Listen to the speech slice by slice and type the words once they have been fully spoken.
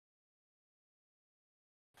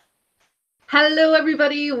Hello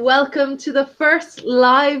everybody, welcome to the first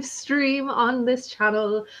live stream on this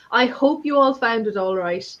channel. I hope you all found it all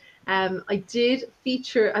right. I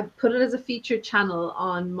put it as a featured channel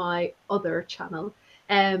on my other channel.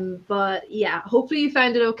 But yeah, hopefully you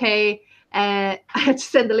found it okay. I had to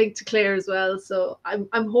send the link to Clare as well, so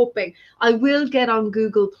I'm hoping I will get on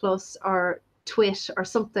Google Plus or Twit or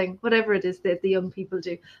something, whatever it is that the young people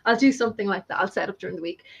do. I'll do something like that. I'll set up during the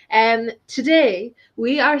week. Today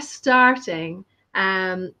we are starting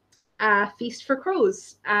a Feast for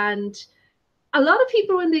Crows, and a lot of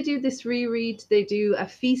people, when they do this reread, they do a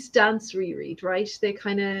feast dance reread, right? They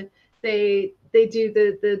kind of they do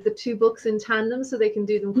the two books in tandem so they can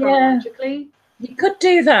do them chronologically. Yeah, you could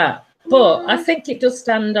do that, but I think it does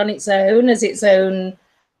stand on its own as its own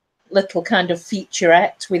little kind of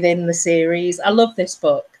featurette within the series. I love this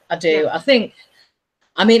book. I do. Yeah.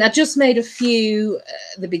 I just made a few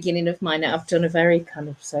at the beginning of mine. I've done a very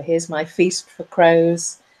so here's my Feast for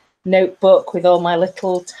Crows notebook with all my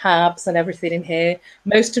little tabs and everything in here.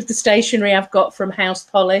 Most of the stationery I've got from House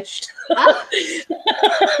Polished.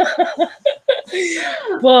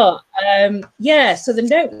 But yeah, so the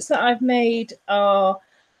notes that I've made are,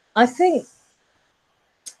 I think,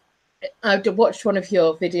 I watched one of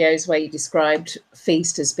your videos where you described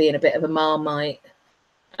Feast as being a bit of a Marmite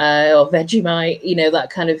or Vegemite, you know, that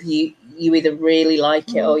kind of you either really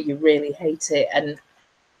like it or you really hate it. And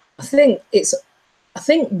I think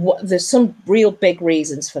there's some real big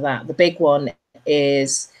reasons for that. The big one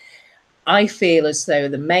is I feel as though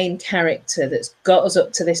the main character that's got us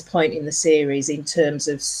up to this point in the series in terms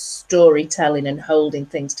of storytelling and holding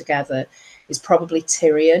things together is probably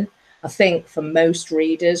Tyrion. I think for most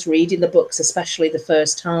readers, reading the books, especially the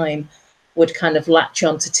first time, would kind of latch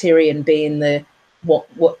on to Tyrion being the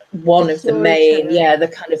main,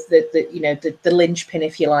 the kind of the linchpin,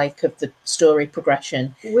 if you like, of the story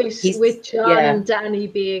progression. With John and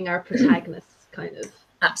Dany being our protagonists, kind of.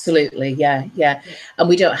 Absolutely, yeah. And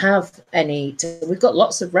we don't have any. We've got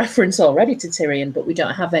lots of reference already to Tyrion, but we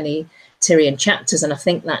don't have any Tyrion chapters, and I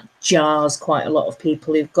think that jars quite a lot of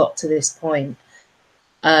people who've got to this point.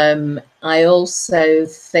 I also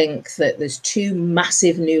think that there's two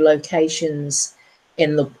massive new locations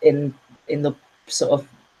in the sort of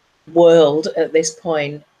world at this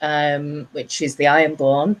point, which is the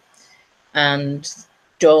Ironborn and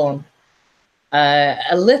Dawn.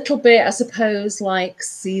 A little bit, I suppose, like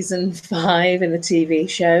season 5 in the TV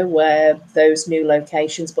show, where those new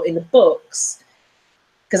locations, but in the books,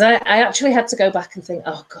 because I actually had to go back and think,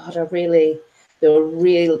 oh God, there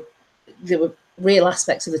were real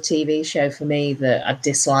aspects of the TV show for me that I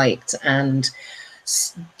disliked, and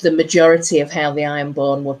the majority of how the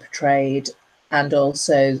Ironborn were portrayed, and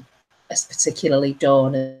also particularly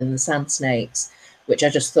Dawn and the Sand Snakes, which I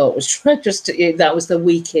just thought was that was the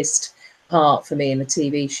weakest part for me in the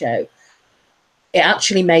TV show. It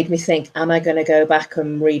actually made me think, am I going to go back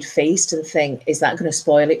and read Feast and think, is that going to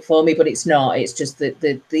spoil it for me? But it's not. It's just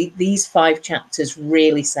that these 5 chapters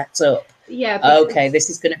really set up. Yeah. Okay, this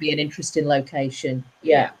is going to be an interesting location.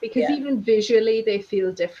 Yeah. Because even visually they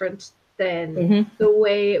feel different than the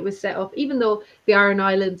way it was set up. Even though the Aeron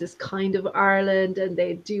Islands is kind of Ireland, and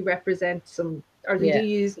they do represent they do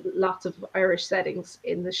use lots of Irish settings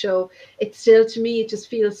in the show, it's still, to me, it just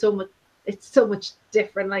feels so much. It's so much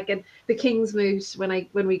different. Like in the King's Moot,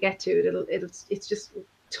 when we get to it, it's just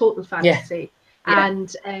total fantasy. Yeah.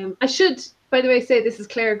 And I should, by the way, say this is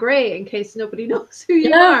Clare Gray in case nobody knows who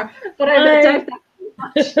you are, but I don't doubt that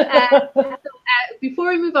too much. Before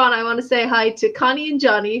we move on, I want to say hi to Connie and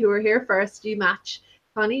Johnny, who are here first. You match.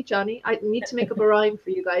 Connie, Johnny, I need to make up a rhyme for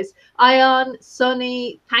you guys. Ion,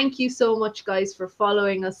 Sunny, thank you so much, guys, for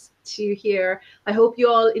following us to here. I hope you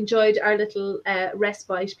all enjoyed our little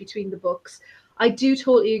respite between the books. I do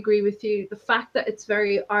totally agree with you. The fact that it's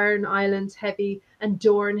very Aeron Islands heavy and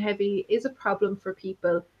Dorne heavy is a problem for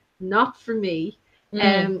people, not for me.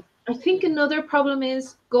 I think another problem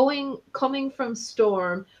is coming from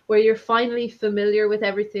Storm, where you're finally familiar with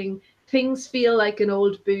everything. Things feel like an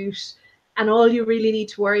old boot, and all you really need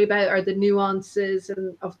to worry about are the nuances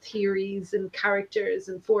of theories and characters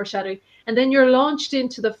and foreshadowing. And then you're launched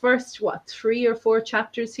into the first 3 or 4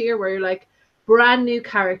 chapters here, where you're like, brand new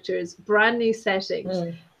characters, brand new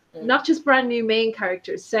settings, not just brand new main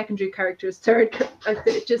characters, secondary characters,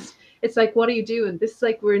 it's like, what are you doing? This is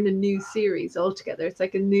like we're in a new series altogether. It's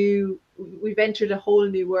like we've entered a whole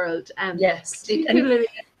new world. And yes,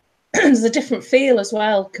 there's a different feel as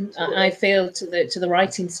well. I feel to the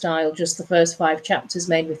writing style. Just the first 5 chapters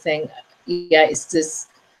made me think, yeah,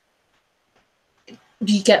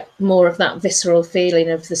 you get more of that visceral feeling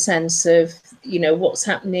of the sense of, you know, what's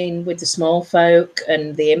happening with the small folk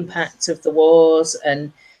and the impact of the wars,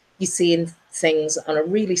 and you're seeing things on a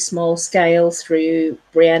really small scale through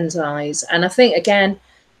Brienne's eyes. And I think, again,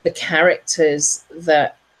 the characters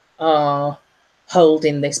that are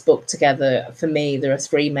holding this book together, for me, there are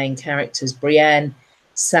three main characters: Brienne,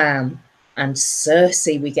 Sam, and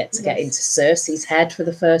Cersei. We get to get into Cersei's head for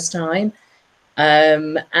the first time.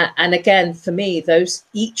 And again, for me,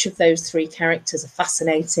 each of those three characters are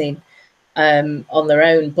fascinating on their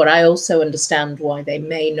own, but I also understand why they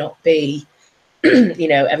may not be, you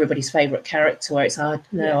know, everybody's favorite character, where it's hard,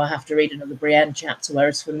 I have to read another Brienne chapter,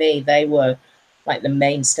 whereas for me, they were like the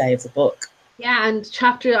mainstay of the book. Yeah, and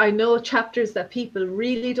I know chapters that people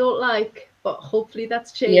really don't like, but hopefully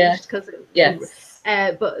that's changed, because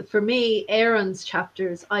but for me, Aeron's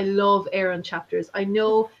chapters, I love Aeron chapters. I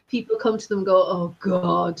know people come to them and go, oh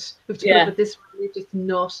God, we have to put up with this religious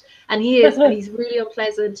nut. And he is, and he's really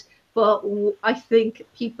unpleasant. But I think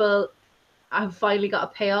people have finally got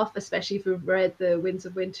a payoff, especially if we've read the Winds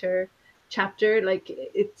of Winter chapter. Like,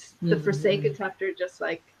 it's the Forsaken chapter, just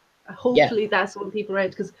like, hopefully that's what people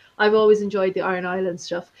read, because I've always enjoyed the Iron Island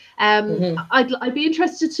stuff. I'd be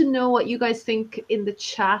interested to know what you guys think in the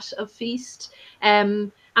chat of Feast,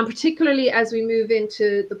 and particularly as we move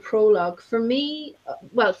into the prologue. For me,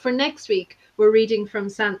 well, for next week we're reading from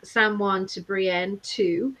Sam 1 to Brienne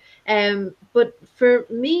 2, but for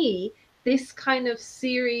me, this kind of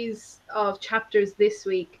series of chapters this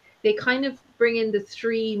week, they kind of bring in the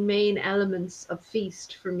three main elements of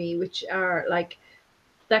Feast for me, which are like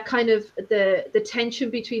that kind of the tension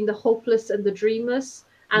between the hopeless and the dreamless,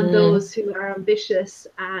 and those who are ambitious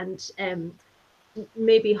and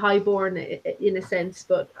maybe highborn in a sense,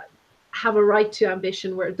 but have a right to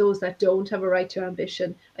ambition, where those that don't have a right to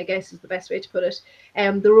ambition, I guess, is the best way to put it.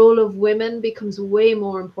 The role of women becomes way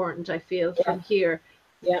more important, I feel, from here.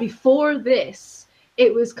 Before this,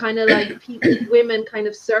 it was kind of like women kind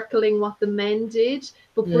of circling what the men did,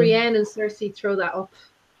 but Brienne and Cersei throw that up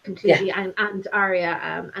completely, and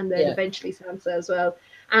Arya, and then eventually Sansa as well.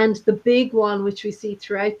 And the big one, which we see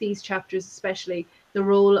throughout these chapters, especially the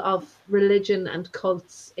role of religion and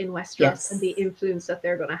cults in Westeros, and the influence that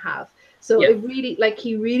they're going to have. So it really, like,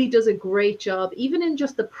 he really does a great job, even in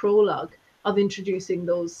just the prologue, of introducing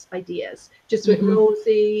those ideas, just with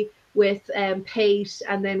Rosie, with Pate,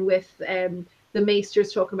 and then with the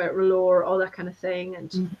Maesters talking about R'hllor, all that kind of thing,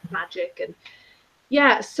 and magic. And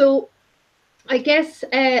so I guess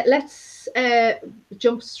let's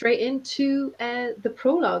jump straight into the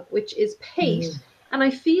prologue, which is Pate. And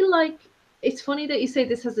I feel like it's funny that you say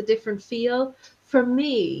this has a different feel. For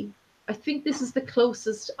me, I think this is the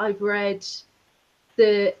closest I've read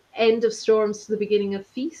the end of Storms to the beginning of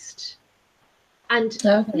Feast. And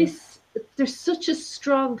there's such a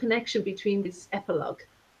strong connection between this epilogue.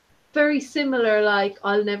 Very similar, like,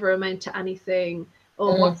 I'll never amount to anything,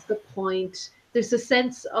 or what's the point? There's a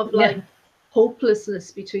sense of like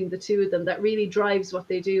hopelessness between the two of them that really drives what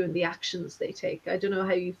they do and the actions they take. I don't know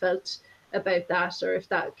how you felt about that, or if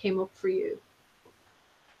that came up for you.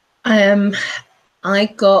 I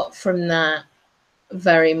got from that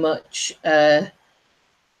very much there's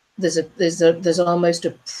almost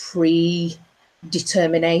a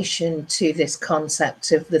predetermination to this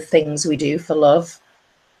concept of the things we do for love.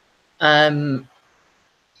 And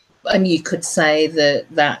you could say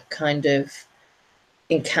that kind of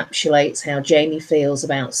encapsulates how Jaime feels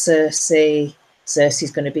about Cersei.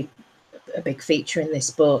 Cersei's going to be a big feature in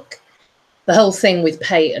this book. The whole thing with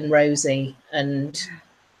Pate and Rosie, and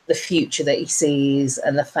the future that he sees,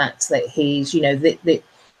 and the fact that he's, you know,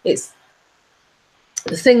 it's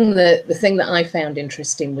the thing that I found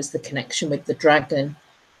interesting was the connection with the dragon.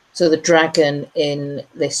 So the dragon in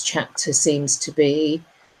this chapter seems to be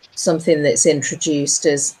something that's introduced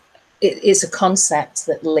as it's a concept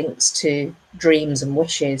that links to dreams and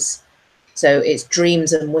wishes. So it's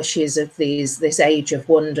dreams and wishes of this age of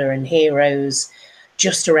wonder and heroes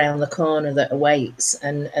just around the corner that awaits,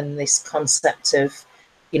 and this concept of,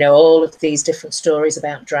 you know, all of these different stories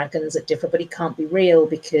about dragons at different, but it can't be real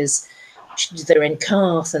because they're in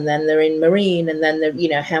Karth, and then they're in Marine, and then they're, you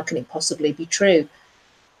know, how can it possibly be true?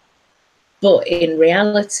 But in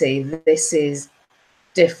reality, this is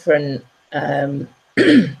different,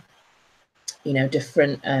 you know,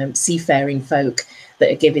 different seafaring folk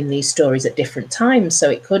that are giving these stories at different times. So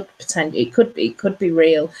it could be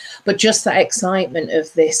real, but just that excitement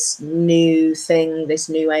of this new thing, this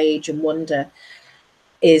new age and wonder,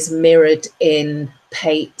 is mirrored in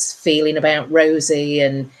Pate's feeling about Rosie.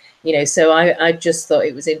 And, you know, so I just thought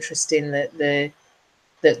it was interesting that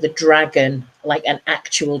that the dragon, like an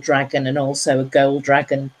actual dragon and also a gold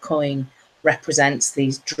dragon coin, represents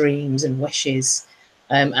these dreams and wishes.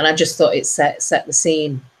 And I just thought it set the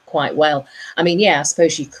scene quite well. I mean, yeah, I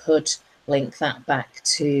suppose you could link that back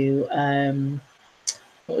to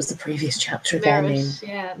what was the previous chapter again?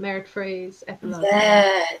 Merit Frey's epilogue.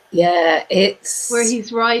 Yeah, it's where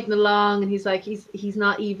he's riding along and he's like he's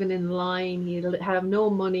not even in line. He'll have no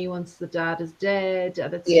money once the dad is dead,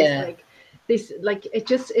 and it's just like this. Like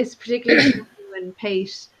it's particularly when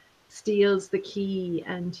Pate steals the key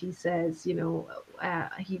and he says, you know,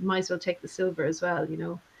 he might as well take the silver as well. You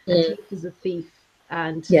know, a thief is a thief,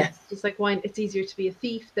 and it's just like why it's easier to be a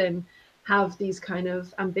thief than have these kind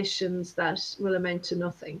of ambitions that will amount to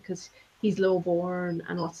nothing because he's lowborn,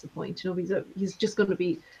 and what's the point? You know, he's just going to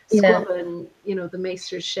be scrubbing, you know, the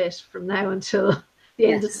maester's shit from now until the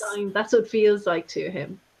end of time. That's what it feels like to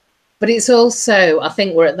him. But it's also, I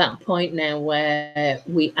think we're at that point now where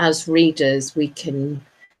we, as readers, we can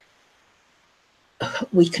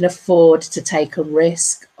afford to take a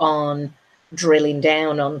risk on drilling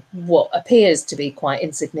down on what appears to be quite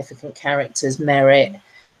insignificant characters, Merit,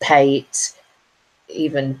 Pate,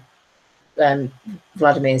 even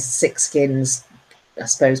Vladimir's Six Skins, I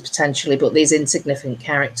suppose, potentially, but these insignificant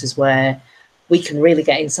characters where we can really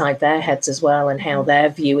get inside their heads as well and how they're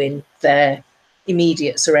viewing their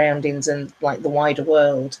immediate surroundings and like the wider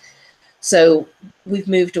world. So we've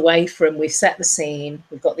moved away from, we've set the scene,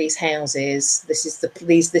 we've got these houses, this is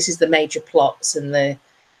the major plots and the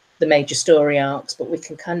major story arcs, but we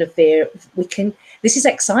can kind of veer, this is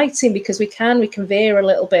exciting because we can veer a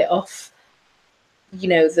little bit off, you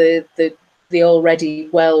know, the already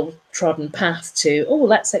well trodden path to, oh,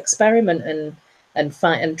 let's experiment and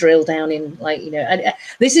fight and drill down in, like, you know, and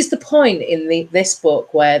this is the point in this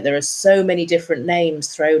book where there are so many different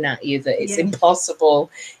names thrown at you that it's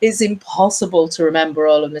impossible to remember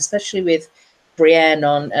all of them, especially with Brienne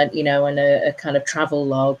on, you know, and a kind of travel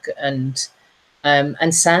log, and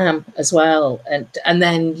Sam as well, and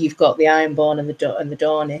then you've got the Ironborn and the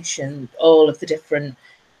Dornish and all of the different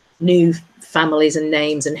new families and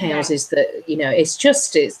names and houses that, you know, it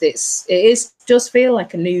does feel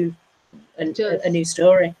like a new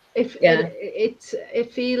story.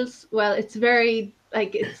 It feels, well, it's very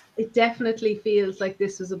like it definitely feels like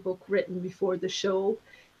this was a book written before the show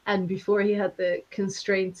and before he had the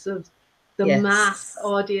constraints of the mass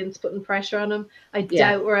audience putting pressure on him. I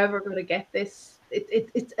doubt we're ever going to get this.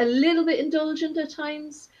 It's a little bit indulgent at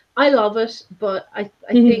times. I love it, but I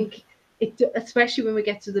think it, especially when we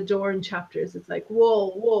get to the Doran chapters, it's like, whoa,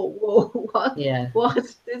 what?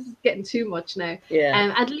 This is getting too much now.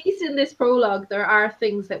 At least in this prologue, there are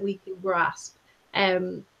things that we can grasp.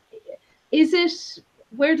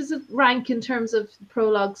 Where does it rank in terms of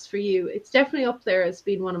prologues for you? It's definitely up there as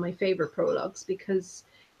being one of my favorite prologues because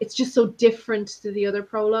it's just so different to the other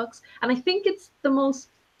prologues, and I think it's the most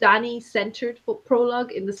Dany-centered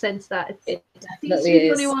prologue in the sense that it seems to be the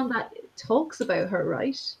only one that talks about her,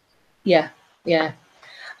 right? Yeah.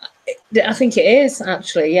 I think it is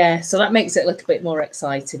actually, so that makes it look a bit more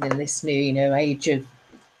exciting in this new, you know, age of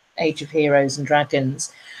heroes and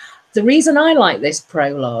dragons. The reason I like this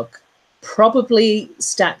prologue, probably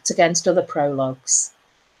stacked against other prologues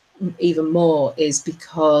even more, is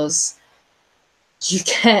because you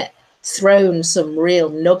get thrown some real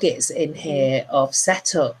nuggets in here of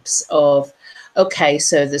setups of, okay,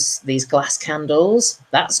 so there's these glass candles,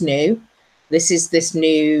 that's new. This is this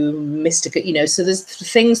new mystic, you know, so there's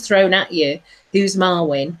things thrown at you. Who's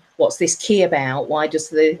Marwyn? What's this key about? Why does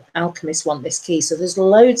the alchemist want this key? So there's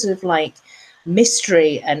loads of like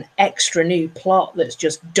mystery and extra new plot that's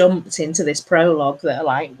just dumped into this prologue that are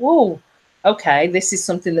like, whoa, okay, this is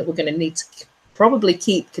something that we're going to need to probably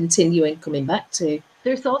keep continuing coming back to.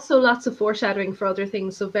 There's also lots of foreshadowing for other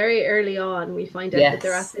things. So very early on, we find out that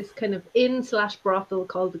they're at this kind of inn/brothel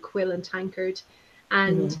called the Quill and Tankard.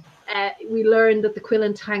 And we learn that the Quill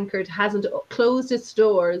and Tankard hasn't closed its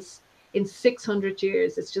doors in 600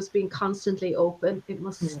 years. It's just been constantly open. It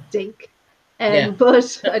must stink.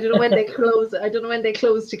 But I don't know when they close. I don't know when they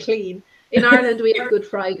close to clean. In Ireland, we have Good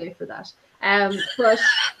Friday for that. But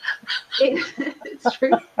it's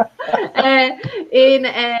true.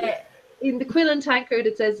 In the Quill and Tankard,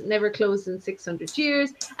 it says never closed in 600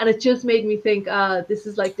 years. And it just made me think, this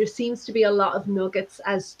is like, there seems to be a lot of nuggets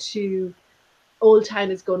as to Old Town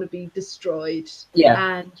is going to be destroyed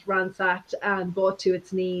and ransacked and brought to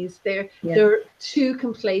its knees. They're too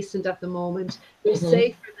complacent at the moment. They're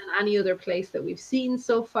safer than any other place that we've seen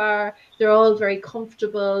so far. They're all very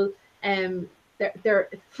comfortable. They're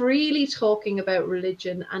freely talking about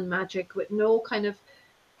religion and magic with no kind of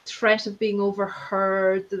threat of being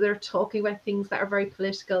overheard. They're talking about things that are very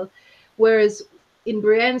political. Whereas in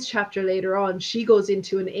Brienne's chapter later on, she goes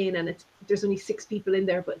into an inn and there's only 6 people in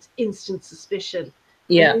there, but it's instant suspicion.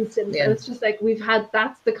 Yeah. And it's just like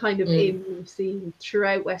that's the kind of inn we've seen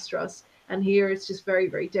throughout Westeros. And here it's just very,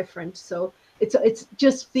 very different. So it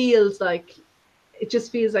just feels like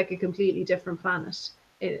a completely different planet.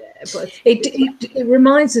 But it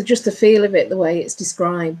reminds of just the feel of it, the way it's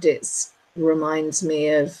described. It reminds me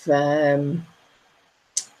of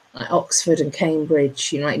like Oxford and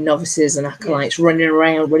Cambridge, like novices and acolytes running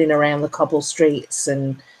around the cobble streets,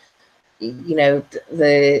 and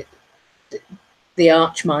the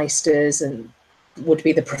archmeisters and would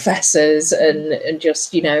be the professors, and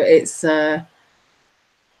just it's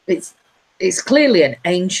clearly an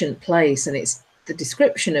ancient place, and it's the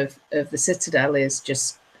description of the citadel is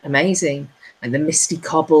just amazing, and the misty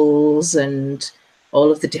cobbles and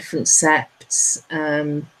all of the different septs.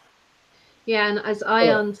 Yeah, and as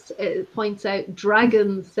Ion points out,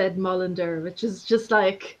 dragons, said Molander, which is just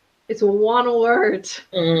like, it's one word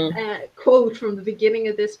quote from the beginning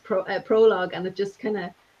of this prologue, and it just kind of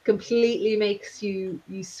completely makes you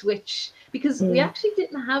switch, because we actually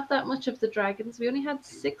didn't have that much of the dragons. We only had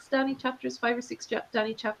 6 Dany chapters, 5 or 6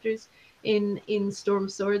 Dany chapters in Storm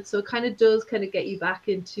Sword, so it kind of does get you back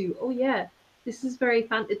into, oh yeah, this is very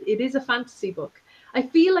it is a fantasy book. I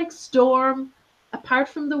feel like Storm, apart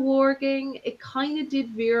from the warging, it kind of did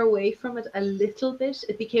veer away from it a little bit.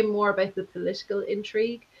 It became more about the political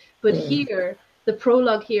intrigue. But here, the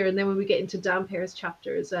prologue here, and then when we get into Dampire's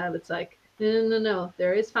chapter as well, it's like, no,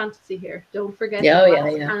 there is fantasy here. Don't forget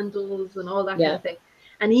the candles and all that kind of thing.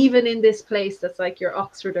 And even in this place that's like your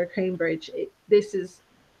Oxford or Cambridge,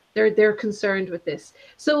 they're concerned with this.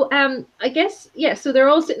 So I guess, so they're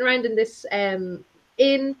all sitting around in this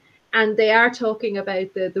inn, and they are talking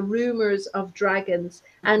about the rumors of dragons.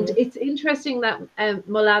 And it's interesting that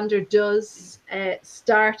Molander does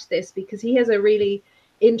start this, because he has a really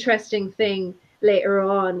interesting thing later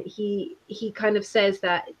on. He kind of says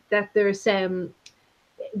that there's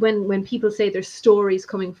when people say there's stories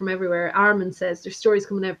coming from everywhere, Armin says there's stories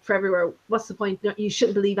coming out from everywhere. What's the point? You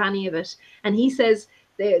shouldn't believe any of it. And he says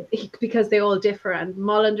because they all differ. And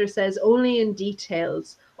Molander says only in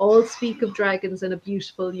details. All speak of dragons and a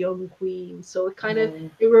beautiful young queen. So it kind of,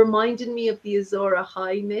 it reminded me of the Azor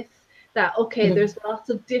Ahai myth, that, there's lots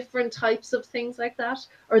of different types of things like that,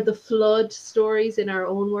 or the flood stories in our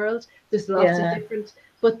own world. There's lots of different,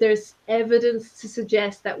 but there's evidence to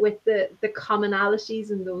suggest that with the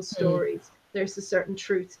commonalities in those stories, there's a certain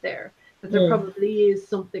truth there, that there probably is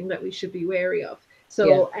something that we should be wary of.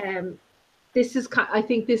 So this is, I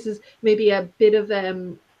think this is maybe a bit of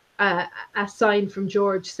a sign from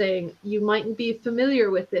George saying, you mightn't be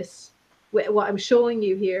familiar with this, with what I'm showing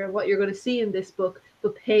you here, what you're going to see in this book,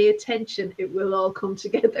 but pay attention, it will all come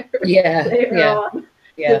together later on.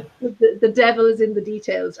 The devil is in the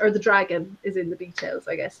details, or the dragon is in the details,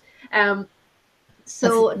 I guess.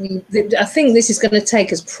 So I think this is going to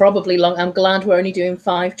take us probably long. I'm glad we're only doing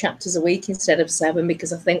 5 chapters a week instead of 7,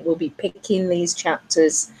 because I think we'll be picking these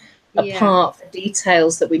chapters apart for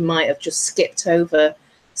details that we might have just skipped over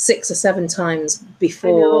 6 or 7 times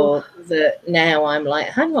before. That now I'm like,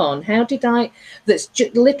 hang on, how did I? That's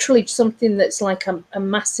literally something that's like a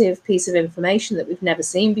massive piece of information that we've never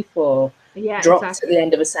seen before. Dropped at the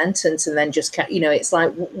end of a sentence, and then just it's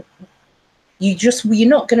like you're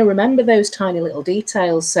not going to remember those tiny little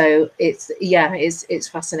details. So it's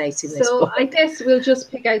fascinating. This book. I guess we'll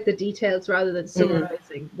just pick out the details rather than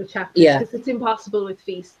summarizing the chapters, because it's impossible with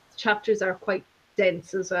feasts. Chapters are quite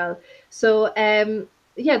dense as well. So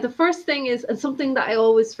the first thing is, and something that I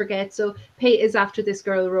always forget, so Pate is after this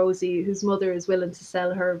girl Rosie, whose mother is willing to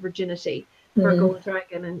sell her virginity for a gold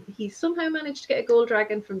dragon, and he somehow managed to get a gold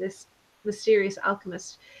dragon from this mysterious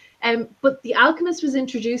alchemist. But the alchemist was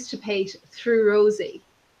introduced to Pate through Rosie,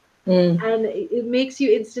 and it makes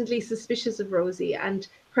you instantly suspicious of Rosie. And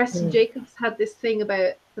Preston Jacobs had this thing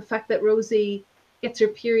about the fact that Rosie gets her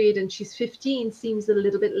period and she's 15 seems a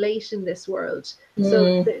little bit late in this world.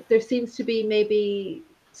 So there seems to be maybe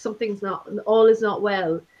all is not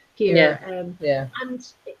well here.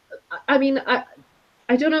 And I mean,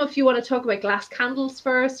 I don't know if you want to talk about glass candles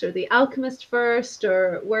first, or the alchemist first,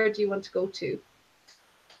 or where do you want to go to?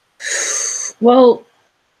 Well,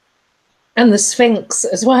 and the Sphinx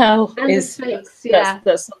as well. And the Sphinx,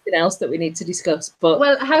 that's something else that we need to discuss. But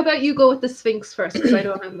well, how about you go with the Sphinx first, because I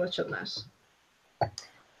don't have much on that.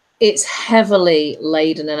 It's heavily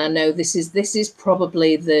laden, and I know this is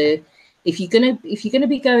probably if you're gonna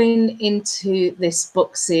be going into this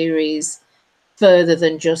book series further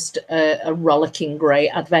than just a rollicking great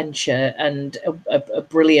adventure and a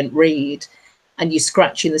brilliant read, and you're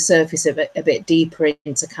scratching the surface of it a bit deeper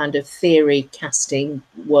into kind of theory casting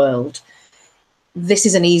world, this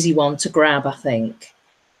is an easy one to grab, I think.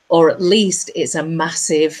 Or at least it's a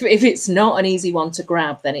massive, if it's not an easy one to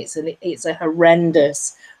grab, then it's a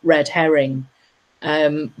horrendous red herring.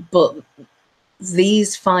 But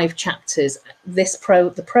these 5 chapters,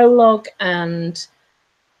 the prologue, and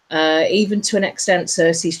even to an extent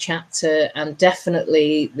Cersei's chapter, and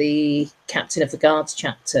definitely the Captain of the Guards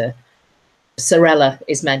chapter, Sorella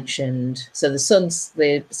is mentioned. So the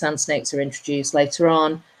sand snakes are introduced later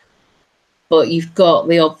on, but you've got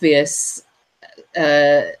the obvious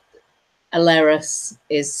Alleras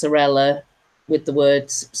is Sorella with the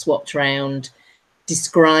words swapped around,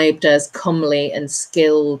 described as comely and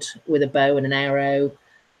skilled with a bow and an arrow.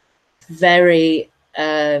 Very,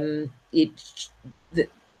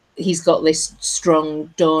 he's got this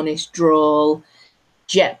strong Dornish drawl,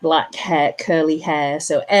 jet black hair, curly hair.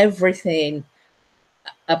 So everything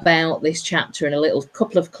about this chapter and a little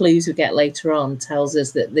couple of clues we get later on tells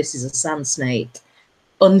us that this is a sand snake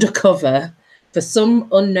undercover for some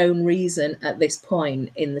unknown reason at this point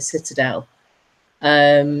in the Citadel.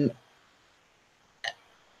 And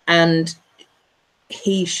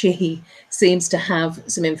she seems to have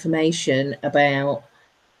some information about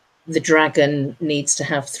the dragon needs to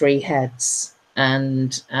have 3 heads,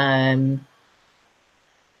 and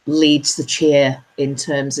leads the cheer in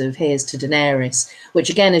terms of here's to Daenerys, which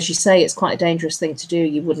again, as you say, it's quite a dangerous thing to do.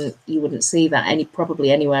 You wouldn't see that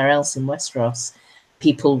probably anywhere else in Westeros,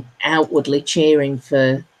 people outwardly cheering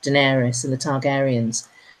for Daenerys and the Targaryens.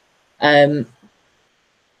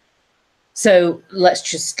 So let's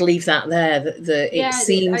just leave that there. It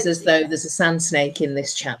seems as though there's a sand snake in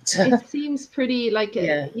this chapter. It seems pretty like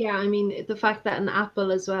I mean, the fact that an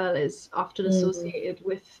apple as well is often associated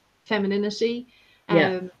with femininity.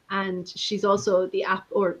 And she's also the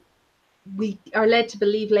or we are led to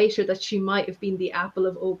believe later that she might have been the apple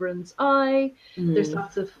of Oberyn's eye. There's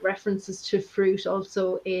lots of references to fruit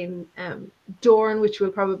also in Dorne, which we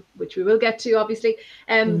will get to, obviously.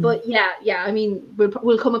 But I mean,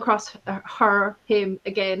 we'll come across him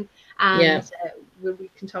again, and we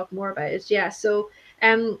can talk more about it. So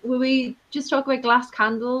will we just talk about glass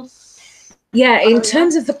candles? In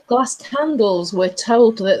terms of the glass candles, we're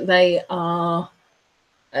told that they are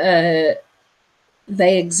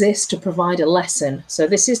they exist to provide a lesson. So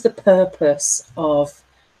this is the purpose of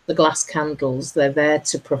the glass candles. They're there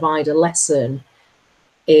to provide a lesson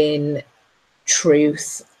in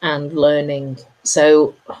truth and learning.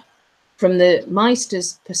 So from the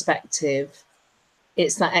Meister's perspective,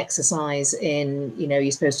 it's that exercise in,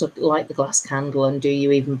 you're supposed to light the glass candle, and do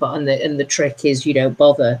you even, and the trick is you don't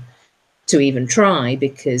bother to even try,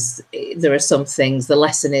 because there are some things, the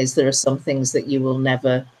lesson is there are some things that you will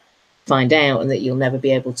never find out and that you'll never be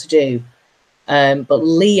able to do. But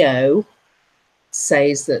Leo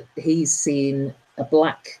says that he's seen a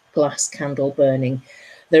black glass candle burning.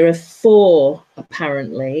 There are 4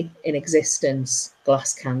 apparently in existence,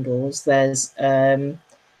 glass candles. There's 1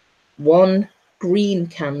 green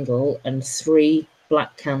candle and 3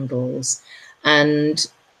 black candles, and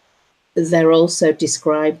they're also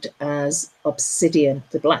described as obsidian.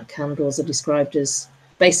 The black candles are described as,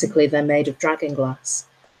 basically, they're made of dragon glass.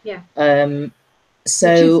 So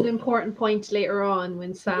which is an important point later on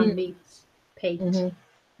when Sam meets Pate. And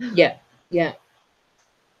it's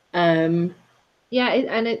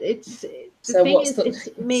the thing is it's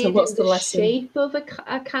made in the shape of a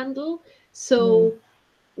candle. So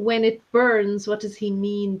when it burns, what does he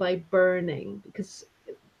mean by burning? Because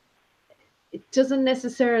it doesn't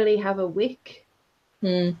necessarily have a wick.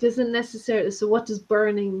 Doesn't necessarily. So what does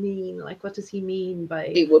burning mean? Like, what does he mean by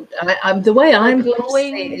it? Would the way I'm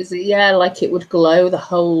glowing is like it would glow the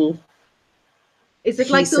whole. Is it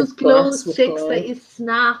like those glow sticks that you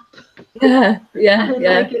snap? And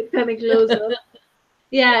like it kind of glows up.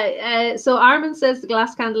 So Armin says the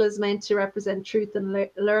glass candle is meant to represent truth and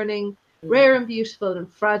learning, rare and beautiful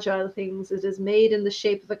and fragile things. It is made in the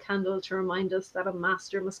shape of a candle to remind us that a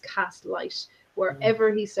master must cast light wherever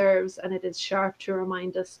he serves, and it is sharp to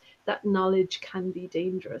remind us that knowledge can be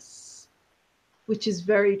dangerous, which is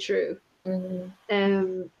very true.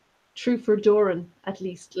 True for Doran, at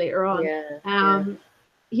least later on. I'm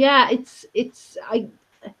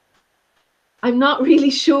not really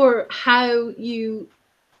sure how you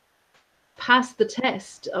pass the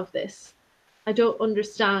test of this. I don't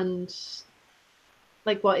understand.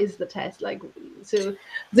 Like, what is the test? Like, so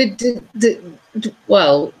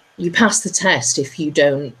well, you pass the test if you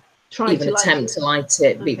don't even attempt to light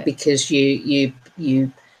it, because you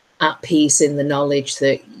at peace in the knowledge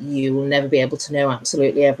that you will never be able to know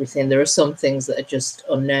absolutely everything. There are some things that are just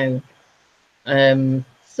unknown. And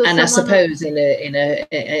I suppose in an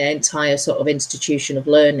entire sort of institution of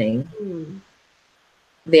learning,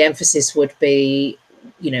 the emphasis would be,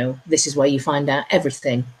 you know, this is where you find out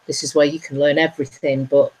everything. This is where you can learn everything.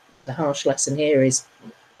 But the harsh lesson here is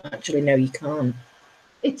actually, no, you can't.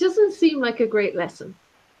 It doesn't seem like a great lesson.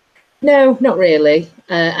 No, not really.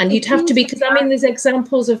 And you'd have to be, because I mean, there's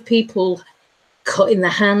examples of people cutting their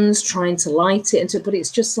hands, trying to light it, but it's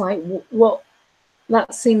just like, what?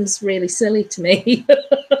 That seems really silly to me.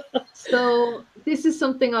 So this is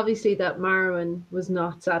something obviously that Marwan was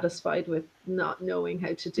not satisfied with, not knowing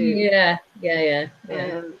how to do. Yeah.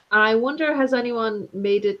 I wonder, has anyone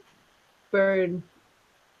made it burn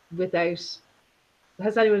without?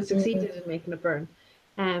 Has anyone succeeded in making it burn?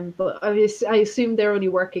 But I assume they're only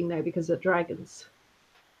working now because of dragons.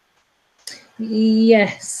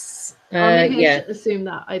 Yes. Or maybe I should assume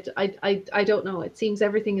that. I don't know. It seems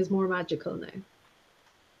everything is more magical now.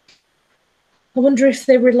 I wonder if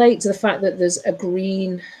they relate to the fact that there's a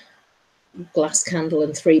green glass candle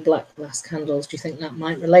and 3 black glass candles. Do you think that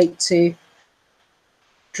might relate to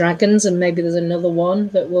dragons, and maybe there's another one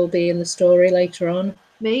that will be in the story later on?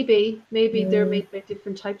 Maybe they're made by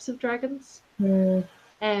different types of dragons.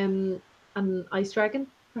 An ice dragon,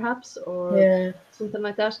 perhaps, or something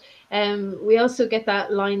like that. We also get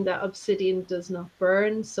that line that obsidian does not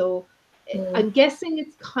burn, so I'm guessing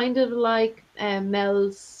it's kind of like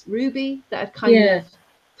Mel's ruby, that kind of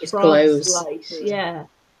throbs light. Yeah,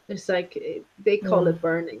 it's like they call it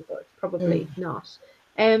burning, but probably not.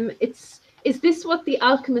 Is this what the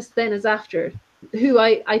alchemist then is after? Who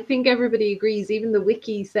I think everybody agrees, even the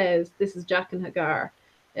wiki says this is Jaqen H'ghar.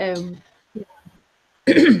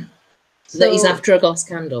 That he's after a glass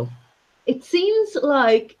candle. It seems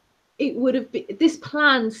like it would have been, this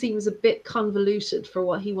plan seems a bit convoluted for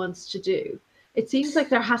what he wants to do. It seems like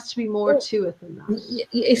there has to be more to it than that.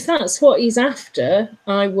 If that's what he's after,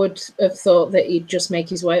 I would have thought that he'd just make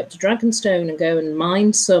his way up to Dragonstone and go and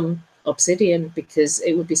mine some obsidian, because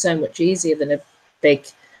it would be so much easier than a big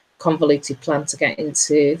convoluted plan to get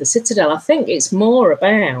into the Citadel. I think it's more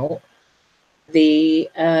about the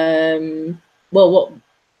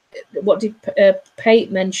what did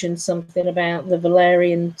Pate mention something about the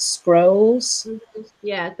Valerian scrolls?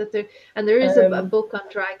 Yeah, there is a book on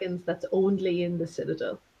dragons that's only in the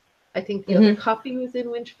Citadel. I think the other copy was in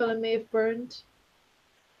Winterfell and may have burned,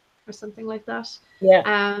 or something like that.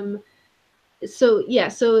 Yeah. So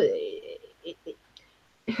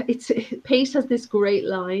Pate has this great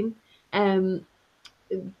line.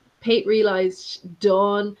 Pate realized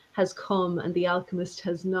dawn has come and the alchemist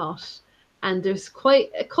has not. And there's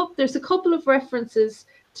a couple of references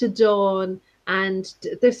to dawn, and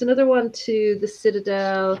there's another one to the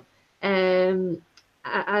Citadel.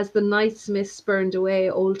 As the night's mist burned away,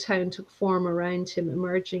 Old Town took form around him,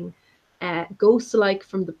 emerging ghost-like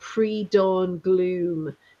from the pre-dawn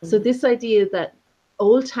gloom. So this idea that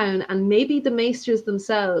Old Town and maybe the maesters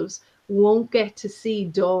themselves won't get to see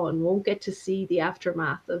dawn, won't get to see the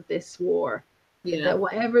aftermath of this war. That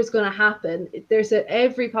whatever is going to happen, there's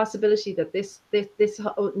every possibility that this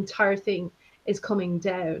entire thing is coming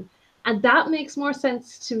down. And that makes more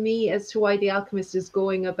sense to me as to why the alchemist is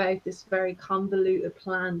going about this very convoluted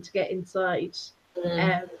plan to get inside.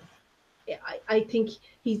 I think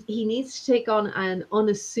he needs to take on an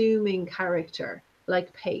unassuming character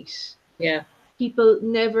like Pate. Yeah. People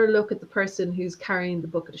never look at the person who's carrying the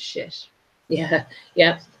bucket of shit. Yeah.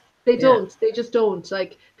 They don't. They just don't.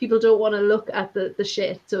 Like, people don't want to look at the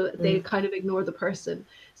shit, so they kind of ignore the person.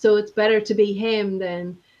 So it's better to be him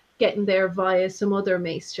than getting there via some other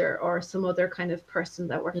maester or some other kind of person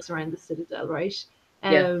that works around the Citadel, right?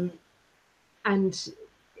 And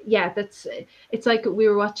yeah, it's like we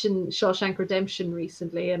were watching Shawshank Redemption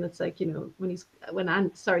recently, and it's like, you know,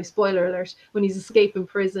 sorry, spoiler alert, when he's escaping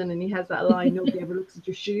prison and he has that line, nobody ever looks at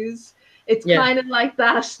your shoes. It's kind of like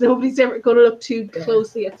that. Nobody's ever going to look too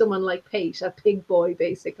closely at someone like Pate, a pig boy,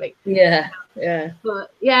 basically. Yeah.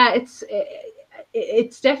 But yeah,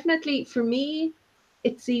 it's definitely, for me,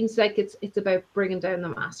 it seems like it's about bringing down the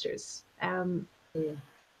masters.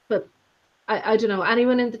 But I don't know.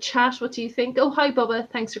 Anyone in the chat, what do you think? Oh, hi, Bubba.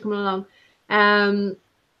 Thanks for coming along. I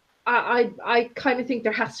kind of think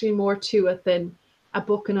there has to be more to it than a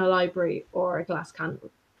book in a library or a glass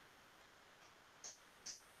candle.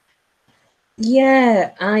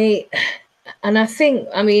 Yeah, I think,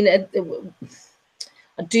 I mean, I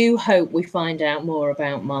do hope we find out more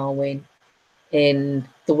about Marwyn in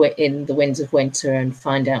the Winds of Winter and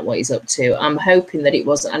find out what he's up to. I'm hoping that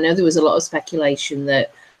I know there was a lot of speculation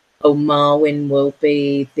that oh, Marwyn will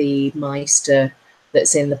be the Meister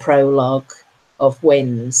that's in the prologue of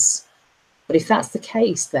Winds. But if that's the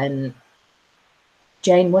case, then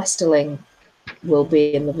Jane Westerling will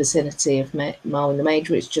be in the vicinity of Marwyn the Mage,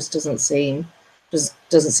 which just doesn't seem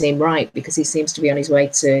right, because he seems to be on his way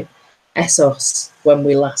to Essos when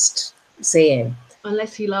we last see him.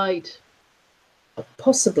 Unless he lied.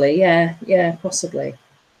 Possibly, yeah, possibly.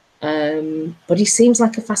 But he seems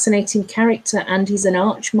like a fascinating character, and he's an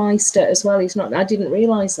Archmeister as well. He's not. I didn't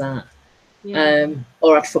realise that,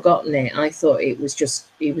 or I'd forgotten it. I thought he was just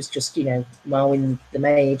Marwyn the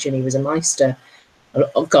Mage, and he was a Meister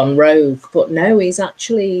gone rogue. But no, he's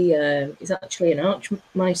actually an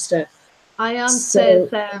Archmeister. Ion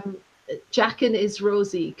says, Jaqen is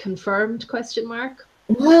Rosie. Confirmed? ?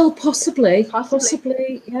 Well, possibly,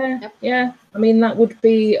 yeah. I mean, that would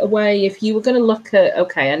be a way if you were going to look at,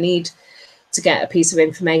 okay, I need to get a piece of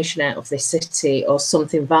information out of this city or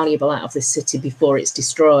something valuable out of this city before it's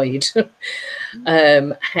destroyed.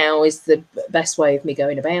 How is the best way of me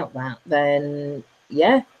going about that? Then,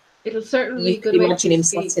 yeah. It'll certainly be a good way. You could imagine him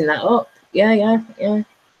setting that up. Yeah.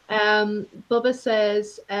 Bubba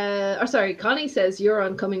says, Connie says,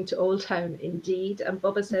 Euron coming to Old Town, indeed. And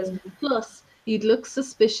Bubba says, plus, you'd look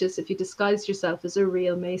suspicious if you disguised yourself as a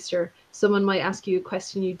real maester. Someone might ask you a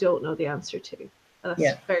question you don't know the answer to. That's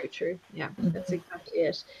very true. Yeah, that's exactly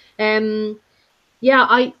it.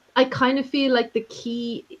 I kind of feel like the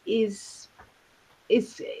key is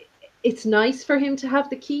it's nice for him to have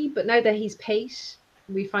the key, but now that he's Pate,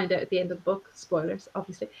 we find out at the end of the book, spoilers,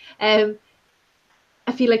 obviously.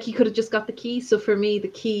 I feel like he could have just got the key. So for me, the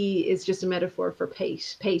key is just a metaphor for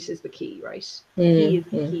Pate. Pate is the key, right? He is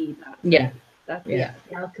the key that the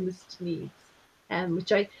alchemist needs.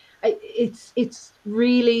 Which it's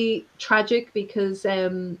really tragic, because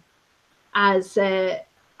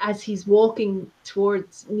as he's walking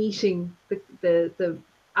towards meeting the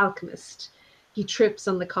alchemist, he trips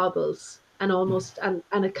on the cobbles and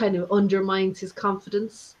and it kind of undermines his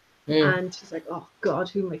confidence. And he's like, oh God,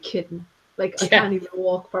 who am I kidding? Like, I can't even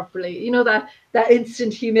walk properly. You know, that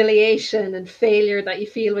instant humiliation and failure that you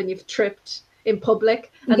feel when you've tripped in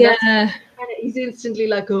public. And he's instantly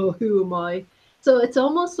like, oh, who am I? So it's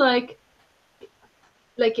almost like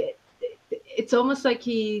it's almost like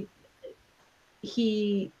he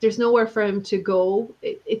there's nowhere for him to go.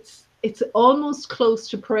 It's almost close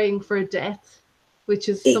to praying for death, which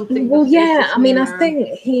is something. I mean, I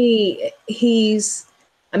think he's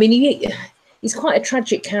quite a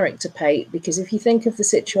tragic character, Pate, because if you think of the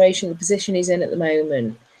situation, the position he's in at the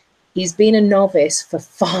moment, he's been a novice for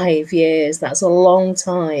 5 years. That's a long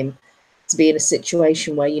time to be in a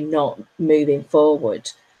situation where you're not moving forward.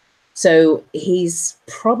 So he's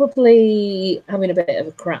probably having a bit of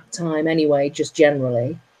a crap time anyway, just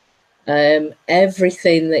generally.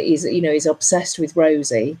 Everything that he's obsessed with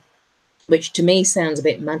Rosie, which to me sounds a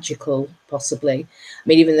bit magical, possibly. I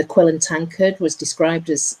mean, even the Quill and Tankard was described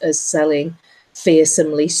as selling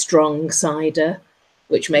fearsomely strong cider,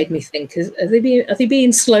 which made me think, are they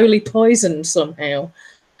being slowly poisoned somehow?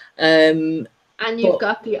 And you've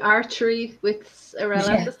got the archery with Arella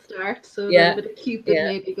at the start, so a little bit of Cupid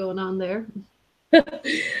maybe going on there.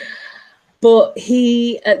 But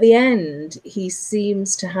at the end, he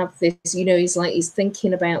seems to have this, he's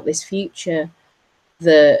thinking about this future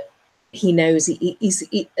that he knows he's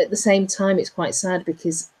at the same time. It's quite sad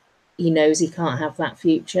because he knows he can't have that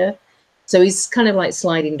future. So he's kind of like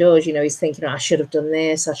sliding doors, he's thinking, I should have done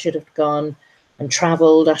this, I should have gone and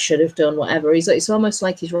travelled, I should have done whatever. It's almost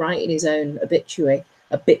like he's writing his own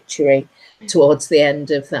obituary towards the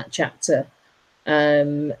end of that chapter.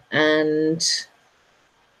 And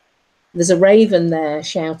there's a raven there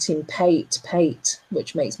shouting, Pate, Pate,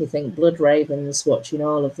 which makes me think Blood Raven's watching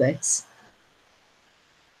all of this.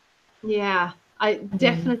 Yeah, I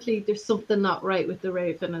definitely, there's something not right with the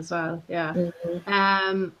raven as well.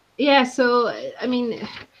 Yeah. So, I mean,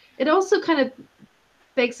 it also kind of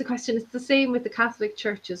begs the question. It's the same with the Catholic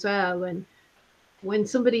Church as well. When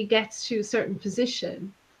somebody gets to a certain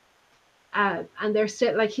position, and they're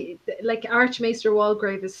still like Archmaester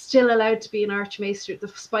Walgrave is still allowed to be an Archmaester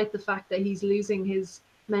despite the fact that he's losing his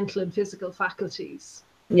mental and physical faculties.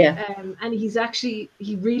 And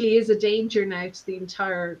he really is a danger now to the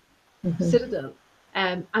entire Citadel,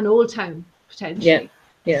 and Old Town potentially.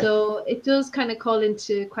 So it does kind of call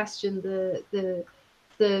into question the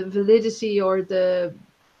validity or the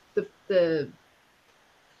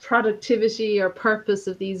productivity or purpose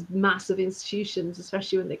of these massive institutions,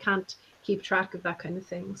 especially when they can't keep track of that kind of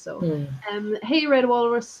thing. So hey, Red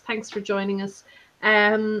Walrus, thanks for joining us.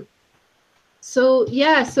 So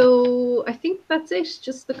yeah, so I think that's it.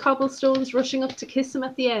 Just the cobblestones rushing up to kiss him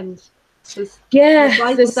at the end. Yeah, He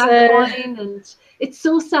bites that coin, and it's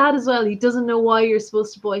so sad as well. He doesn't know why you're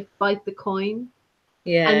supposed to bite the coin,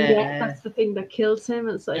 and yet yeah, that's the thing that kills him.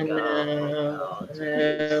 It's like, I know, oh I God.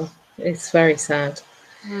 know. It's very sad.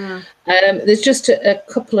 Yeah. There's just a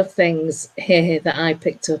couple of things here that I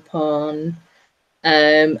picked up on.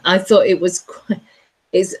 I thought it was quite,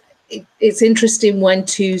 it's interesting when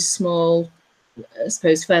two small, I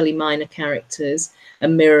suppose, fairly minor characters are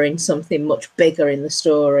mirroring something much bigger in the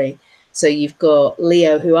story. So you've got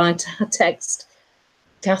Leo, who I text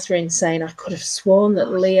Catherine saying, I could have sworn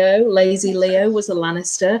that Lazy Leo was a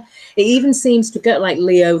Lannister. It even seems to get like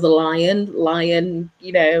Leo the Lion,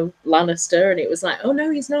 you know, Lannister. And it was like, oh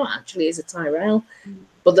no, he's not actually, he's a Tyrell.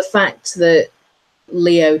 But the fact that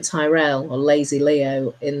Leo Tyrell or Lazy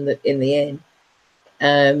Leo in the inn,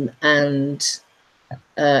 and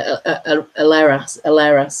Aleras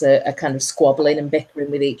are kind of squabbling and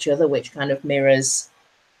bickering with each other, which kind of mirrors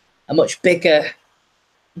a much bigger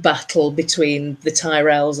battle between the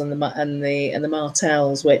Tyrells and the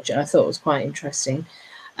Martells, which I thought was quite interesting.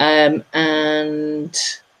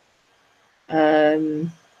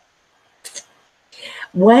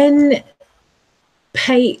 When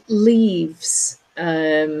Pate leaves,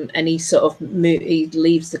 and he sort of he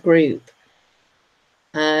leaves the group,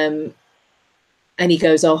 and he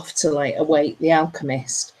goes off to like await the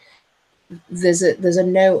alchemist. There's a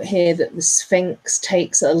note here that the Sphinx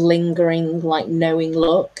takes a lingering, like knowing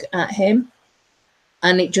look at him,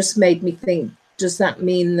 and it just made me think: does that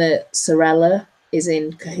mean that Sorella is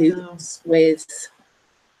in cahoots with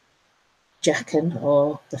Jaqen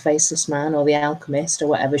or the Faceless Man or the Alchemist or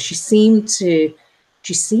whatever? She seemed to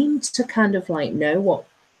kind of like know what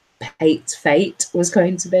Pate's fate was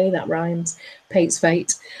going to be. That rhymes, Pate's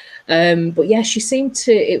fate. But yeah, she seemed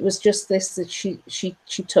to. It was just this that she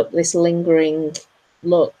took this lingering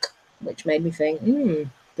look, which made me think,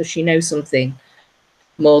 does she know something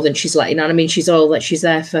more than she's letting on? I mean, she's all that she's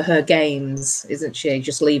there for her games, isn't she?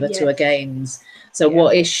 Just leave her to her games. So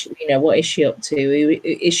what is she, what is she up to?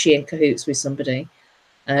 Is she in cahoots with somebody?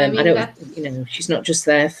 I don't, she's not just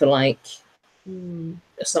there for like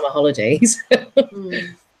summer holidays.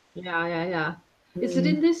 Yeah. Is it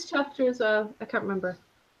in this chapter as well? I can't remember.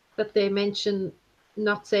 That they mention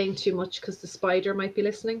not saying too much because the spider might be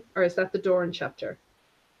listening, or is that the Doran chapter?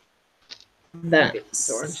 That's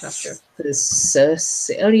the Doran chapter.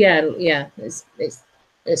 Oh yeah.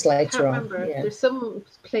 It's later on. Yeah. There's some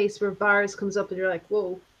place where Varys comes up and you're like,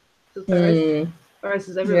 whoa, Varys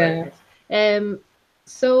is everywhere. Yeah.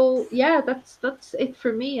 So yeah, that's it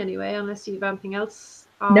for me anyway. Unless you have anything else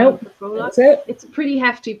on the prologue. That's it. It's a pretty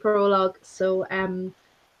hefty prologue, so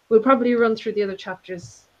we'll probably run through the other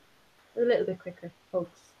chapters a little bit quicker,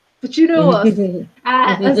 folks. But you know us.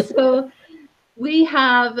 So we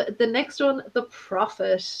have the next one, The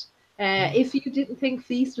Prophet. If you didn't think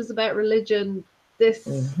Feast was about religion,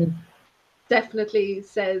 this definitely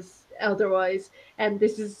says otherwise. And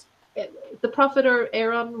this is The Prophet, or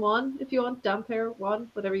Aeron 1, if you want, Damper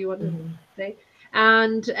 1, whatever you want to say.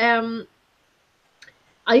 And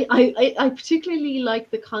I particularly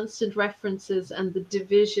like the constant references and the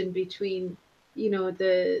division between,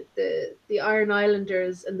 the Iron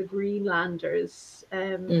Islanders and the Greenlanders.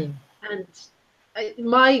 And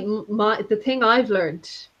the thing I've learned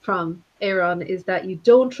from Aeron is that you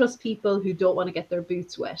don't trust people who don't want to get their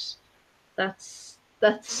boots wet. That's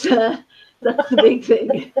the big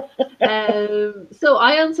thing. So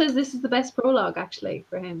Ion says this is the best prologue actually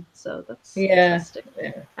for him. So that's interesting.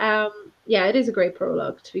 Yeah, it is a great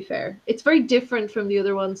prologue, to be fair. It's very different from the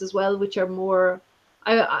other ones as well, which are more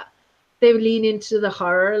they lean into the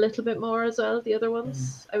horror a little bit more as well, the other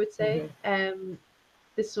ones, I would say.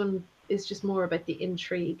 This one is just more about the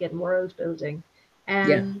intrigue and world building.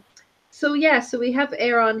 So we have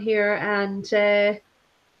Aeron here, and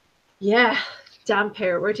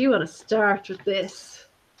Damper, where do you want to start with this?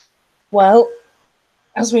 Well,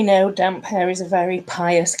 as we know, Damper is a very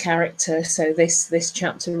pious character, so this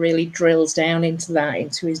chapter really drills down into that,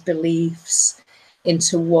 into his beliefs,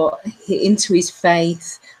 into his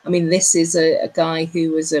faith. I mean, this is a guy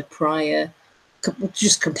who was a prior,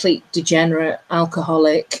 just complete degenerate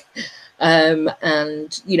alcoholic, and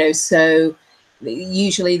so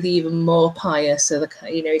usually the even more pious. So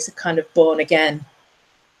he's a kind of born again.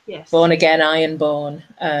 Yes. Born again, Ironborn.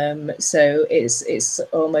 So it's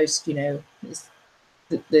almost it's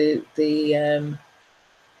the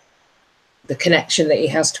connection that he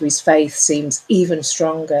has to his faith seems even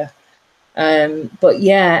stronger. But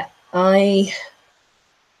yeah, I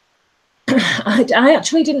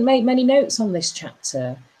actually didn't make many notes on this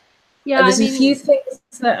chapter. Yeah, there's a few things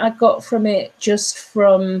that I got from it, just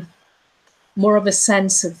from more of a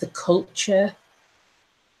sense of the culture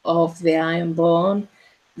of the Ironborn.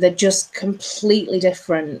 They're just completely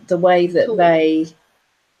different. The way that totally.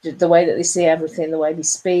 they see everything, the way they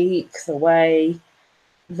speak, the way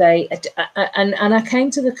they and I came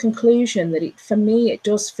to the conclusion that for me it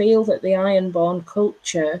does feel that the Ironborn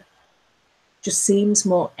culture just seems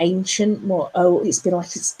more ancient, more it's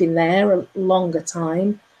been there a longer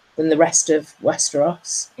time than the rest of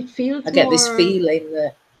Westeros. It feels I get this more. feeling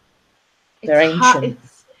that It's they're hard. ancient.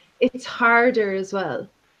 It's harder as well.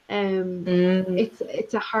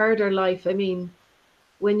 It's a harder life. I mean,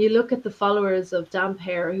 when you look at the followers of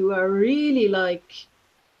Damphair, who are really like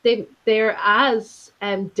they're as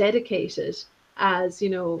dedicated as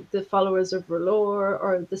the followers of R'hllor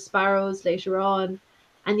or the Sparrows later on,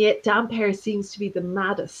 and yet Damphair seems to be the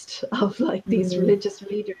maddest of like these religious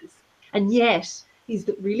leaders, and yet he's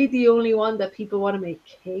really the only one that people want to make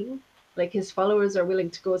king. Like his followers are willing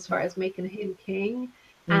to go as far as making him king,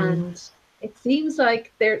 and it seems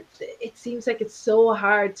like it's so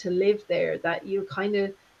hard to live there that you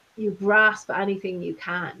grasp anything you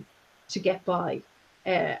can to get by.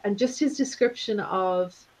 And just his description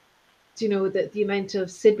of the amount of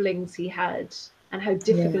siblings he had and how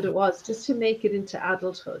difficult it was just to make it into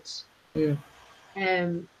adulthood.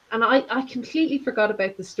 And I completely forgot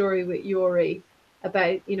about the story with Yori,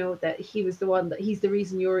 about that he was the one, that he's the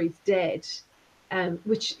reason Yori's dead.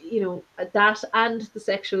 Which that and the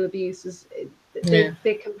sexual abuse is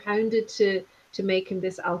they compounded to make him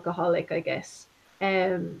this alcoholic, I guess.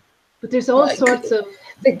 But there's all sorts of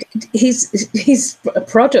he's a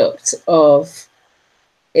product of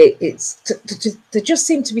there just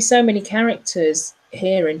seem to be so many characters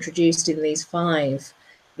here introduced in these 5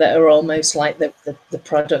 that are almost like the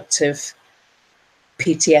product of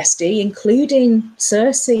PTSD, including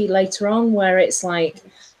Cersei later on, where it's like,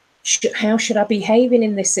 how should I be behaving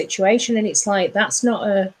in this situation? And it's like, that's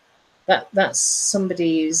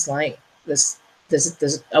somebody who's like,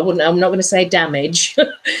 I'm not going to say damage,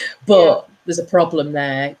 but there's a problem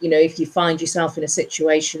there. If you find yourself in a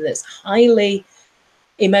situation that's highly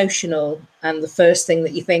emotional and the first thing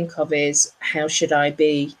that you think of is, how should I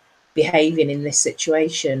be behaving in this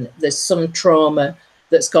situation, there's some trauma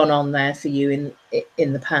that's gone on there for you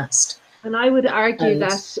in the past. And I would argue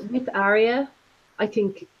that with Arya, I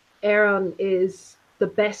think Aeron is the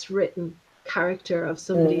best written character of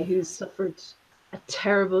somebody who's suffered a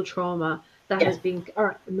terrible trauma that has been,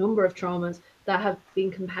 or a number of traumas that have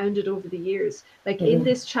been compounded over the years. Like in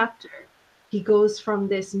this chapter, he goes from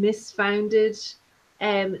this misfounded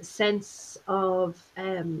sense of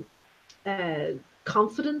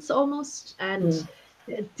confidence almost, and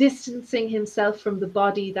distancing himself from the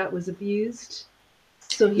body that was abused.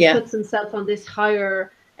 So he puts himself on this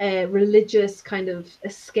higher religious kind of a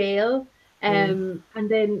scale. And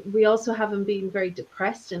then we also have him being very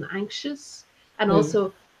depressed and anxious, and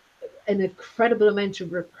also an incredible amount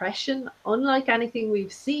of repression, unlike anything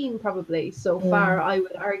we've seen probably so far, I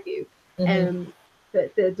would argue. The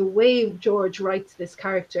way George writes this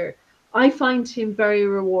character, I find him very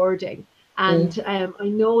rewarding. And I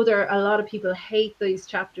know there are a lot of people hate these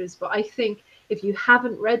chapters, but I think if you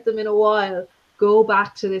haven't read them in a while, go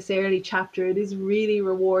back to this early chapter. It is really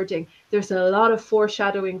rewarding. There's a lot of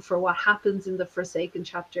foreshadowing for what happens in the Forsaken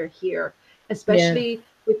chapter here, especially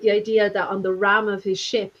with the idea that on the ram of his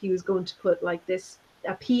ship, he was going to put like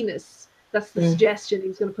a penis. That's the suggestion. He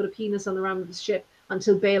was going to put a penis on the ram of his ship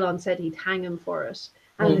until Balon said he'd hang him for it.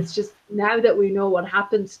 And it's just, now that we know what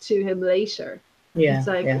happens to him later, it's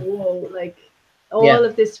like, whoa, like all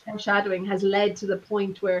of this foreshadowing has led to the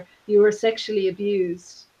point where you were sexually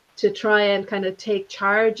abused, to try and kind of take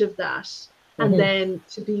charge of that, and then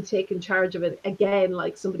to be taken charge of it again,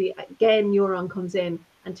 like somebody again, Euron comes in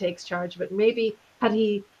and takes charge of it. Maybe had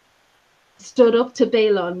he stood up to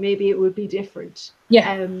Balon, maybe it would be different.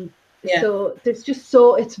 So there's just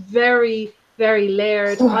it's very, very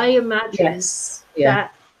layered. I imagine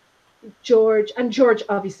that George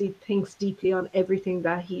obviously thinks deeply on everything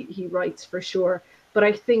that he writes, for sure, but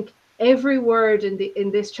I think every word in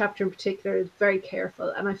this chapter in particular is very careful,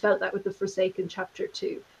 and I felt that with the Forsaken chapter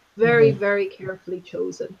too. Very, very carefully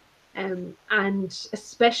chosen, and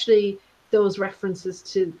especially those references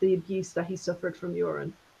to the abuse that he suffered from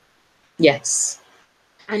Euron. Yes.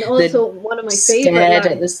 And also one of my favorite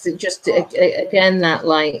lines. Again, that,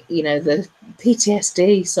 like, the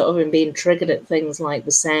PTSD sort of being triggered at things like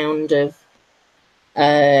the sound of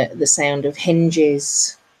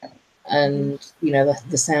hinges, and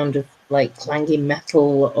the sound of like clanging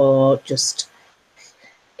metal, or just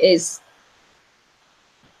is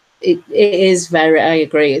it is very, I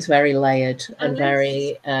agree, it's very layered and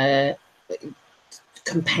very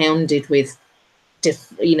compounded with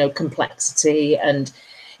complexity, and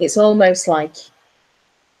it's almost like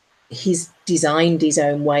he's designed his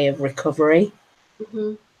own way of recovery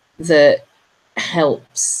that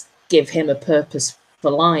helps give him a purpose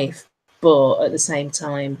for life, but at the same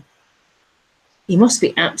time he must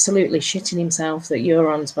be absolutely shitting himself that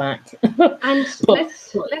Euron's back. And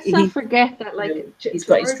let's not forget that, like, he's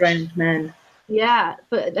got his drowned men. Yeah,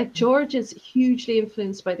 but like George is hugely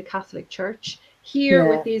influenced by the Catholic Church here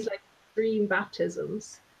with these like extreme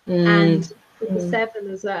baptisms, and with the 7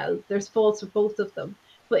 as well. There's faults with both of them.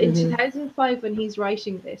 But in 2005, when he's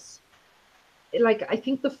writing this, like, I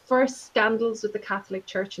think the first scandals with the Catholic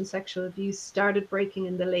Church and sexual abuse started breaking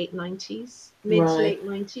in the late 90s, mid to late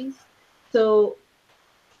 90s. So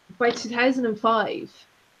by 2005,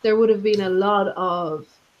 there would have been a lot of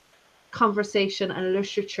conversation and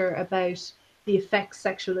literature about the effects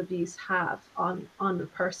sexual abuse have on a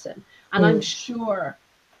person. And I'm sure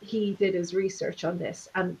he did his research on this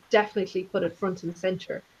and definitely put it front and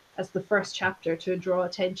center as the first chapter to draw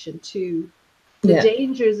attention to the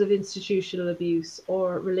dangers of institutional abuse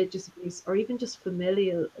or religious abuse or even just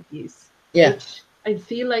familial abuse, which I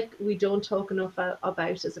feel like we don't talk enough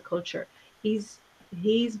about as a culture. He's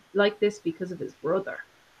like this because of his brother.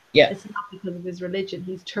 It's not because of his religion.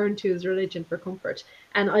 He's turned to his religion for comfort.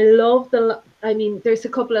 And I love there's a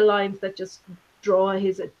couple of lines that just draw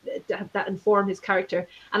that inform his character.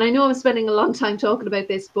 And I know I'm spending a long time talking about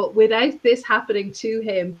this, but without this happening to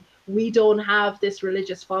him, we don't have this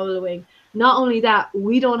religious following. Not only that,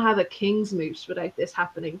 we don't have a Kingsmoot without this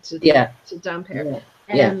happening to Damphair.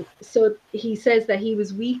 So he says that he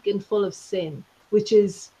was weak and full of sin, which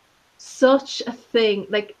is such a thing.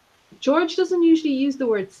 Like, George doesn't usually use the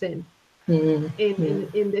word sin in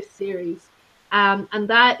this series. And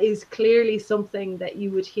that is clearly something that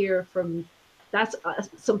you would hear from, that's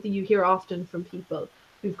something you hear often from people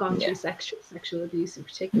who've gone through sexual abuse in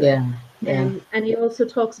particular. And he also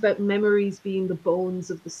talks about memories being the bones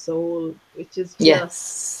of the soul, which is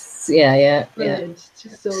just brilliant.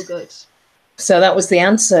 Just so good. So that was the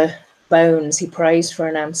answer, bones. He prays for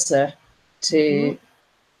an answer to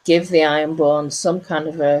give the Ironborn some kind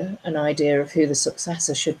of an idea of who the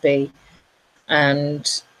successor should be. And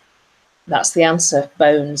that's the answer,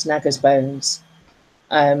 bones, Naga's bones.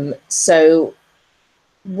 So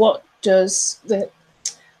what does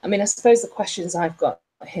I suppose the questions I've got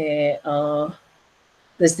here are,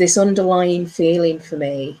 there's this underlying feeling for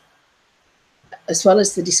me, as well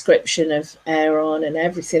as the description of Aeron and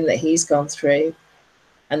everything that he's gone through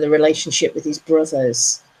and the relationship with his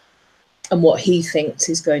brothers and what he thinks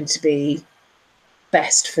is going to be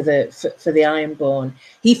best for the Ironborn.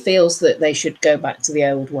 He feels that they should go back to the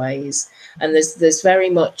old ways, and there's very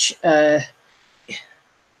much so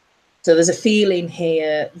there's a feeling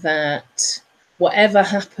here that whatever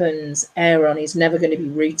happens, Aeron is never going to be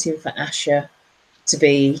rooting for Asha to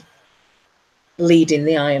be leading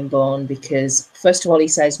the Ironborn, because first of all he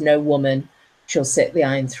says no woman shall sit the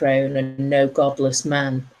Iron Throne and no godless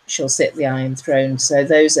man shall sit the Iron Throne. So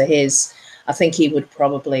those are his. I think he would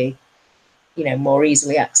probably, more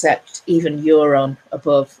easily accept even Euron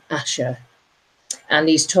above Asha. And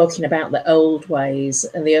he's talking about the old ways,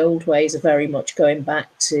 and the old ways are very much going back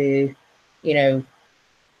to,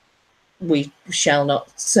 we shall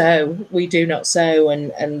not sow, we do not sow,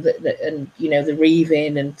 and the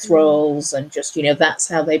reaving and thralls, and just, that's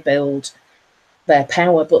how they build their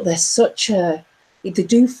power. But there's they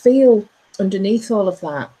do feel underneath all of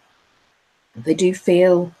that, they do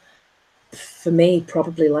feel, for me,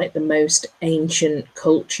 probably like the most ancient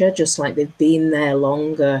culture, just like they've been there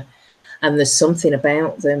longer. And there's something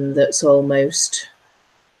about them that's almost,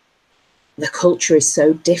 the culture is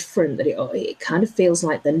so different that it kind of feels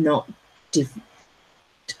like they're not,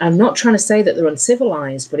 I'm not trying to say that they're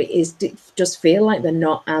uncivilized, but it does feel like they're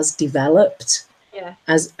not as developed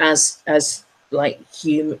as like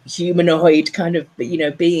humanoid kind of,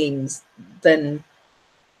 beings than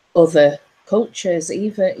other cultures,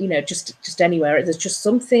 even, just anywhere. There's just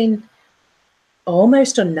something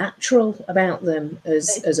almost unnatural about them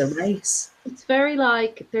as a race. It's very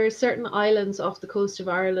like, there are certain islands off the coast of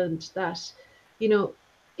Ireland that,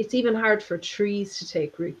 it's even hard for trees to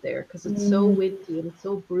take root there because it's so windy and it's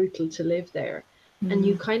so brutal to live there. And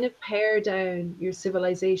you kind of pare down your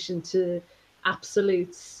civilization to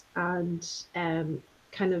absolutes and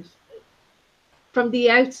kind of, from the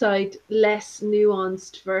outside, less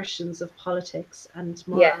nuanced versions of politics and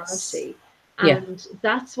morality. And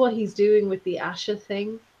that's what he's doing with the Asha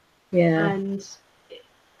thing. And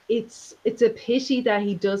it's a pity that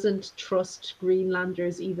he doesn't trust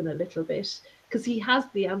Greenlanders even a little bit, because he has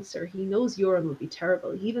the answer. He knows Euron will be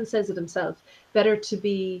terrible. He even says it himself. Better to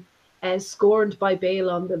be scorned by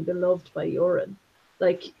Balon than beloved by Euron.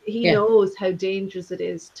 Like, he knows how dangerous it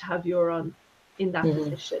is to have Euron in that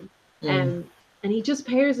position. And he just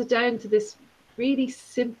pares it down to this really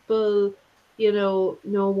simple, no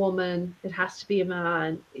woman, it has to be a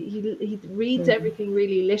man. He reads everything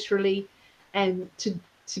really literally, and to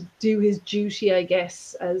do his duty, I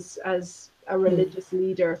guess, as a religious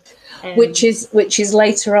leader. Which is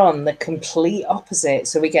later on the complete opposite.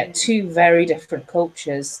 So we get two very different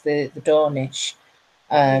cultures. The Dornish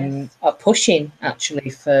are pushing actually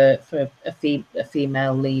for a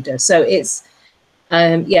female leader. So it's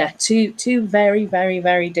two very, very,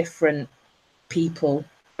 very different people,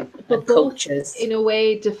 but cultures, in a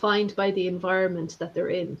way defined by the environment that they're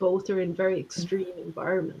in. Both are in very extreme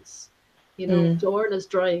environments. Dorne is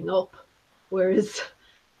drying up, whereas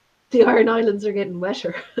the Iron Islands are getting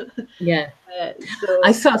wetter. So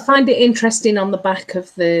I find it interesting on the back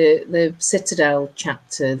of the Citadel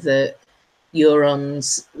chapter that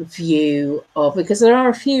Euron's view of, because there are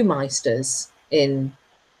a few Meisters in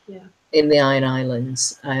the Iron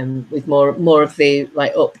Islands, with more of the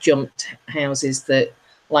like up-jumped houses that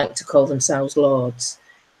like to call themselves lords,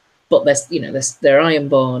 but they're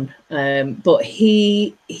Ironborn. But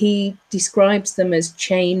he describes them as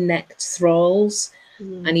chain-necked thralls,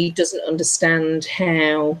 and he doesn't understand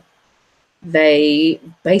how they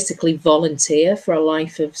basically volunteer for a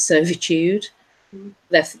life of servitude.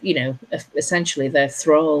 They're, essentially they're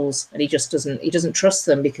thralls, and he doesn't trust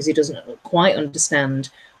them because he doesn't quite understand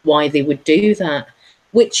why they would do that,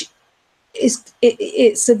 which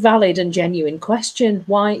it's a valid and genuine question.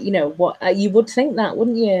 Why, what you would think that,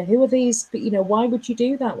 wouldn't you? Who are these? But why would you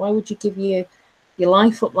do that? Why would you give your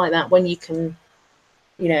life up like that when you can,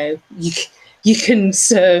 you can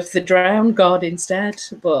serve the drowned god instead?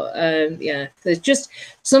 But there's just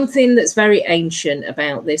something that's very ancient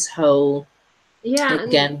about this whole.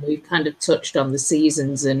 Again, we've kind of touched on the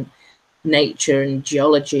seasons and nature and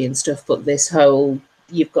geology and stuff, but this whole,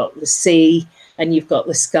 you've got the sea and you've got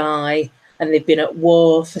the sky, and they've been at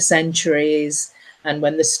war for centuries, and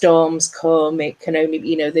when the storms come, it can only,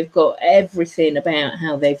 they've got everything about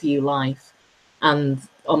how they view life, and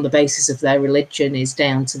on the basis of their religion is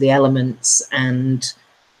down to the elements and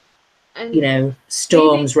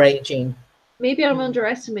storms raging. Maybe I'm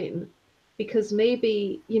underestimating, because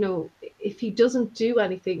maybe, if he doesn't do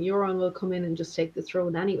anything, Euron will come in and just take the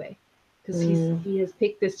throne anyway, because he has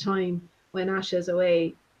picked this time when Asha's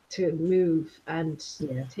away to move and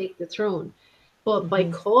take the throne. But by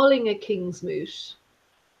calling a King's Moot,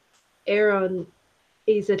 Aeron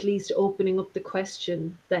is at least opening up the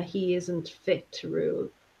question that he isn't fit to rule,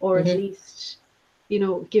 or at least,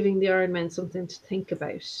 giving the Iron Men something to think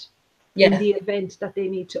about in the event that they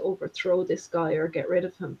need to overthrow this guy or get rid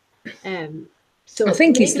of him. So I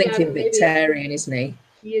think he's thinking Victarion, isn't he?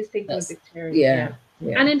 He is thinking Victarion.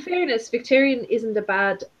 Yeah. And in fairness, Victarion isn't a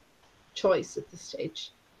bad choice at this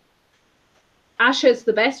stage. Asha is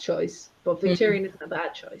the best choice, but Victarion isn't a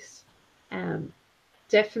bad choice.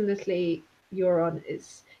 Definitely Euron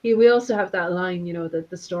is. We also have that line, that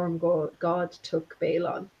the storm god took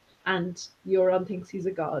Balon, and Euron thinks he's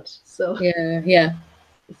a god. So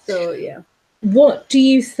So What do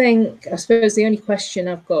you think? I suppose the only question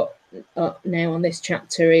I've got now on this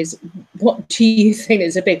chapter is, what do you think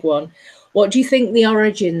is a big one? What do you think the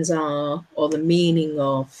origins are, or the meaning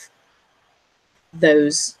of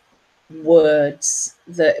those words?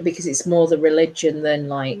 That, because it's more the religion than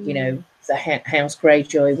the House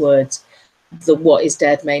Greyjoy words. The what is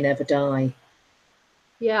dead may never die.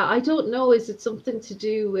 Yeah, I don't know. Is it something to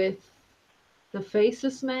do with the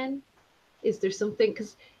Faceless Men? Is there something,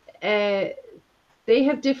 because they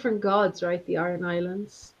have different gods, right? The Iron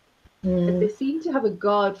Islands. They seem to have a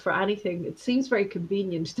god for anything. It seems very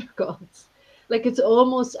convenient, their gods. Like, it's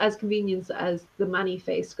almost as convenient as the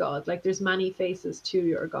many-faced god. Like, there's many faces to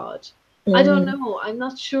your god. I don't know. I'm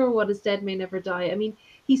not sure what is dead may never die. I mean,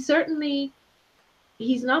 he's not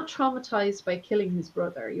traumatized by killing his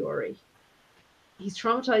brother, Yori. He's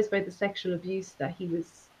traumatized by the sexual abuse that he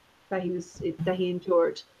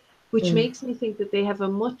endured, which makes me think that they have a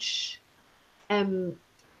much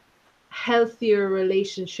healthier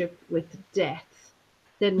relationship with death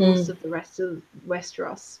than most of the rest of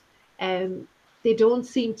Westeros. They don't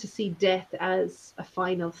seem to see death as a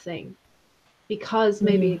final thing, because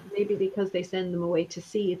maybe because they send them away to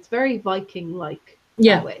sea. It's very Viking-like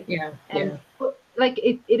that way. But like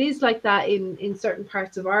it is like that in certain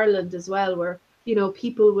parts of Ireland as well, where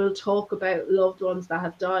people will talk about loved ones that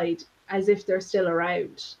have died as if they're still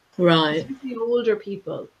around. Right. especially older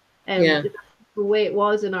people. Yeah. The way it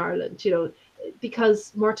was in Ireland, you know,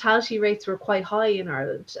 because mortality rates were quite high in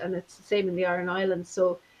Ireland, and it's the same in the Aran Islands.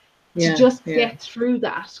 So to just get through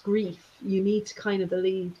that grief, you need to kind of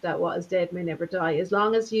believe that what is dead may never die. As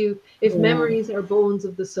long as if memories are bones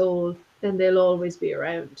of the soul, then they'll always be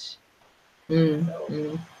around. So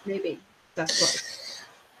maybe that's what.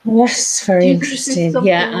 Yes, very interesting. There's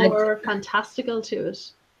something more fantastical to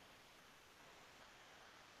it?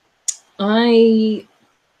 I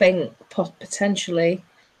think potentially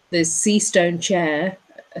the sea stone chair,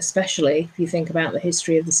 especially if you think about the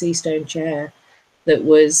history of the sea stone chair, that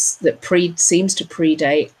seems to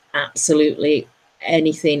predate absolutely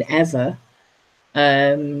anything ever,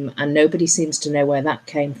 and nobody seems to know where that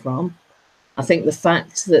came from. I think the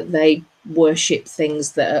fact that they worship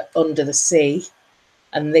things that are under the sea,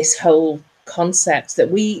 and this whole concept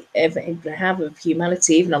that we have of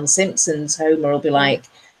humanity, even on The Simpsons, Homer will be like,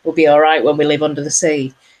 we'll be all right when we live under the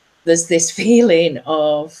sea. There's this feeling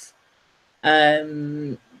of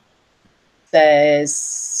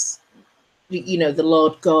there's, you know, the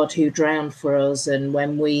Lord God who drowned for us, and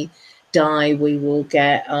when we die we will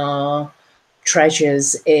get our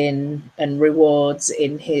treasures in and rewards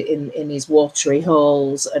in his watery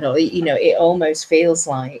halls. And you know, it almost feels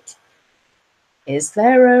like, is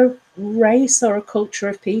there a race or a culture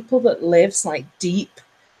of people that lives like deep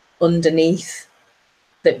underneath,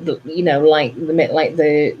 that, you know, like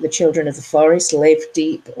the children of the forest live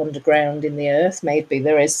deep underground in the earth? Maybe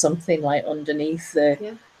there is something like underneath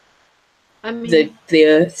the the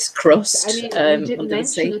earth's crust. I mean, we didn't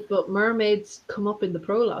mention it, but mermaids come up in the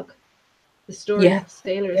prologue. The story of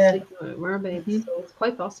sailors sleeping with mermaids, so it's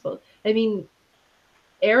quite possible. I mean,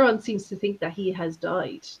 Aeron seems to think that he has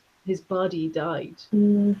died. His body died.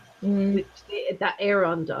 That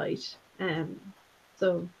Aeron died.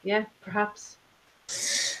 So yeah, perhaps.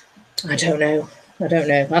 I don't know.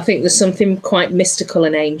 I think there's something quite mystical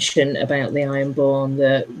and ancient about the Ironborn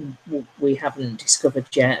that we haven't discovered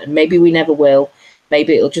yet, and maybe we never will.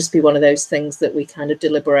 Maybe it'll just be one of those things that we kind of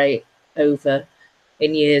deliberate over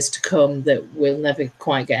in years to come that we'll never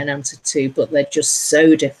quite get an answer to, but they're just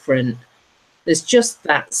so different. There's just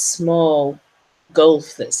that small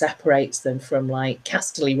gulf that separates them from like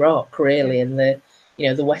Casterly Rock, really, and the, you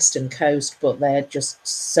know, the western coast, but they're just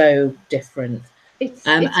so different.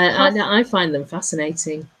 And I find them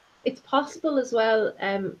fascinating. It's possible as well.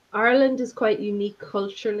 Ireland is quite unique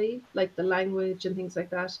culturally, like the language and things like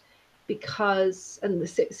that, because, and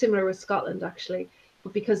similar with Scotland actually,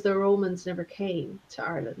 but because the Romans never came to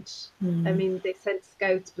Ireland. I mean, they sent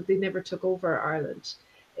scouts, but they never took over Ireland.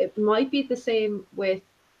 It might be the same with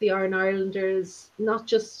the Iron Islanders, not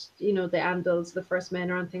just, you know, the Andals, the first men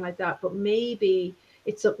or anything like that, but maybe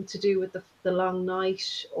it's something to do with the long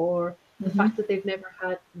night, or the fact that they've never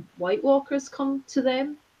had White Walkers come to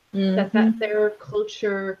them, that their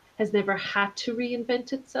culture has never had to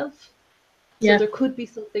reinvent itself. So there could be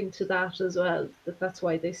something to that as well, that's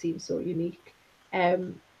why they seem so unique.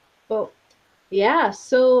 But yeah,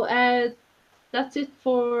 so that's it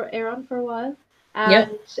for Aeron for a while.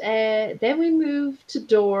 And then we move to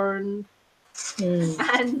Dorne,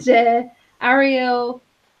 and Arya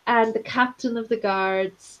and the captain of the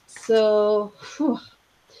guards. So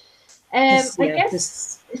I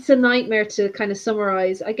guess it's a nightmare to kind of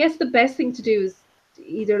summarize. I guess the best thing to do is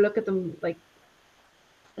either look at them like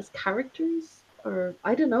as characters, or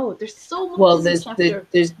I don't know. There's so much. Well,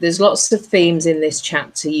 there's lots of themes in this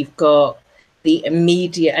chapter. You've got the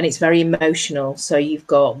immediate, and it's very emotional. So you've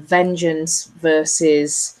got vengeance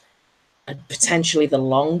versus potentially the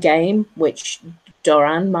long game, which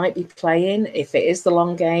Doran might be playing. If it is the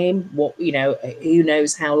long game, what, you know, who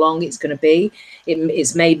knows how long it's going to be.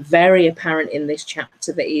 It's made very apparent in this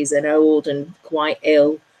chapter that he's an old and quite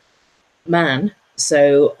ill man.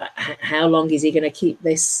 So how long is he going to keep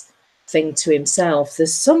this thing to himself?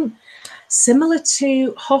 There's some similar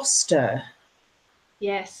to Hoster.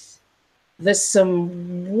 Yes. There's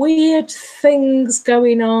some weird things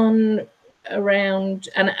going on around,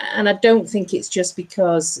 and I don't think it's just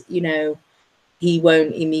because, you know, he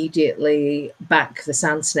won't immediately back the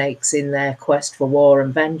Sand Snakes in their quest for war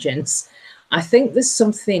and vengeance. I think there's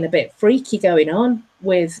something a bit freaky going on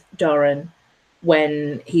with Doran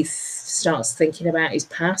when he starts thinking about his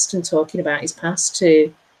past and talking about his past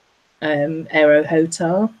to Ero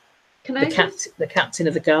Hotar, the captain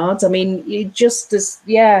of the guards. I mean,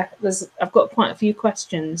 I've got quite a few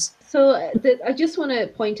questions. So I just want to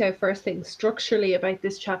point out first thing structurally about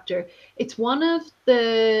this chapter. It's one of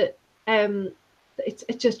the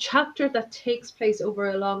it's a chapter that takes place over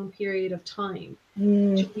a long period of time,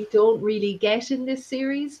 which we don't really get in this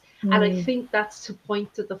series. And I think that's to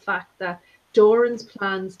point to the fact that Doran's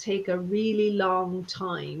plans take a really long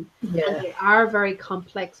time, and they are very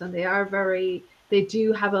complex, and they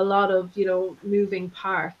do have a lot of, moving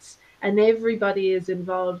parts, and everybody is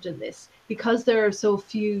involved in this. Because there are so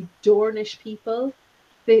few Dornish people,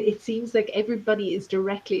 it seems like everybody is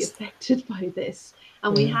directly affected by this.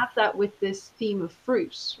 And we have that with this theme of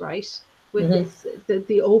fruit, right? With this,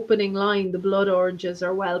 the opening line, the blood oranges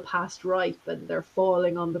are well past ripe and they're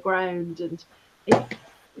falling on the ground. And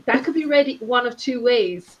that could be read one of two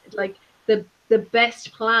ways. Like the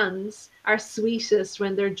best plans are sweetest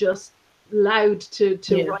when they're just allowed to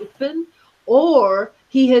ripen, or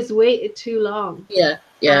he has waited too long.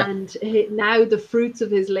 And now the fruits of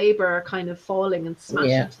his labor are kind of falling and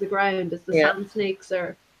smashing to the ground as the sand snakes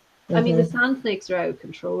are. I mean, the sand snakes are out of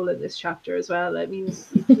control in this chapter as well. I mean,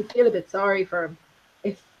 you feel a bit sorry for him.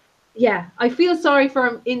 I feel sorry for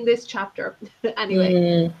him in this chapter.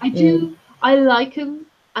 Anyway, I like him,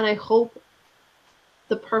 and I hope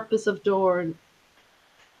the purpose of Dorne.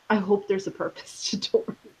 I hope there's a purpose to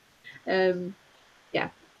Dorne.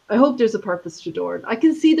 I hope there's a purpose to Dorne. I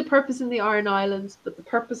can see the purpose in the Iron Islands, but the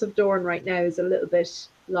purpose of Dorne right now is a little bit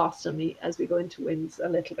lost on me as we go into Winds a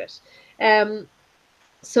little bit.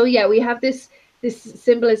 So yeah, we have this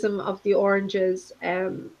symbolism of the oranges.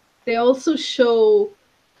 They also show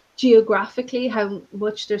geographically how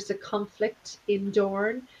much there's a conflict in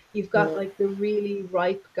Dorne. You've got like the really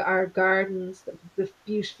ripe gardens, the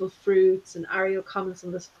beautiful fruits, and Arya comments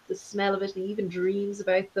on the smell of it, and he even dreams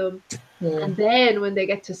about them. And then when they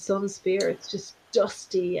get to Sunspear, it's just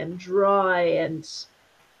dusty and dry, and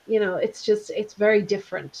it's very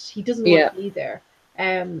different. He doesn't want to be there.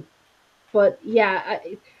 But yeah,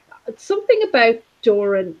 something about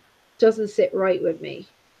Doran doesn't sit right with me.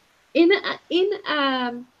 In a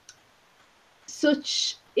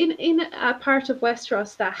part of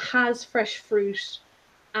Westeros that has fresh fruit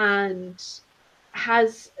and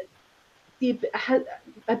has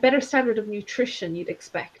a better standard of nutrition, you'd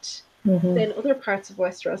expect, than other parts of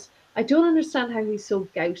Westeros, I don't understand how he's so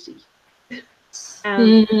gouty.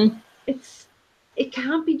 It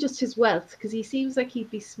can't be just his wealth, because he seems like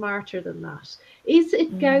he'd be smarter than that. Is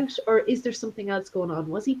it gout, or is there something else going on?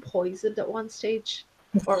 Was he poisoned at one stage?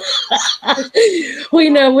 We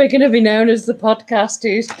know we're going to be known as the podcast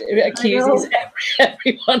who accuses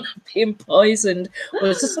everyone of being poisoned.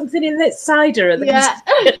 Was there something in that cider?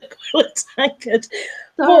 But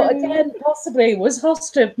again, possibly was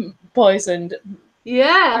Hoster poisoned?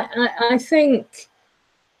 Yeah, I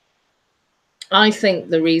think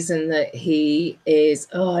the reason that he is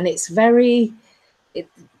and it's very.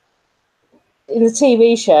 In the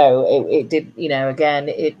TV show, it did, again,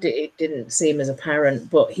 it didn't seem as apparent,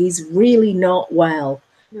 but he's really not well.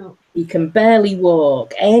 No. He can barely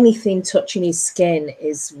walk. Anything touching his skin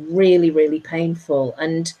is really, really painful.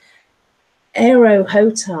 And Aero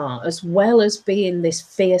Hotar, as well as being this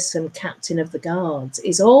fearsome captain of the guards,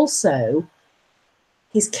 is also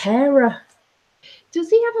his carer. Does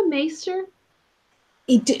he have a maester?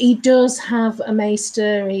 He does have a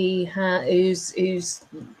maester. Who's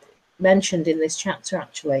mentioned in this chapter,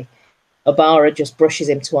 actually. Obara just brushes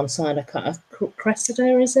him to one side. I can't.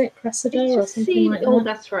 Cressida, is it? Cressida or something like that? Oh,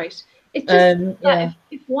 that's right. It just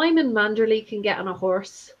if Wyman Manderley can get on a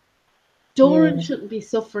horse, Doran shouldn't be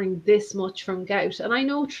suffering this much from gout. And I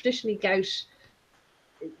know traditionally gout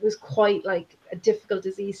was quite like a difficult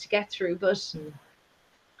disease to get through, but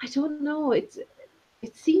I don't know. It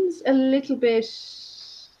seems a little bit.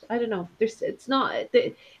 I don't know.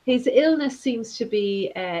 His illness seems to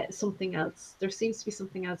be something else. There seems to be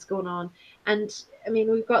something else going on. And I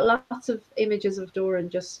mean, we've got lots of images of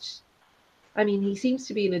Doran he seems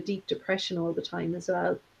to be in a deep depression all the time as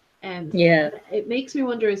well. It makes me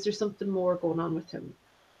wonder, is there something more going on with him?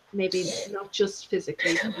 Maybe not just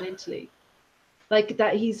physically, but mentally. Like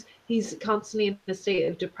that he's constantly in a state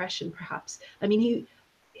of depression, perhaps. I mean,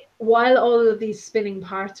 while all of these spinning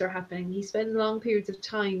parts are happening, he spends long periods of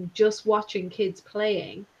time just watching kids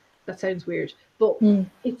playing. That sounds weird, but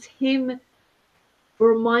it's him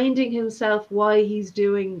reminding himself why he's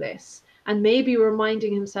doing this, and maybe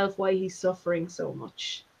reminding himself why he's suffering so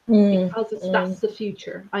much. Because that's the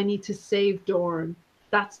future. I need to save Dorne.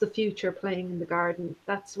 That's the future playing in the garden.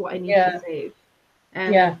 That's what I need to save.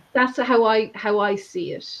 That's how I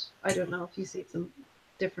see it. I don't know if you see it some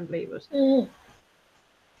differently, but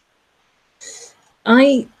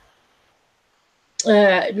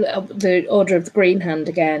the Order of the Green Hand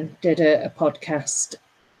again did a podcast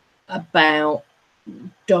about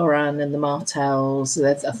Doran and the Martells.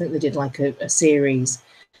 I think they did like a series,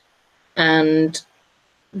 and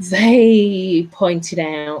they pointed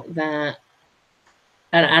out that,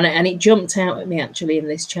 and it jumped out at me actually in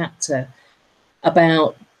this chapter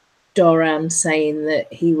about Doran saying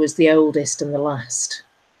that he was the oldest and the last.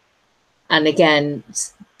 And again,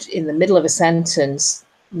 in the middle of a sentence,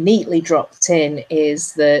 neatly dropped in,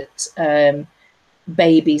 is that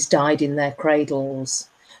babies died in their cradles.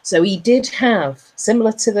 So he did have,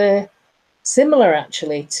 similar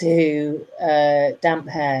actually to Damp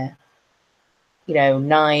Hair,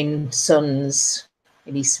 9 sons,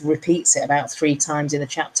 and he repeats it about 3 times in the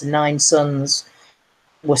chapter. 9 sons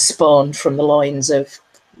were spawned from the loins of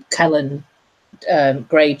Kellen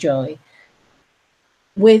Greyjoy.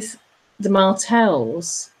 With the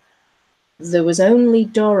Martells, there was only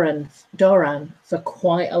Doran for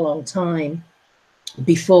quite a long time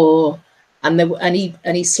before, and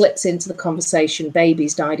he slips into the conversation.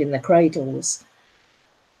 Babies died in their cradles.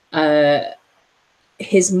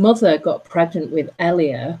 His mother got pregnant with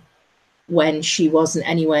Elia when she wasn't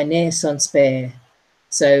anywhere near Sunspear,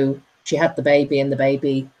 so she had the baby, and the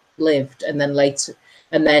baby lived. And then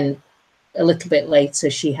a little bit later,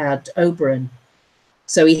 she had Oberyn.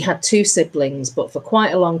 So he had 2 siblings, but for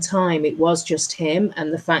quite a long time, it was just him.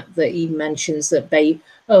 And the fact that he mentions that,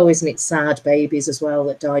 isn't it sad, babies as well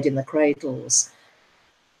that died in the cradles.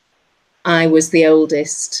 I was the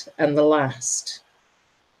oldest and the last.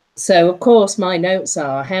 So, of course, my notes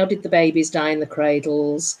are, how did the babies die in the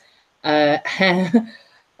cradles? Did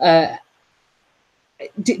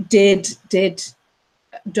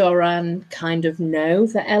Doran kind of know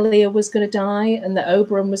that Elia was going to die and that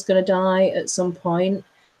Oberyn was going to die at some point?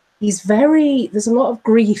 There's a lot of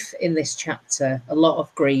grief in this chapter, a lot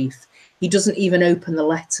of grief. He doesn't even open the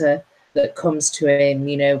letter that comes to him,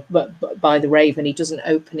 but by the Raven. He doesn't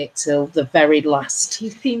open it till the very last. He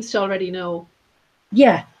seems to already know.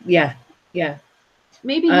 Yeah.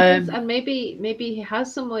 Maybe he does, and maybe he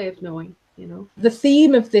has some way of knowing, The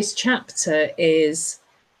theme of this chapter is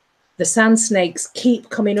the Sand Snakes keep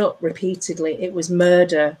coming up repeatedly. It was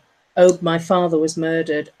murder. Oh, my father was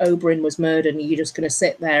murdered. Oberyn was murdered, and you're just going to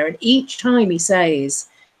sit there. And each time he says,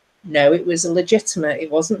 no, it was illegitimate. It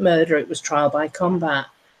wasn't murder. It was trial by combat.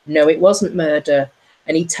 No, it wasn't murder.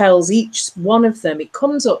 And he tells each one of them, it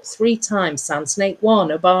comes up 3 times. Sand Snake 1,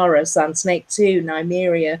 Obara. Sand Snake 2,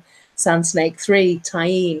 Nymeria. Sand Snake 3,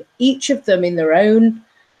 Tyene. Each of them in their own,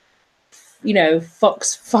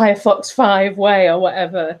 Firefox 5 way or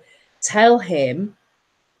whatever, tell him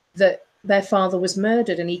that their father was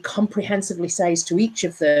murdered, and he comprehensively says to each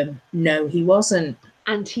of them, no, he wasn't.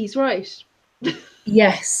 And he's right.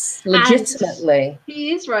 Yes, legitimately. And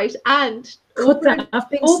he is right. And could that have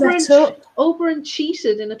been set up? Oberyn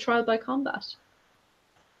cheated in a trial by combat.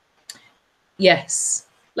 Yes.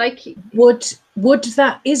 Like, would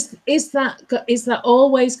that is that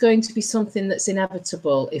always going to be something that's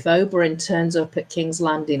inevitable if Oberyn turns up at King's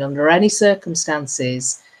Landing under any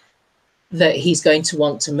circumstances, that he's going to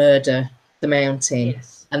want to murder the Mountain?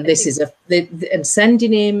 Yes, and this is and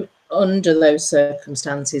sending him under those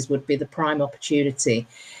circumstances would be the prime opportunity,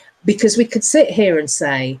 because we could sit here and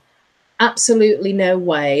say, absolutely no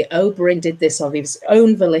way, Oberyn did this of his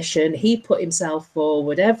own volition, he put himself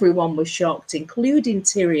forward, everyone was shocked, including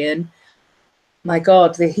Tyrion. My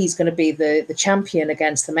God, he's going to be the champion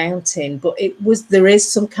against the Mountain. But there's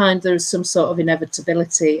some sort of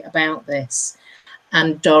inevitability about this.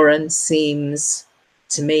 And Doran seems,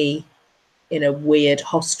 to me, in a weird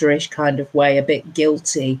hosterish kind of way, a bit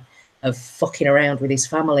guilty of fucking around with his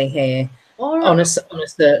family here, on a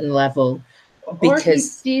certain level. Because or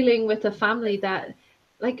he's dealing with a family that,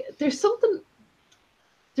 like, there's something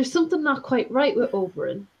not quite right with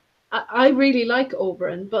Oberyn. I really like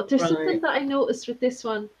Oberyn, but there's something that I noticed with this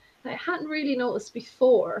one that I hadn't really noticed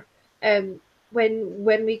before. When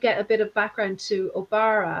we get a bit of background to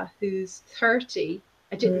Obara, who's 30,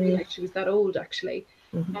 I didn't realize she was that old, actually.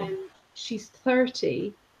 She's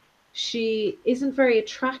 30. She isn't very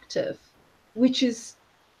attractive, which is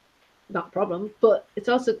not a problem, but it's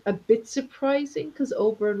also a bit surprising because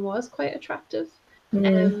Oberyn was quite attractive.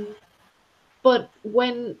 But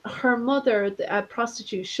when her mother, a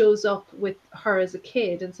prostitute, shows up with her as a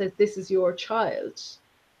kid and says, "This is your child,"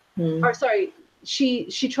 or sorry, she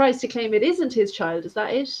tries to claim it isn't his child. Is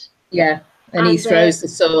that it? Yeah, and he throws the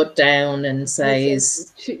sword down and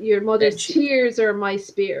says, "Your mother's tears are my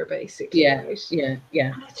spear," basically. Yeah, right?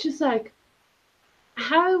 yeah. And it's just like,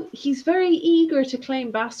 how he's very eager to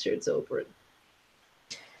claim bastards, Oberyn.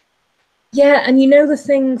 Yeah, and the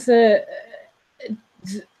thing that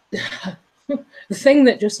the thing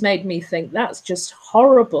that just made me think that's just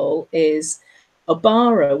horrible is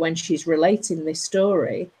Obara, when she's relating this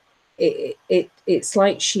story, it's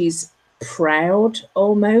like she's proud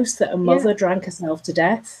almost that her mother drank herself to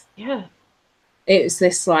death. Yeah. It's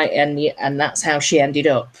this like, and that's how she ended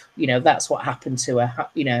up. You know, that's what happened to her.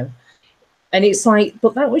 You know, and it's like,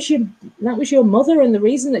 but that was your mother, and the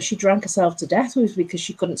reason that she drank herself to death was because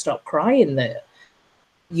she couldn't stop crying that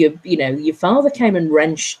your father came and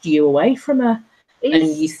wrenched you away from her.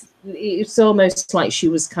 It's almost like she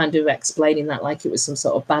was kind of explaining that like it was some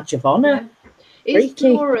sort of badge of honor. Yeah. Is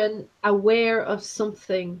Doran aware of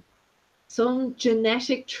something, some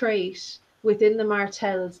genetic trait within the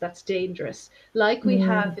Martells that's dangerous, like we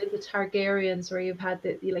have in the Targaryens, where you've had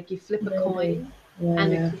you flip a coin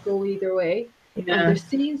and it could go either way, and there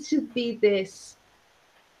seems to be this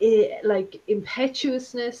like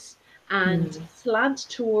impetuousness and slant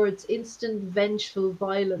towards instant vengeful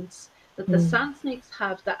violence that the Sand Snakes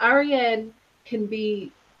have, that Arianne can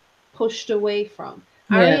be pushed away from.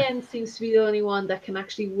 Arianne seems to be the only one that can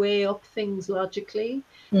actually weigh up things logically.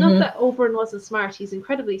 Not that Oberyn wasn't smart, he's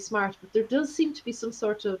incredibly smart, but there does seem to be some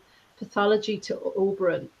sort of pathology to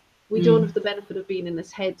Oberyn. We don't have the benefit of being in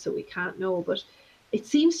his head, so we can't know, but it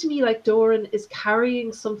seems to me like Doran is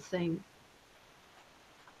carrying something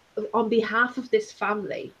on behalf of this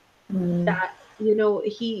family that,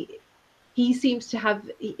 he seems to have.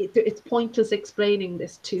 It's pointless explaining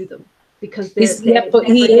this to them because he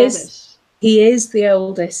is the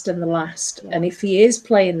oldest and the last, and if he is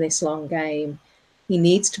playing this long game, he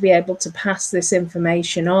needs to be able to pass this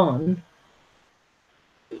information on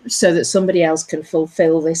so that somebody else can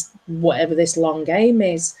fulfill this, whatever this long game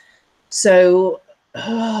is. So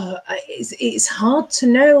it's hard to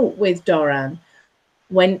know with Doran.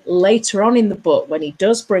 When later on in the book, when he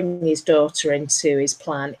does bring his daughter into his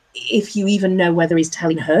plan, if you even know whether he's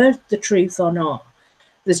telling her the truth or not,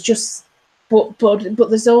 there's just, but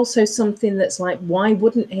there's also something that's like, why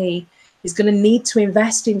wouldn't he? He's going to need to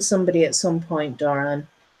invest in somebody at some point, Doran.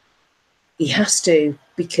 He has to,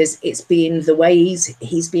 because it's been the way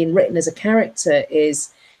he's being written as a character is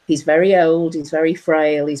he's very old, he's very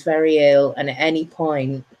frail, he's very ill, and at any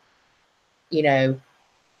point, he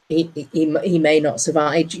may not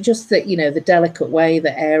survive. Just that, the delicate way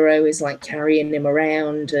that Aero is like carrying him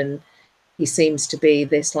around, and he seems to be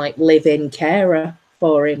this like live-in carer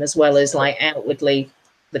for him as well as like outwardly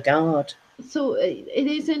the guard. So it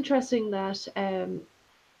is interesting that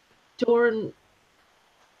Doran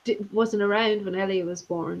wasn't around when Elia was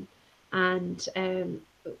born, and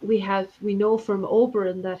we know from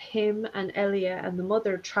Oberyn that him and Elia and the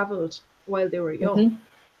mother travelled while they were young.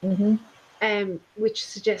 Which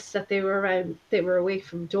suggests that they were away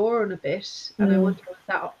from Dorne a bit, and I wonder, was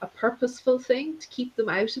that a purposeful thing to keep them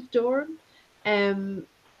out of Dorne?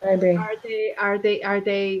 Maybe. Are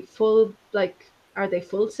they full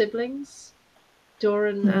siblings,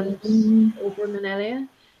 Dorne and Oberyn and Elia?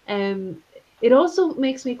 It also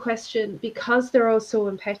makes me question, because they're all so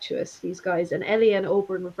impetuous, these guys, and Elia and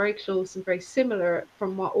Oberyn were very close and very similar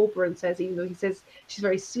from what Oberyn says, even though he says she's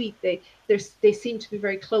very sweet. They seem to be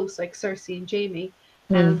very close, like Cersei and Jaime.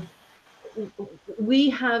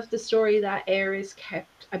 We have the story that Aerys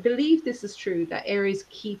kept, I believe this is true, that Aerys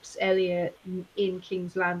keeps Elia in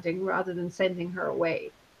King's Landing rather than sending her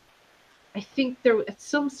away. I think at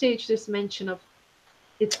some stage there's mention of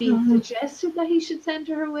it's being suggested that he should send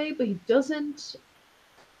her away, but he doesn't.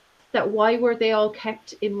 That why were they all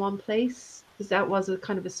kept in one place? Because that was a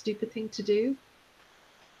kind of a stupid thing to do.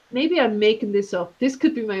 Maybe I'm making this up. This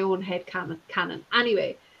could be my own head canon.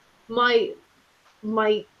 Anyway, my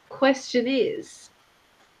question is,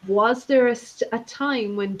 was there a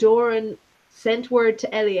time when Doran sent word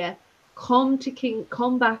to Elia, come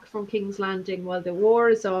back from King's Landing while the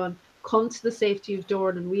war is on, come to the safety of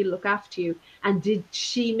Dorne and we'll look after you? And did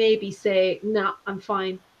she maybe say, nah, I'm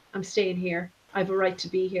fine, I'm staying here, I have a right to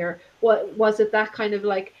be here? What was it, that kind of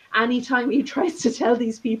like, anytime he tries to tell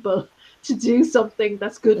these people to do something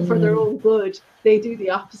that's good for their own good, they do the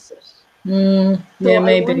opposite? So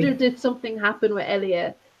I wonder, did something happen with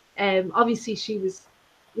Elia? Obviously she was,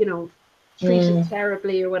 treated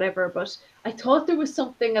terribly or whatever, but I thought there was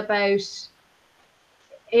something about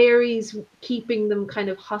Aerys keeping them kind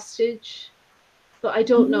of hostage, but I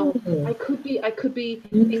don't know. I could be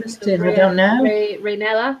interested. I don't know.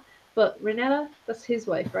 Rhaenella, but Rhaenella, that's his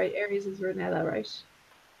wife, right? Aerys is Rhaenella, right?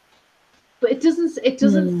 But it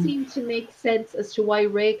doesn't seem to make sense as to why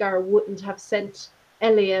Rhaegar wouldn't have sent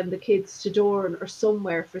Elia and the kids to Dorne or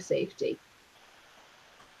somewhere for safety.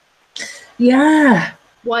 Yeah,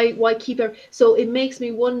 Why keep her? So it makes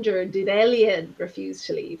me wonder, did Elia refuse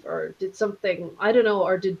to leave, or did something, I don't know,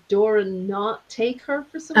 or did Doran not take her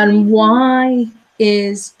for some reason? And why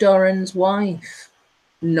is Doran's wife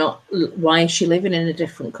not, why is she living in a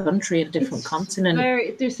different country, a different continent?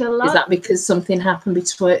 There's a lot. Is that because something happened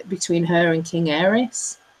between her and King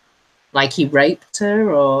Aerys? Like he raped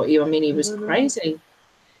her, or I mean, he was crazy.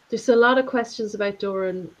 There's a lot of questions about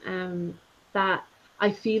Doran that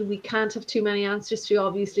I feel we can't have too many answers to,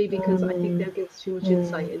 obviously, because I think they'll give us too much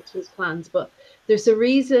insight into his plans. But there's a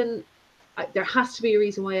reason. There has to be a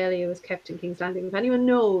reason why Elia was kept in King's Landing. If anyone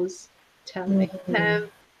knows, tell me.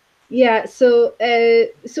 Yeah, so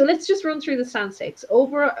let's just run through the stand stakes.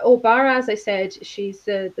 Obara, as I said, she's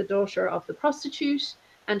the daughter of the prostitute,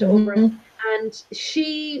 and Oberyn, and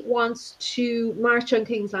she wants to march on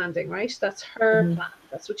King's Landing, right? That's her plan.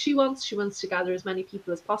 That's what she wants. She wants to gather as many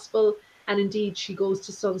people as possible, and indeed, she goes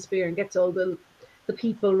to Sunspear and gets all the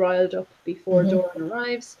people riled up before Doran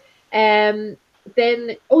arrives. Then,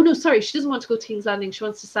 oh no, sorry, she doesn't want to go to King's Landing. She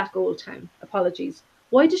wants to sack Old Town. Apologies.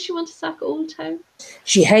 Why does she want to sack Old Town?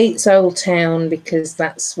 She hates Old Town because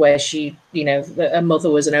that's where she, her mother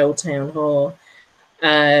was an Old Town whore.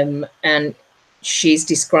 And she's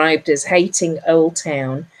described as hating Old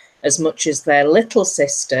Town as much as their little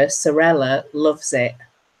sister, Sorella, loves it.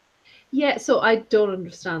 Yeah, so I don't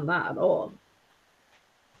understand that at all.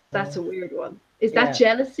 That's a weird one. Is that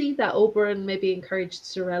jealousy that Oberyn maybe encouraged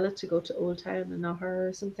Sorella to go to Old Town and not her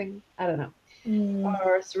or something? I don't know.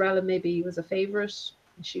 Or Sorella maybe was a favourite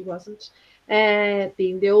and she wasn't.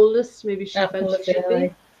 Being the oldest, maybe she felt she should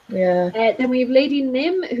be. Yeah. Then we have Lady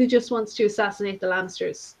Nym, who just wants to assassinate the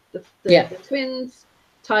Lannisters, the twins.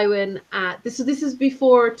 Tywin. This is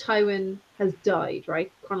before Tywin has died,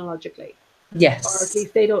 right? Chronologically. Yes. Or at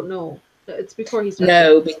least they don't know. It's before he's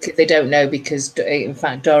no, because they don't know, because in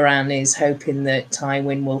fact Doran is hoping that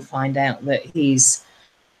Tywin will find out that he's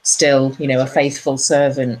still, a faithful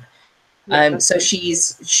servant. So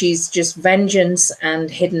she's just vengeance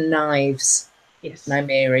and hidden knives. Yes.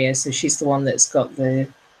 Nymeria. So she's the one that's got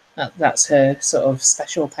that's her sort of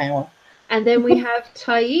special power. And then we have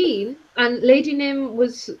Tyene, and Lady Nym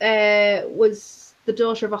was the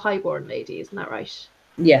daughter of a highborn lady, isn't that right?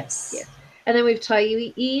 Yes. Yeah. And then we have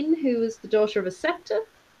Tyene, who is the daughter of a Septon.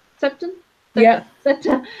 Yeah.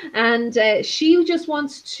 Septa. And she just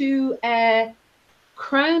wants to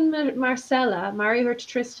crown Marcella, marry her to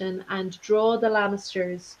Tristan, and draw the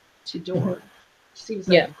Lannisters to Dorne. Seems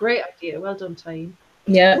like a great idea. Well done, Tyene.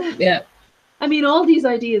 Yeah. I mean, all these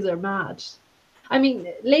ideas are mad. I mean,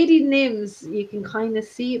 Lady Nym's, you can kind of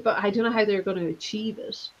see it, but I don't know how they're going to achieve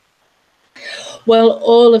it. Well,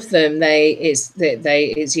 all of them, is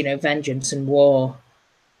vengeance and war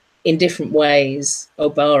in different ways.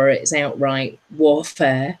 Obara is outright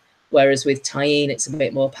warfare, whereas with Tyene, it's a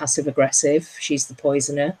bit more passive aggressive. She's the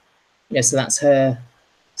poisoner, so that's her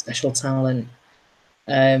special talent.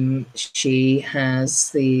 She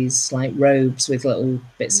has these like robes with little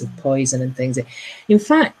bits of poison and things. In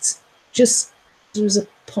fact, there was a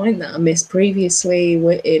point that I missed previously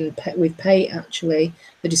with Pate, actually,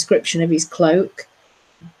 the description of his cloak,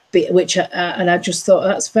 which and I just thought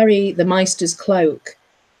the Meister's cloak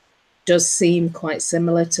does seem quite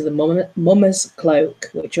similar to the Mumma's cloak,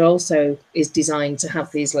 which also is designed to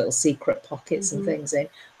have these little secret pockets and things in.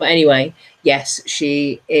 But anyway, yes,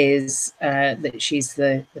 she is that she's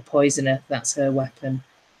the poisoner. That's her weapon.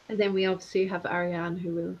 And then we obviously have Arianne,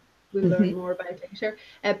 who we'll learn more about later.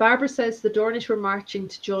 Barbara says the Dornish were marching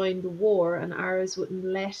to join the war, and Aerys wouldn't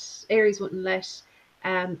let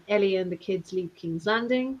Ellie and the kids leave King's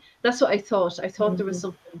Landing. That's what I thought. I thought there was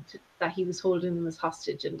something that he was holding them as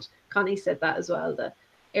hostage, and Connie said that as well, that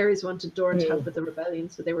Aerys wanted Dorne to help with the rebellion,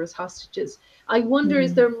 so they were as hostages. I wonder,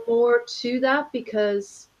 is there more to that?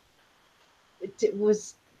 Because it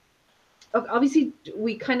was obviously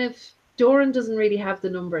Doran doesn't really have the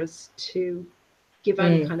numbers to give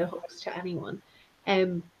any kind of hopes to anyone.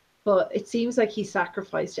 But it seems like he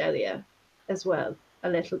sacrificed Elia as well a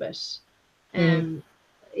little bit. In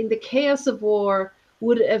the chaos of war,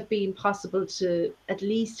 would it have been possible to at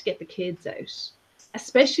least get the kids out,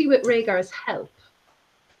 especially with Rhaegar's help?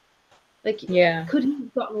 Could he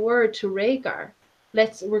have gotten word to Rhaegar,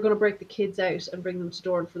 we're going to break the kids out and bring them to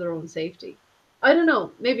Dorne for their own safety? I don't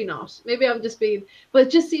know. Maybe not. Maybe I'm just being... But it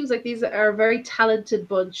just seems like these are a very talented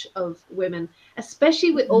bunch of women, especially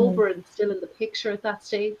with Oberyn still in the picture at that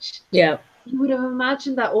stage. Yeah. You would have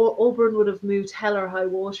imagined that Oberyn would have moved hell or high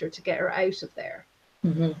water to get her out of there.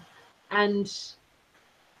 And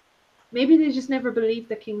maybe they just never believed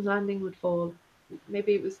that King's Landing would fall.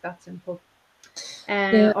 Maybe it was that simple.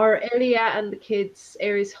 Or Elia and the kids,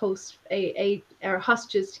 Aerys host are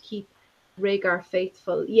hostages to keep Rhaegar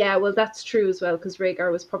faithful. Yeah, well, that's true as well, because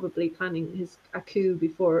Rhaegar was probably planning a coup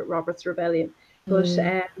before Robert's rebellion. But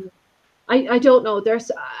I don't know.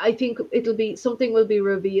 I think something will be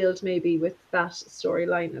revealed maybe with that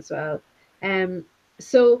storyline as well.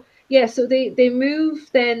 So yeah, so they move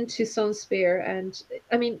then to Sunspear, and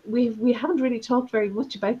I mean we haven't really talked very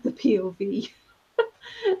much about the POV.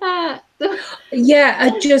 I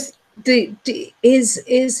just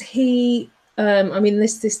is he? I mean,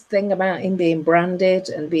 this thing about him being branded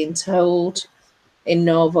and being told in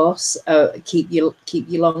Norvos, keep your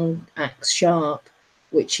long axe sharp,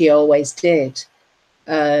 which he always did.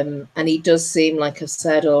 And he does seem, like I've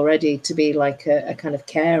said already, to be like a kind of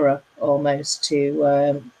carer almost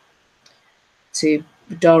to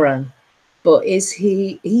Doran. But is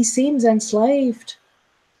he seems enslaved.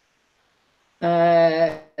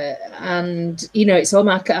 And it's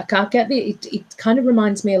almost, I can't get it kind of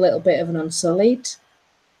reminds me a little bit of an Unsullied.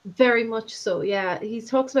 Very much so, yeah. He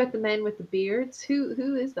talks about the men with the beards.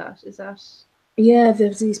 Who is that? Is that? Yeah,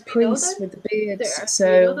 there's these priests with the beards. Do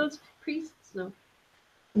you know those priests? No.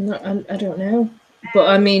 No, I don't know. But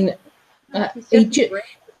I mean,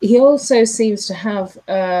 he also seems to have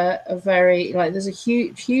a very, like, there's a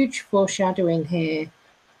huge foreshadowing here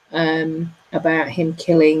about him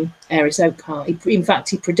killing Aerys Oakheart. In fact,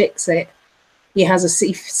 he predicts it. He has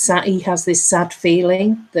this sad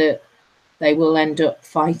feeling that they will end up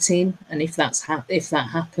fighting, and if that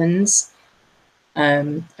happens,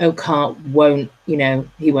 Oakheart won't.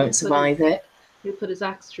 He won't survive it. He'll put his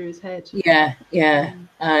axe through his head. Yeah.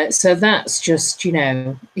 So that's just,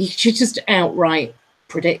 he just outright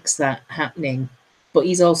predicts that happening, but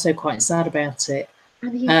he's also quite sad about it.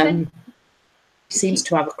 And he seems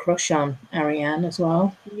to have a crush on Arianne as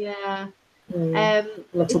well. Yeah.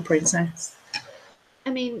 Little princess. I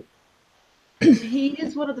mean, he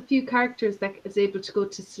is one of the few characters that is able to go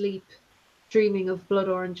to sleep dreaming of blood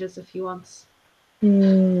oranges if he wants. I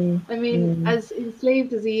mean, as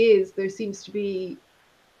enslaved as he is, there seems to be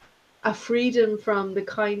a freedom from the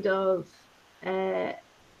kind of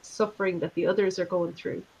suffering that the others are going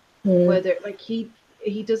through. Whether, like, he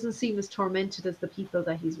doesn't seem as tormented as the people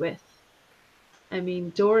that he's with. I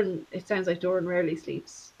mean, it sounds like Doran rarely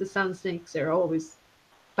sleeps. The Sand Snakes are always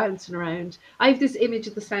bouncing around. I have this image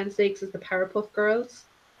of the Sand Snakes as the Powerpuff Girls.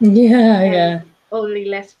 Yeah. Only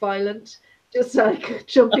less violent, just like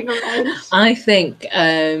jumping around. I think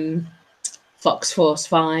Fox Force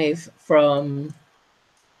 5 from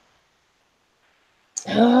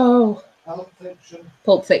Pulp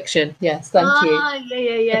Fiction. Yes, thank you.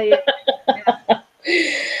 Yeah.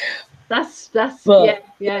 That's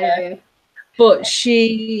yeah. But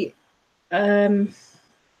she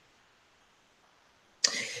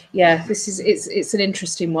it's an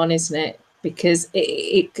interesting one, isn't it? Because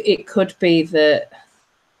it could be that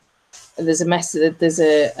there's a message. There's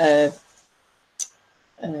a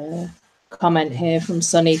comment here from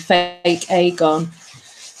Sunny, fake Aegon.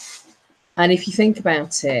 And if you think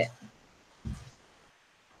about it,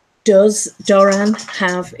 does Doran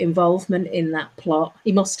have involvement in that plot?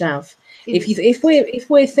 He must have. If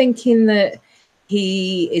we're thinking that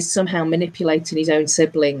he is somehow manipulating his own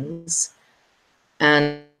siblings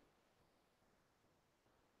and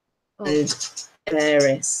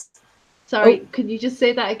Varys. Sorry, could you just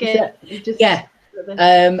say that again?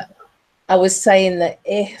 I was saying that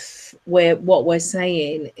what we're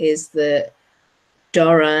saying is that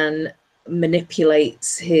Doran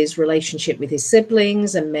manipulates his relationship with his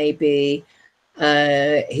siblings, and maybe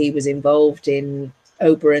he was involved in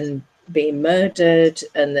Oberyn being murdered,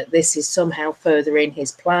 and that this is somehow furthering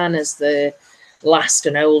his plan as the last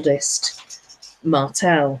and oldest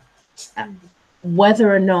Martell.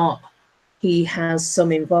 Whether or not he has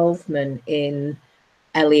some involvement in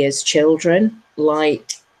Elia's children,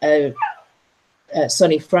 like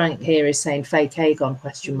Sonny Frank here is saying fake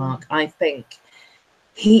Aegon ? I think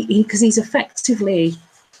because he's effectively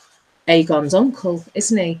Aegon's uncle,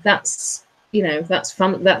 isn't he? That's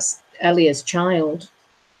that's Elia's child.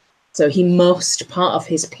 So part of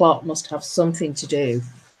his plot must have something to do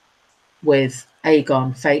with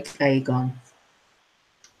Aegon, fake Aegon.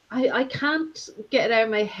 I can't get it out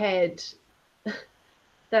of my head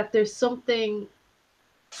that there's something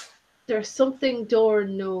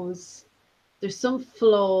Doran knows. There's some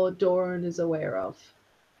flaw Doran is aware of.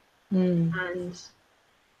 And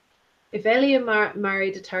if Elia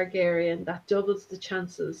married a Targaryen, that doubles the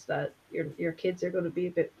chances that your kids are going to be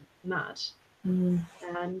a bit mad. And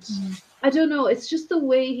I don't know, it's just the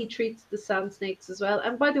way he treats the Sand Snakes as well.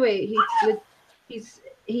 And by the way,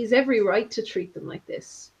 he's every right to treat them like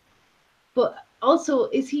this. But also,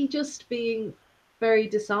 is he just being very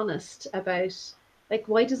dishonest about, like,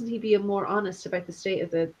 why doesn't he be more honest about the state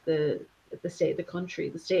of the state of the country,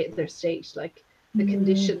 the state of their state, like the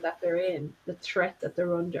condition that they're in, the threat that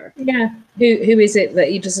they're under? Yeah. Who is it that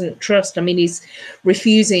he doesn't trust? I mean, he's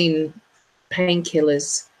refusing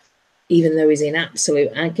painkillers even though he's in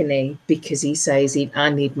absolute agony because he says I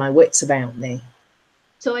need my wits about me.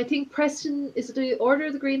 So I think Preston, is it the Order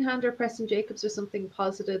of the Green Hand or Preston Jacobs or something,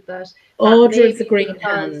 posited that Order of the Green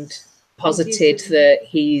Hand posited that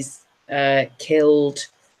he's killed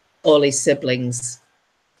all his siblings.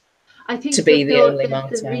 I think to be the only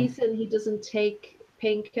the reason he doesn't take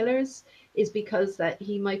painkillers is because that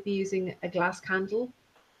he might be using a glass candle,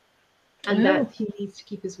 and that he needs to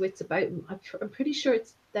keep his wits about him. I'm pretty sure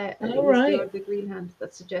it's that it was the Order of the Green Hand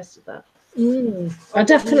that suggested that. I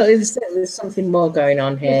definitely think there's something more going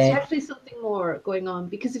on here. There's definitely something more going on,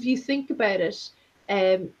 because if you think about it,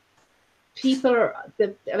 people are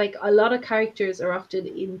like, a lot of characters are often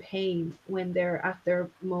in pain when they're at their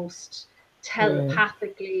most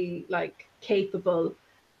telepathically like capable,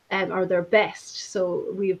 or their best. So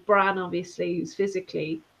we have Bran, obviously, who's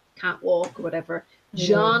physically can't walk or whatever.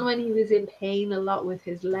 Jon, when he was in pain a lot with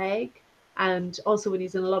his leg, and also when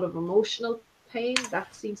he's in a lot of emotional pain,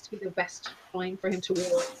 that seems to be the best time for him to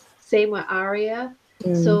war. Same with Arya.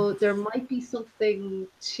 So there might be something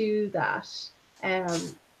to that.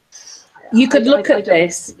 You could look at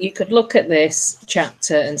this. You could look at this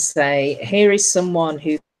chapter and say, here is someone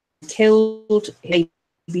who killed his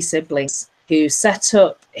baby siblings, who set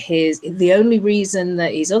up the only reason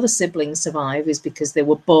that his other siblings survive is because they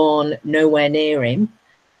were born nowhere near him.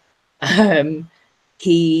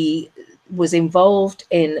 He was involved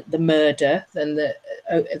in the murder, and that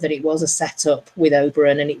it was a setup with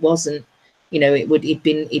Oberyn, and it wasn't,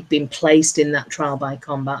 it'd been placed in that trial by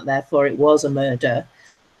combat, therefore it was a murder.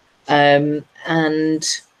 And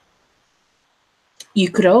you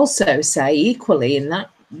could also say equally in that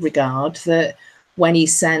regard that when he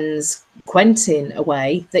sends Quentyn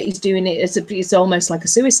away, that he's doing it as it's almost like a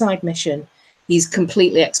suicide mission. He's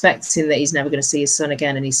completely expecting that he's never going to see his son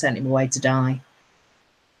again, and he sent him away to die.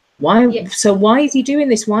 Why? Yeah. So why is he doing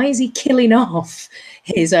this? Why is he killing off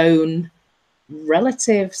his own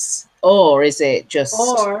relatives? Or is it just,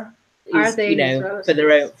 or are they, for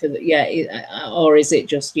their own, or is it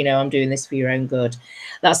just, I'm doing this for your own good?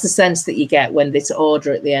 That's the sense that you get when this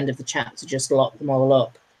order at the end of the chapter just lock them all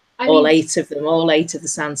up. All eight of the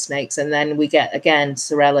Sand Snakes, and then we get again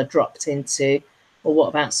Sorella dropped into, well, what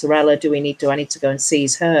about Sorella? Do I need to go and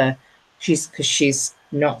seize her? Because she's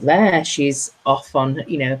not there. She's off on,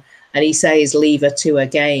 and he says leave her to her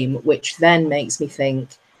game, which then makes me think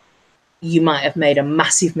you might have made a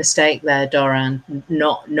massive mistake there, Doran,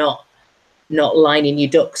 not lining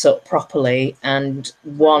your ducks up properly, and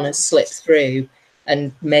one has slipped through,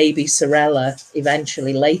 and maybe Sorella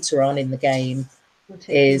eventually later on in the game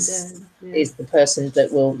is the person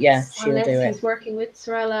that will, she'll unless do it. Unless he's working with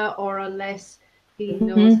Sorella, or unless he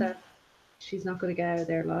knows that she's not going to get out of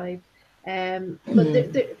there alive. But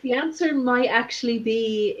the answer might actually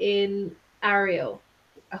be in Arya,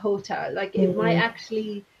 a hotel. Like, it might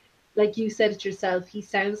actually, like you said it yourself, he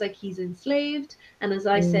sounds like he's enslaved, and as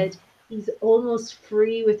I said, he's almost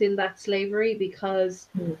free within that slavery, because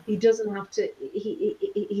he doesn't have to.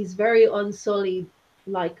 He's very unsullied,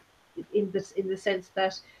 like in the sense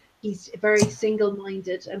that he's very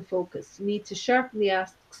single-minded and focused. You need to sharpen the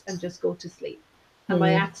axe and just go to sleep. And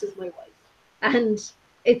my axe is my wife, and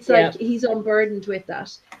it's like he's unburdened with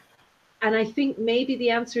that. And I think maybe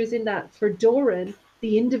the answer is in that for Doran,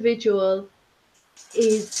 the individual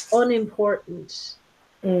is unimportant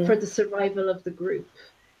for the survival of the group.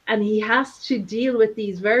 And he has to deal with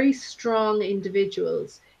these very strong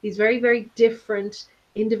individuals, these very, very different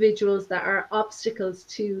individuals that are obstacles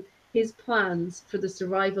to his plans for the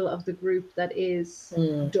survival of the group that is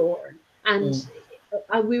Dorne. And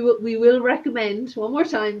we will recommend one more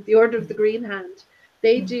time the Order of the Green Hand.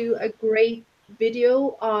 They do a great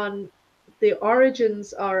video on the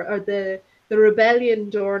origins or the rebellion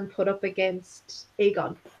Dorne put up against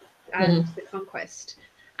Aegon and the conquest,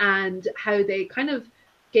 and how they kind of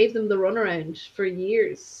gave them the runaround for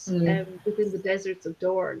years within the deserts of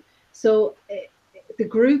Dorne. So the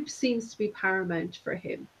group seems to be paramount for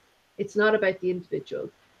him. It's not about the individual.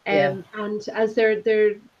 And as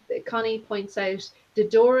Connie points out, did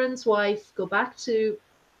Doran's wife go back to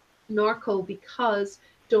Norco because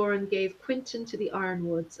Doran gave Quentyn to the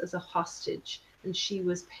Ironwoods as a hostage, and she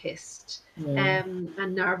was pissed. And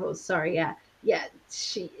Narvos,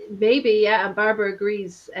 she maybe, and Barbara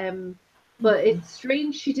agrees. But it's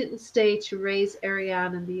strange she didn't stay to raise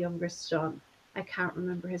Arianne and the younger son. I can't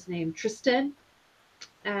remember his name, Tristan.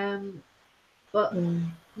 But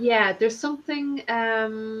yeah, there's something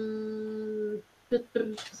something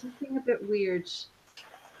a bit weird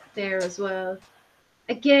there as well.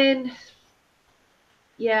 Again,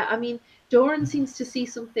 yeah, I mean, Doran seems to see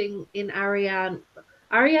something in Arianne.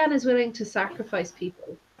 Arianne is willing to sacrifice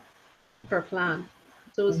people for a plan.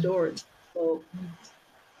 So is Doran. So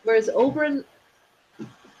whereas Oberyn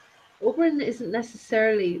isn't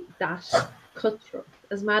necessarily that cutthroat,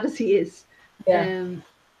 as mad as he is. Yeah.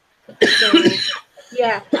 So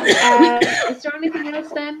yeah. Is there anything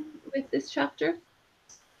else then with this chapter?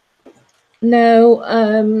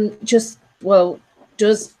 No, just, well,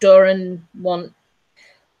 does Doran want...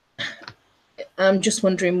 I'm just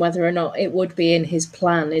wondering whether or not it would be in his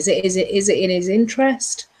plan. Is it in his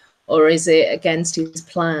interest, or is it against his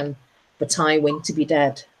plan for Tywin to be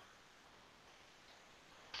dead?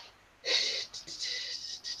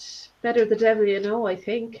 Better the devil you know, I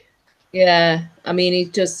think. Yeah, I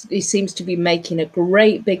mean, he seems to be making a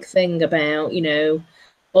great big thing about, you know,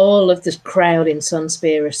 all of the crowd in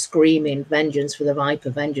Sunspear are screaming, vengeance for the Viper,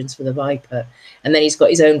 vengeance for the Viper. And then he's got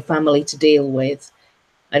his own family to deal with.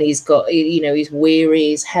 And he's got, you know, he's weary,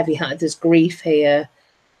 he's heavy-hearted, there's grief here.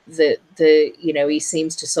 You know, he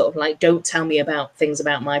seems to sort of like, don't tell me about things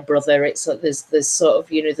about my brother. It's like there's sort of,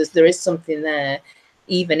 you know, there is something there,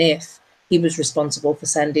 even if he was responsible for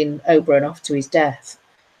sending Oberyn off to his death.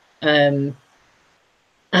 I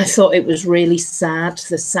thought it was really sad.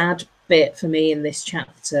 The sad bit for me in this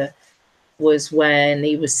chapter was when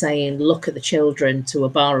he was saying, look at the children, to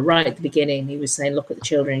Abara right at the beginning. He was saying, look at the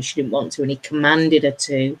children, and she didn't want to, and he commanded her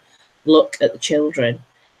to look at the children.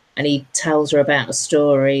 And he tells her about a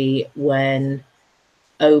story when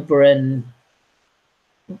Oberyn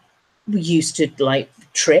used to like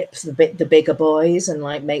trip the bigger boys and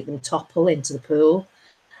like make them topple into the pool.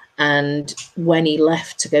 And when he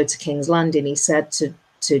left to go to King's Landing, he said to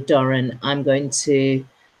Doran, I'm going to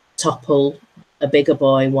topple a bigger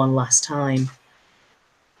boy one last time.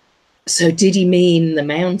 So did he mean the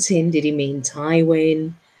mountain? Did he mean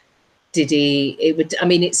Tywin? I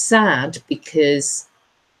mean, it's sad because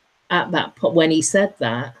at that point, when he said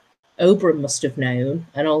that, Oberyn must have known,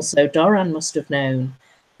 and also Doran must have known,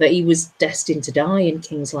 that he was destined to die in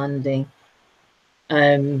King's Landing.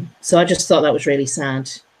 So I just thought that was really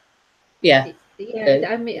sad. Yeah.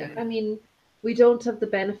 I mean, we don't have the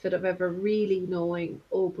benefit of ever really knowing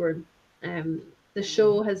Oberyn. The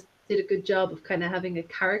show did a good job of kind of having a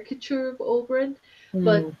caricature of Oberyn,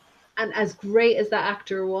 but and as great as that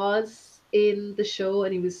actor was in the show,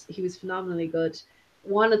 and he was phenomenally good.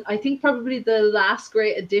 I think probably the last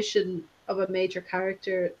great addition of a major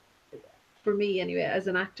character for me, anyway, as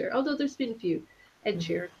an actor. Although there's been a few, Ed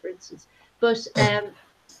Sheeran, for instance, but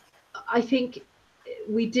I think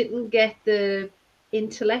we didn't get the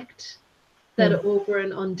intellect that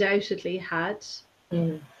Oberyn undoubtedly had.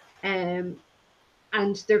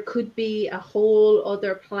 And there could be a whole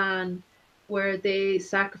other plan where they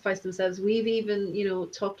sacrifice themselves. We've even, you know,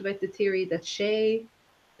 talked about the theory that Shay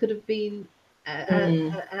could have been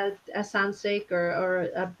a Sandstake or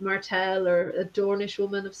a Martell or a Dornish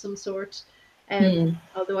woman of some sort.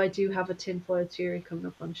 Although I do have a tinfoil theory coming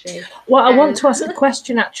up on Shay. Well, I want to ask a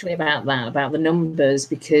question actually about that, about the numbers,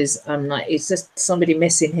 because I'm like, it's just somebody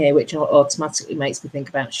missing here, which automatically makes me think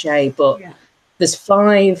about Shay. But there's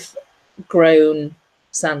 5 grown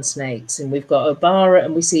sand snakes, and we've got Obara,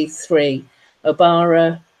 and we see 3: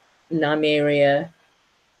 Obara, Nymeria,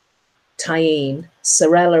 Tyene.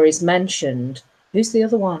 Sorella is mentioned. Who's the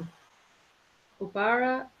other one?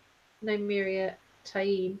 Obara, Nymeria,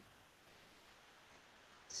 Tyene,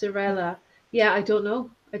 Sorella. Yeah, I don't know.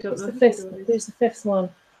 Who's the fifth one?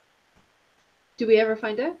 Do we ever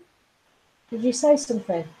find out? Did you say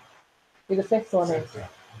something? Who the 5th one is?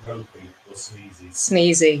 Ropey or Sneezy.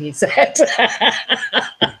 Sneezy, he said.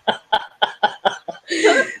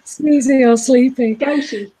 Sneezy or sleepy.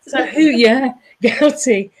 Gouty. So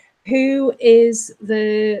Gouty. Who is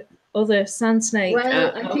the other sand snake?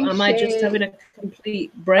 Well, I just having a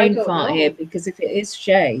complete brain fart here? Because if it is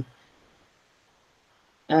Shay,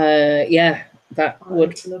 that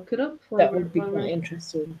would look it up. That would be quite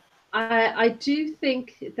interesting. I do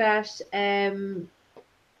think that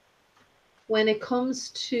when it comes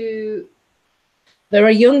to, there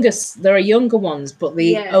are younger ones, but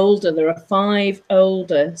there are 5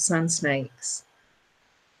 older sand snakes.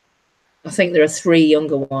 I think there are 3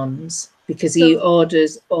 younger ones, because he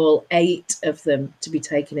orders all 8 of them to be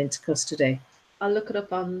taken into custody. I'll look it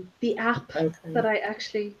up on the app that I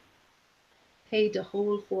actually paid a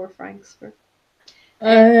whole 4 francs for.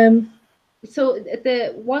 So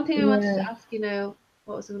the one thing I wanted to ask you now,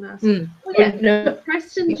 What was I going to ask? Oh yeah, no.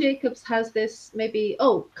 Preston Jacobs has this maybe.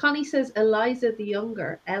 Oh, Connie says Eliza the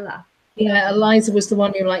Younger, Ella. Yeah, Eliza was the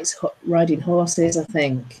one who likes riding horses, I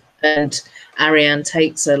think, and Arianne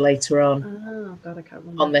takes her later on. Oh God, I can't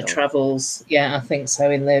remember. On their travels. Yeah, I think so.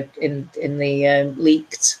 In the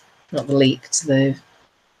leaked, not the leaked, the.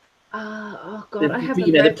 Oh God, I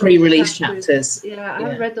haven't read the pre-release chapters. Yeah, I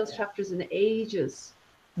haven't read those chapters in ages.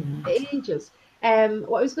 Ages.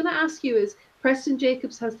 What I was going to ask you is, Preston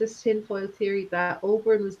Jacobs has this tinfoil theory that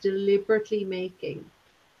Oberyn was deliberately making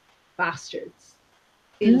bastards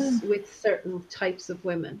with certain types of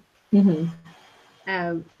women,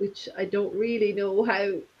 which I don't really know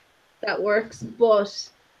how that works, but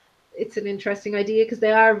it's an interesting idea because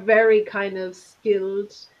they are very kind of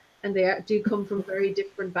skilled and they do come from very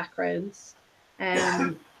different backgrounds.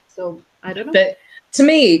 So I don't know. But to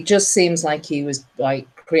me, it just seems like he was like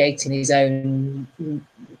creating his own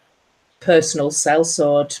personal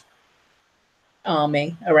sellsword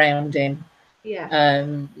army around him. Yeah.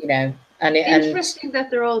 You know, and interesting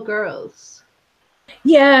that they're all girls.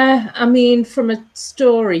 Yeah, I mean, from a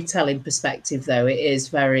storytelling perspective, though, it is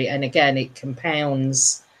very, and again, it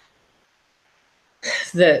compounds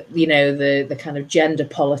that, you know, the kind of gender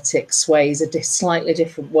politics sways a slightly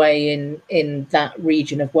different way in that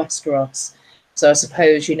region of Westeros. So I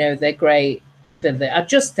suppose, you know, they're great. I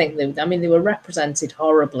just think they were represented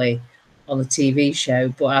horribly on the TV show,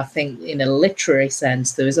 but I think in a literary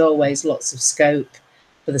sense, there was always lots of scope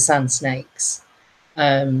for the Sand Snakes.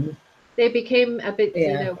 They became a bit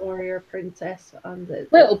Xena warrior princess on the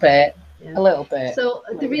little bit. Yeah. A little bit. So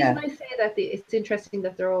the reason I say that it's interesting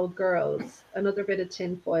that they're all girls, another bit of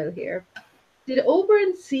tinfoil here. Did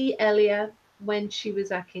Oberyn see Elia when she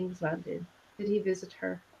was at King's Landing? Did he visit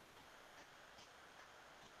her?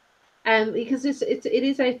 Because it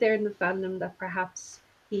is out there in the fandom that perhaps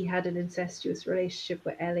he had an incestuous relationship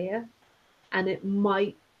with Elia, and it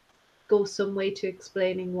might go some way to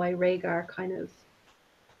explaining why Rhaegar kind of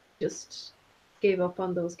just gave up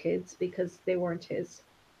on those kids because they weren't his.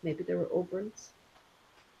 Maybe they were Oberyn's.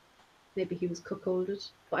 Maybe he was cuckolded.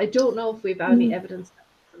 But I don't know if we've any evidence.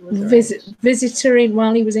 Visiting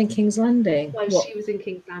while he was in King's Landing. While she was in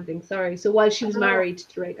King's Landing, sorry. So while she was married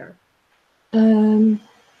to Rhaegar. I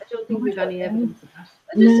don't think we've any evidence of that.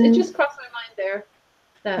 It just crossed my mind there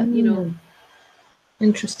that, you know.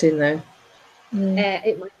 Interesting though.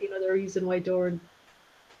 It might be another reason why Doran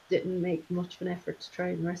didn't make much of an effort to try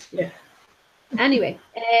and rescue her. Anyway,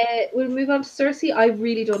 we'll move on to Cersei. I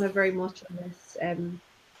really don't have very much on this,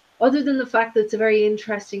 other than the fact that it's a very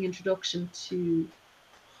interesting introduction to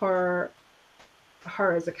her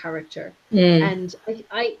as a character. And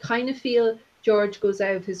I kind of feel George goes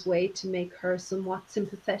out of his way to make her somewhat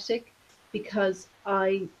sympathetic, because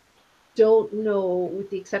I don't know, with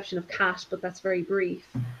the exception of Cat, but that's very brief,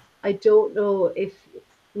 I don't know if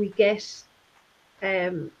we get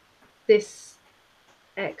this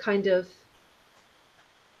kind of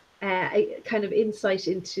insight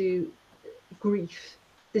into grief,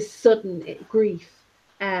 this sudden grief.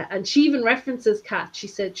 And she even references Cat. She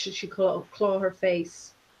said she claw her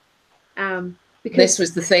face. Because this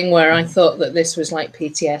was the thing where I thought that this was like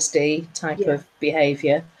PTSD type of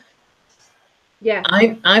behaviour. Yeah,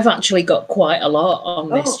 I've actually got quite a lot on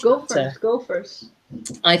this chapter. Go for it.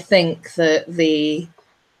 I think that the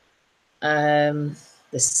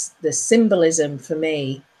symbolism for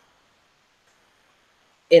me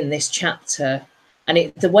in this chapter,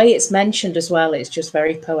 and the way it's mentioned as well, it's just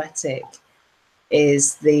very poetic,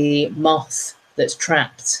 is the moth that's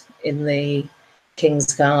trapped in the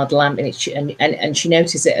Kingsguard lamp, and she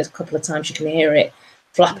notices it a couple of times. You can hear it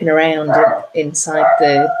flapping around inside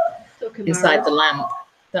the lamp.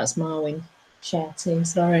 That's Marwyn shouting,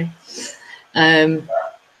 sorry. And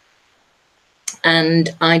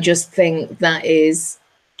I just think that is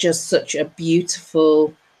just such a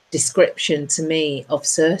beautiful description to me of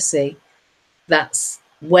Cersei. That's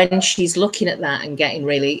when she's looking at that and getting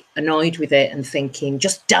really annoyed with it and thinking,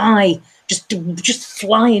 just die, just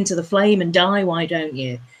fly into the flame and die, why don't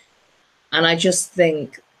you? And I just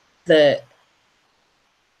think that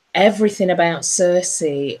everything about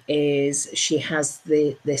Cersei is she has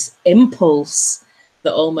this impulse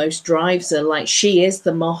that almost drives her, like she is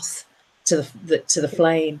the moth to the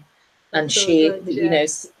flame, and she, you know,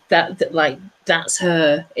 that like that's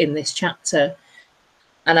her in this chapter.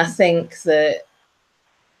 And I think that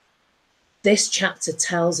this chapter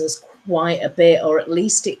tells us quite a bit, or at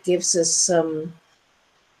least it gives us some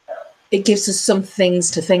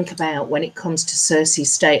things to think about when it comes to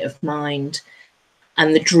Cersei's state of mind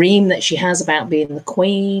and the dream that she has about being the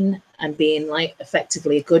queen and being like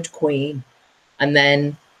effectively a good queen, and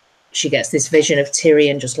then she gets this vision of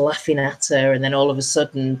Tyrion just laughing at her, and then all of a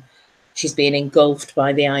sudden she's being engulfed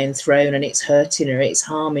by the Iron Throne, and it's hurting her, it's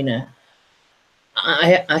harming her.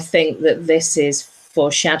 I think that this is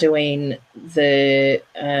foreshadowing the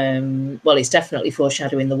well, it's definitely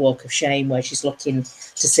foreshadowing the Walk of Shame, where she's looking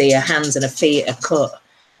to see her hands and her feet are cut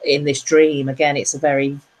in this dream. Again, it's a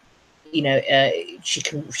very, you know, she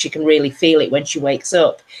can really feel it when she wakes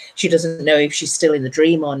up. She doesn't know if she's still in the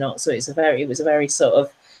dream or not. So it was a very sort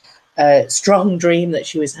of strong dream that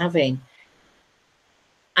she was having.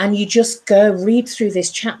 And you just go read through this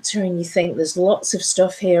chapter and you think there's lots of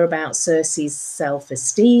stuff here about Cersei's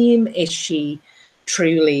self-esteem. Is she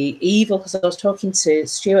truly evil? Because I was talking to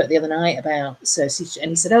Stuart the other night about Cersei,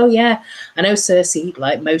 and he said, oh yeah, I know Cersei,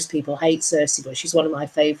 like most people, hate Cersei, but she's one of my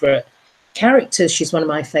favourite characters. She's one of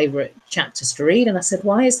my favourite chapters to read. And I said,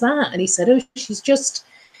 why is that? And he said, oh, she's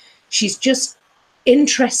just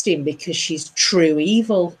interesting because she's true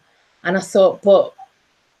evil. And I thought, but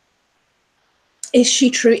is she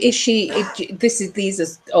true? Is she? These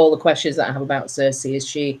are all the questions that I have about Cersei. Is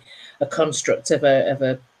she a construct of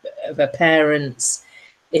her parents?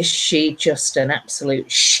 Is she just an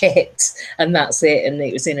absolute shit and that's it? And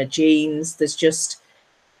it was in her genes. There's just,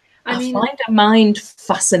 I find her mind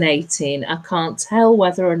fascinating. I can't tell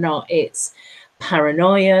whether or not it's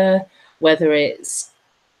paranoia, whether it's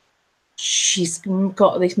she's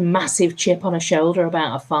got this massive chip on her shoulder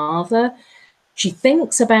about her father. She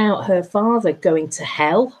thinks about her father going to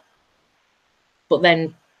hell, but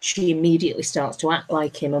then she immediately starts to act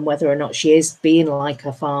like him, and whether or not she is being like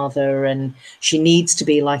her father, and she needs to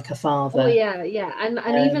be like her father. Oh yeah, yeah. And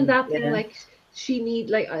even that thing, like she need,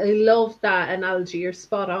 like, I love that analogy. You're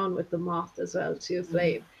spot on with the moth as well, to a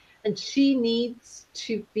flame. And she needs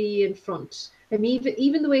to be in front. I mean,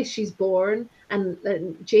 even the way she's born, and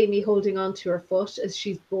Jaime holding on to her foot as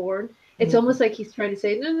she's born, it's almost like he's trying to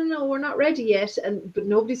say, no, we're not ready yet, but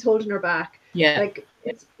nobody's holding her back. Yeah, like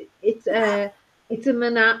it's a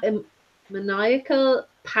maniacal,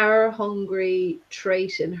 power-hungry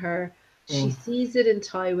trait in her. She sees it in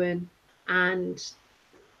Tywin, and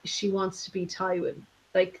she wants to be Tywin.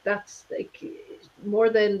 Like, that's like more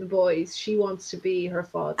than the boys. She wants to be her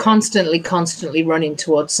father. Constantly running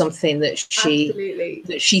towards something that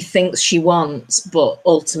she thinks she wants, but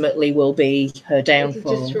ultimately will be her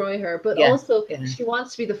downfall. To destroy her. But also, she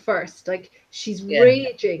wants to be the first. Like, she's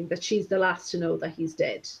raging that she's the last to know that he's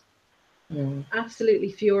dead.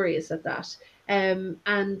 Absolutely furious at that.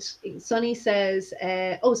 And Sonny says,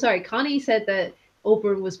 Connie said that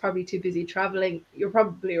Oberyn was probably too busy traveling. You're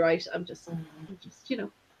probably right. I'm just you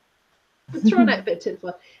know, throwing out a bit of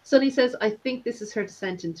tinfoil. Sonny says, I think this is her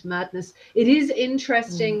descent into madness. It is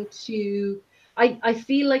interesting to, I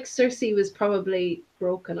feel like Cersei was probably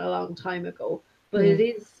broken a long time ago, but it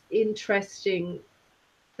is interesting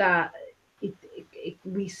that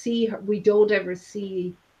we see her, we don't ever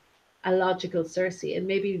see a logical Cersei, and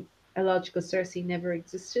maybe a logical Cersei never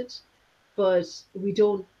existed, but we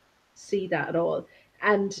don't see that at all.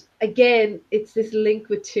 And again, it's this link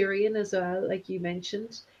with Tyrion as well, like you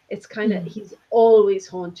mentioned. It's kind of, he's always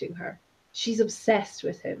haunting her. She's obsessed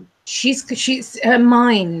with him. She's her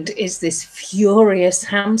mind is this furious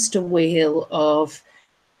hamster wheel of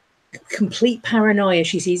complete paranoia.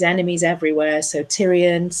 She sees enemies everywhere. So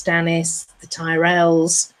Tyrion, Stannis, the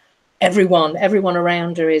Tyrells, everyone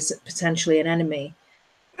around her is potentially an enemy.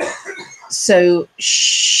 So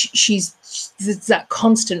she's that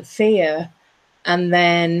constant fear. And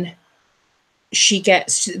then she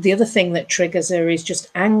gets, the other thing that triggers her is just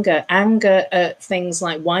anger at things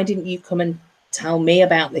like, why didn't you come and tell me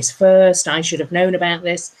about this first? I should have known about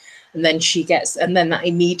this. And then that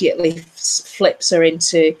immediately flips her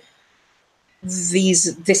into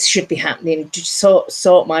this should be happening. Just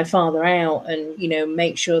sort my father out, and, you know,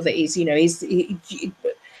 make sure that he's, you know,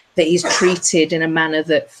 that he's treated in a manner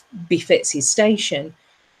that befits his station.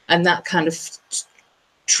 And that kind of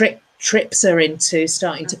trips her into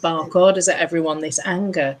starting to bark orders at everyone, this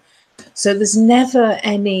anger. So there's never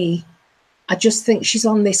any, I just think she's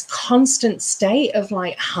on this constant state of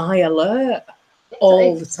like high alert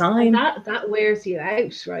all the time. And that wears you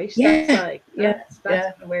out, right? Yeah. That's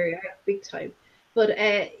gonna wear you out big time. But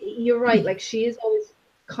you're right, like she is always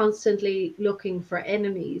constantly looking for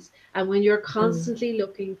enemies. And when you're constantly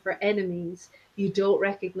looking for enemies, you don't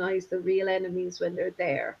recognize the real enemies when they're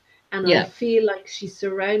there. And I feel like she's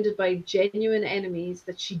surrounded by genuine enemies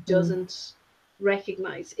that she doesn't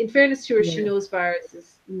recognize. In fairness to her, she knows Varys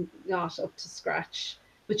is not up to scratch,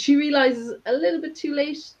 but she realizes a little bit too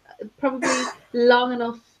late, probably long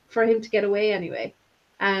enough for him to get away anyway.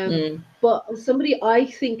 But somebody I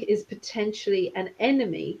think is potentially an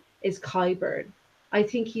enemy is Qyburn. I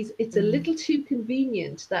think it's a little too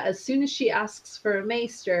convenient that as soon as she asks for a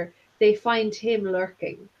maester, they find him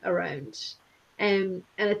lurking around. And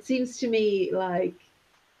it seems to me like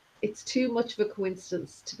it's too much of a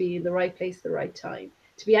coincidence to be in the right place at the right time.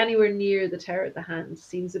 To be anywhere near the Tower of the Hand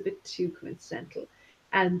seems a bit too coincidental.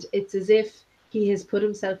 And it's as if he has put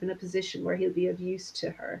himself in a position where he'll be of use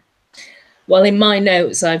to her. Well, in my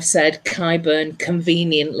notes, I've said Qyburn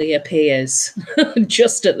conveniently appears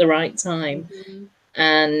just at the right time. Mm-hmm.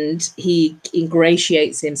 And he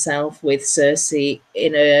ingratiates himself with Cersei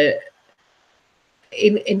in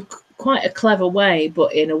quite a clever way,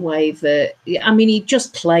 but in a way that, I mean, he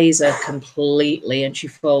just plays her completely, and she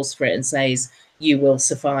falls for it and says, "You will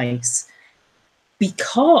suffice."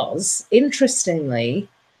 Because, interestingly,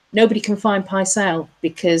 nobody can find Pycelle,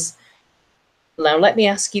 because, now let me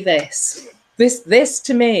ask you this. This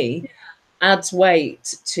to me adds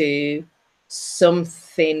weight to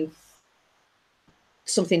something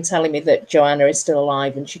telling me that Joanna is still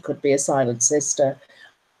alive and she could be a silent sister,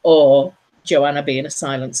 or Joanna being a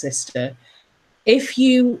silent sister. If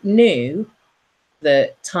you knew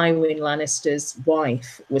that Tywin Lannister's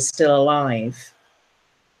wife was still alive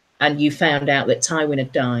and you found out that Tywin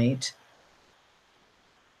had died,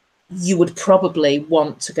 you would probably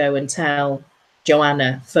want to go and tell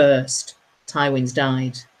Joanna first, Tywin's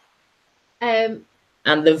died.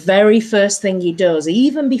 And the very first thing he does,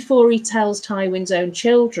 even before he tells Tywin's own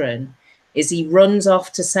children, is he runs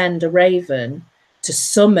off to send a raven to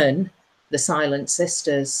summon the Silent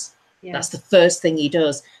Sisters. Yeah. That's the first thing he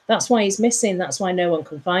does. That's why he's missing. That's why no one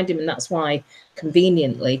can find him. And that's why,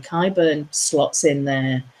 conveniently, Qyburn slots in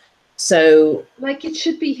there. So, like, it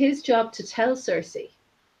should be his job to tell Cersei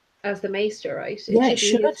as the maester, right? It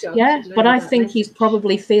should. Yeah, but I think he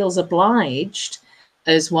probably feels obliged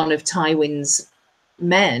as one of Tywin's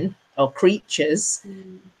men or creatures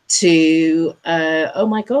to oh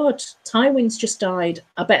my god, Tywin's just died.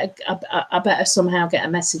 I better somehow get a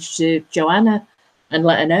message to Joanna and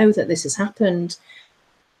let her know that this has happened.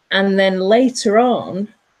 And then later on,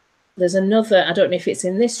 there's another, I don't know if it's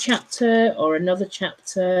in this chapter or another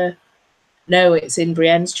chapter. No, it's in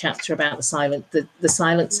Brienne's chapter about the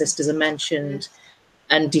Silent Sisters are mentioned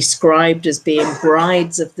and described as being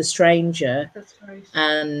brides of the stranger. That's right.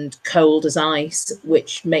 And cold as ice,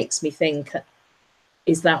 which makes me think,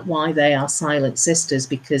 is that why they are Silent Sisters?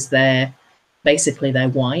 Because they're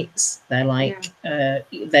whites. They're like,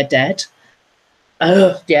 they're dead.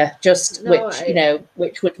 Oh, yeah, just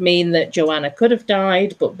which would mean that Joanna could have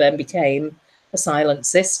died, but then became a Silent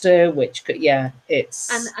Sister, which could,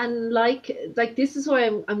 it's... And like this is why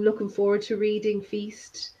I'm looking forward to reading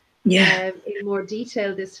Feast in more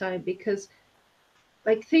detail this time, because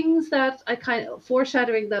like things that I kind of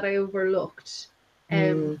foreshadowing that I overlooked.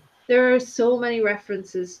 There are so many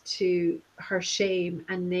references to her shame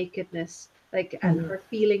and nakedness, like and her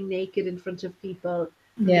feeling naked in front of people.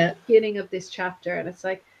 At the beginning of this chapter, and it's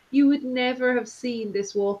like you would never have seen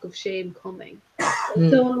this walk of shame coming.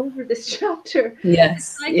 It's all over this chapter.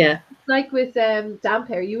 Yes, it's like with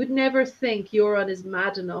Damphair, you would never think Euron is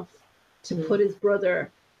mad enough to put his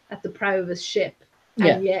brother at the prow of his ship,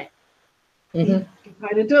 and yet he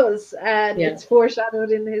kind of does, and it's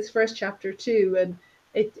foreshadowed in his first chapter too. And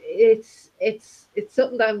it's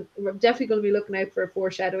something that I'm definitely going to be looking out for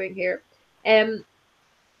foreshadowing here.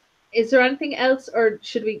 Is there anything else, or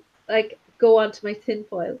should we go on to my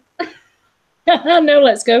tinfoil? No,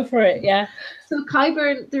 let's go for it. Yeah. So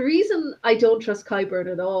Qyburn, the reason I don't trust Qyburn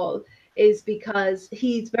at all is because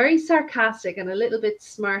he's very sarcastic and a little bit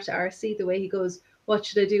smart arsey, the way he goes, "What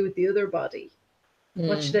should I do with the other body?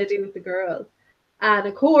 What should I do with the girl?" And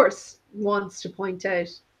of course wants to point out,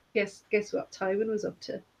 guess what Tywin was up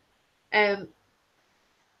to. And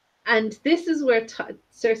this is where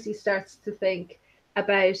Cersei starts to think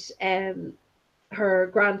about her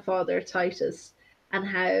grandfather Titus, and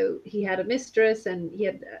how he had a mistress, and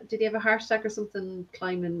did he have a heart attack or something,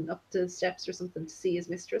 climbing up the steps or something to see his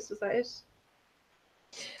mistress? Was that it?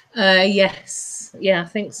 Yes, I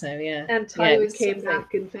think so. Yeah. And Tywin came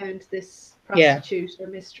back and found this prostitute or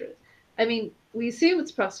mistress. I mean, we assume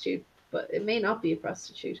it's prostitute, but it may not be a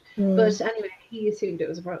prostitute. But anyway, he assumed it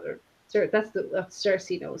was a brother. That's what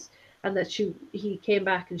Cersei knows, and that he came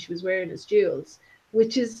back and she was wearing his jewels,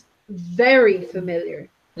 which is very familiar,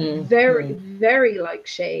 very, very like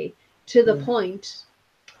Shay, to the point.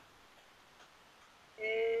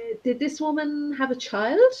 Did this woman have a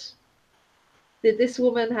child? Did this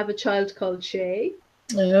woman have a child called Shay?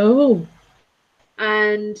 Oh.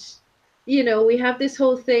 And, we have this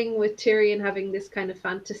whole thing with Tyrion having this kind of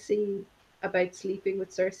fantasy about sleeping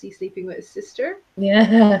with Cersei, sleeping with his sister.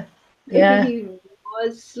 Yeah. Maybe he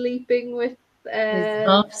was sleeping with His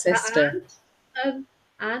half sister.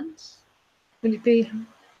 Aunt? Would it be?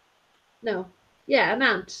 No. Yeah, an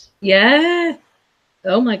aunt. Yeah.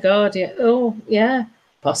 Oh my God. Yeah. Oh yeah.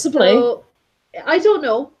 Possibly. So I don't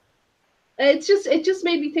know. It just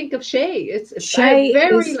made me think of Shay. Shay I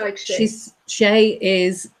very is, like Shay. Shay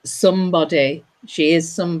is somebody. She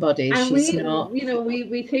is somebody. And She's not.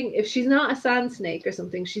 we think if she's not a sand snake or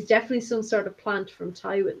something, she's definitely some sort of plant from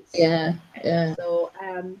Tywin's. Yeah. Yeah. So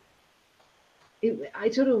I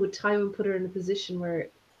don't know. Would Tywin put her in a position where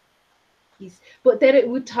but then it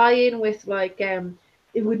would tie in with like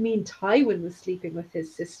it would mean Tywin was sleeping with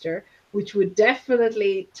his sister, which would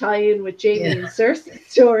definitely tie in with Jaime and Cersei's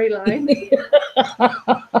storyline.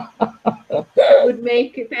 Would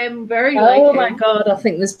make them very like oh my God, I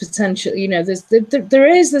think there's potential,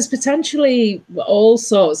 there's potentially all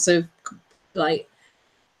sorts of like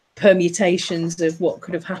permutations of what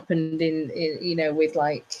could have happened in with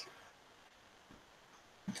like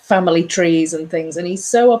family trees and things, and he's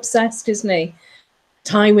so obsessed, isn't he?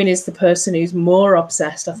 Tywin is the person who's more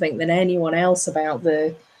obsessed, I think, than anyone else about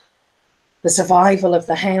the survival of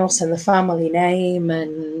the house and the family name,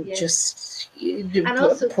 and just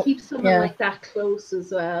also keep someone like that close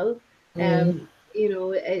as well. Since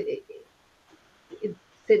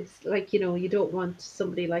like you don't want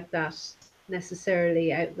somebody like that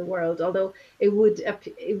necessarily out in the world, although it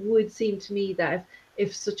would seem to me that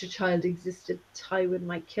if such a child existed, Tywin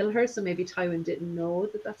might kill her, so maybe Tywin didn't know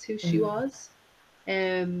that that's who she was.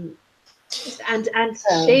 And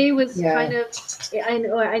Shay was kind of, I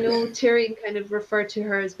know Tyrion kind of referred to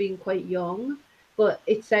her as being quite young, but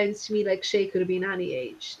it sounds to me like Shay could have been any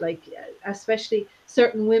age. Like especially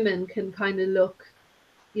certain women can kind of look,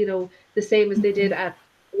 the same as they did at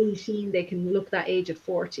 18. They can look that age at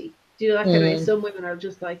 40. Do you know that kind of way? Some women are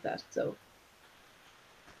just like that. So,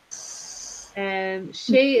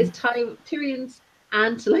 Shay is Tyrion's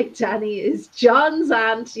aunt, like Dany is John's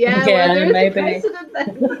aunt. Yeah, well, there's a precedent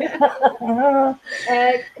then. Yeah.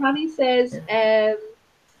 Connie says,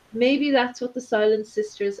 maybe that's what the Silent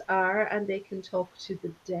Sisters are, and they can talk to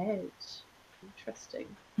the dead. Interesting.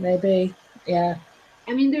 Maybe, yeah.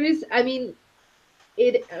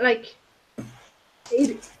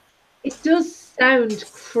 It does sound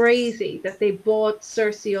crazy that they brought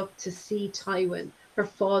Cersei up to see Tywin, her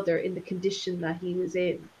father, in the condition that he was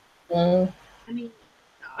in. I mean,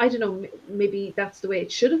 I don't know, maybe that's the way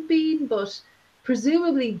it should have been, but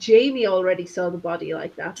presumably Jaime already saw the body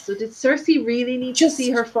like that. So did Cersei really need to see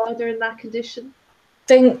her father in that condition?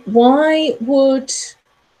 Think, why would,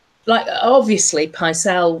 like, obviously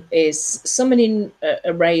Pycelle is summoning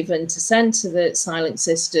a raven to send to the Silent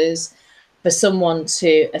Sisters for someone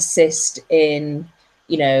to assist in,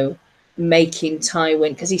 making Tywin,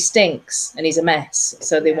 because he stinks and he's a mess,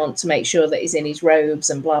 so they want to make sure that he's in his robes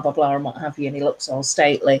and blah blah blah and what have you, and he looks all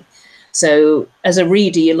stately. So as a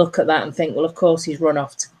reader, you look at that and think, well, of course he's run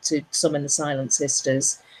off to summon the Silent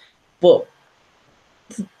Sisters. But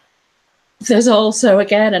there's also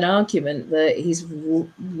again an argument that he's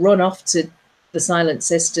run off to the Silent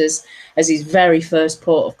Sisters as his very first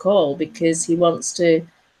port of call because he wants to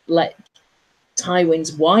let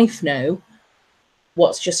Tywin's wife know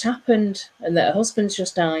what's just happened and that her husband's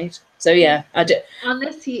just died. So yeah,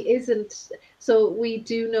 unless he isn't. So we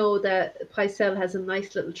do know that Pycelle has a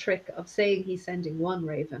nice little trick of saying he's sending one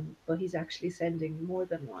raven, but he's actually sending more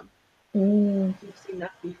than one. You've seen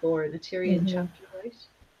that before in a Tyrion chapter, right?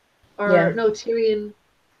 Or no, Tyrion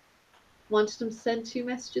wanted him to send 2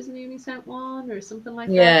 messages and he only sent 1 or something like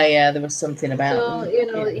that. Yeah, there was something about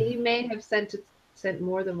so he may have sent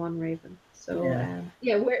more than 1 raven. So where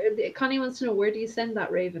Connie wants to know, where do you send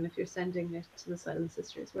that raven if you're sending it to the Silent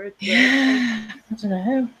Sisters? Where I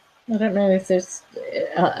don't know if there's,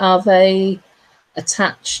 are they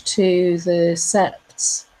attached to the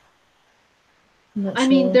septs? I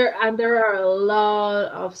mean, there are a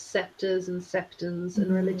lot of septas and septons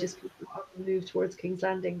and religious people who move towards King's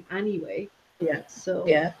Landing anyway. Yeah. So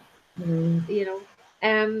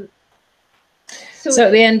So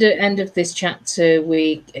at the end of this chapter,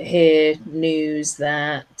 we hear news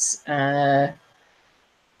that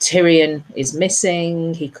Tyrion is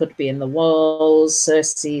missing. He could be in the walls.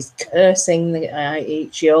 Cersei's cursing.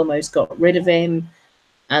 She almost got rid of him.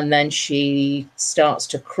 And then she starts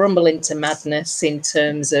to crumble into madness in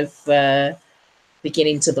terms of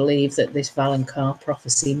beginning to believe that this Valonqar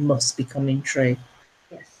prophecy must be coming true.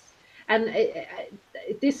 Yes. And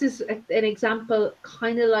this is an example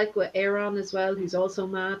kind of like with Aeron as well, who's also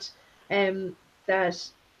mad, that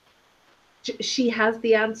she has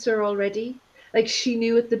the answer already. Like, she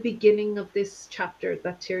knew at the beginning of this chapter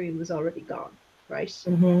that Tyrion was already gone, right?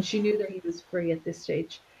 She knew that he was free at this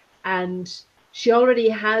stage. And she already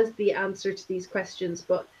has the answer to these questions,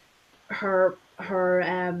 but her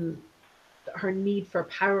need for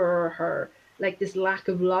power, her like this lack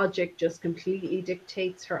of logic just completely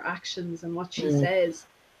dictates her actions and what she says,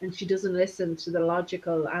 and she doesn't listen to the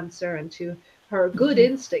logical answer and to her good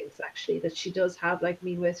instincts actually that she does have. Like, I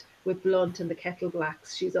mean, with Blunt and the Kettle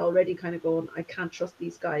Blacks, she's already kind of going, I can't trust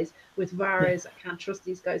these guys. With Varys, I can't trust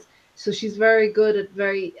these guys. So she's very good at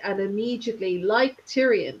and immediately, like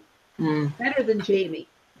Tyrion, better than Jaime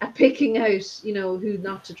at picking out, you know, who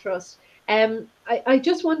not to trust. I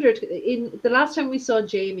just wondered, in the last time we saw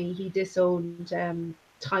Jaime, he disowned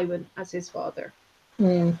Tywin as his father.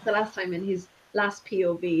 The last time in his last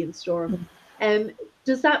POV in Storm.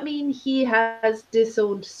 Does that mean he has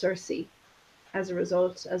disowned Cersei as a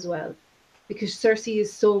result as well? Because Cersei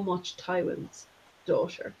is so much Tywin's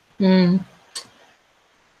daughter.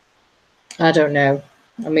 I don't know.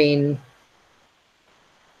 I mean,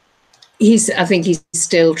 I think he's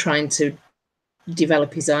still trying to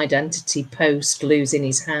develop his identity post losing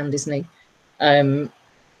his hand, isn't he?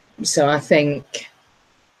 So I think.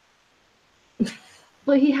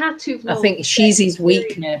 Well, he had to have known. I think she's his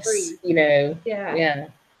weakness, you know. Yeah.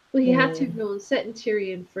 Well, he had to have known setting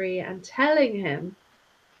Tyrion free and telling him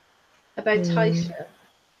about Tysha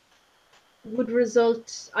would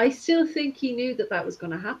result. I still think he knew that was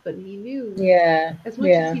going to happen. He knew. Yeah. As much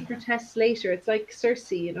as he protests later, it's like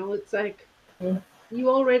Cersei, you know. It's like you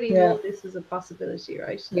already know this is a possibility,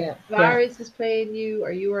 right? Yeah. Varys is playing you,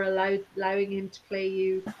 or you are allowing him to play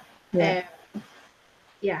you.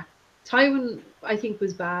 Tywin, I think,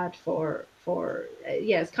 was bad for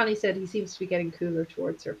as Connie said, he seems to be getting cooler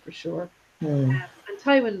towards her for sure. And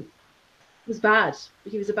Tywin was bad.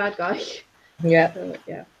 He was a bad guy. Yeah. So,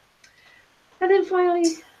 yeah. And then finally,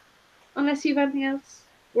 unless you have anything else,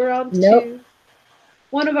 we're on to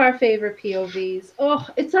one of our favorite POVs. Oh,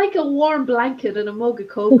 it's like a warm blanket and a mug of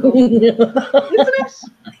cocoa, isn't it?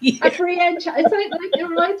 Yeah. A Brienne. It's like it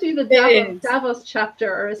reminds me of the Davos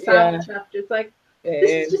chapter or a Sam chapter. It's like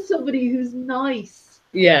this is just somebody who's nice.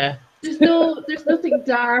 Yeah. There's nothing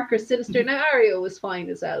dark or sinister. Now Arya was fine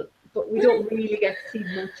as well, but we don't really get to see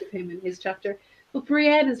much of him in his chapter. But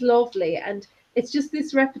Brienne is lovely, and it's just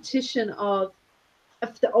this repetition of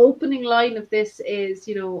the opening line of this is,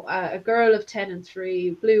 you know, a girl of 10 and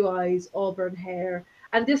 3, blue eyes, auburn hair,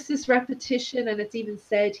 and this repetition, and it's even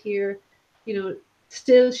said here, you know,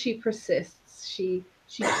 still she persists. She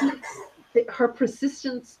keeps her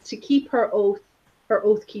persistence to keep her oath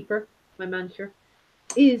keeper, my manicure,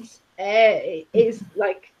 is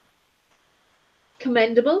like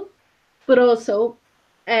commendable, but also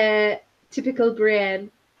typical Brienne.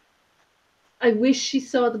 I wish she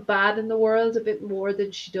saw the bad in the world a bit more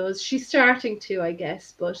than she does. She's starting to, I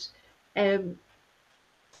guess, but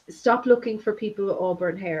stop looking for people with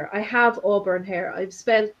auburn hair. I have auburn hair. I've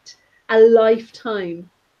spent a lifetime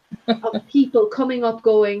of people coming up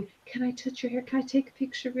going, can I touch your hair? Can I take a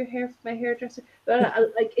picture of your hair from my hairdresser?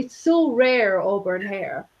 Like, it's so rare, auburn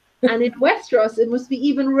hair. And in Westeros, it must be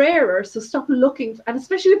even rarer. So stop looking, and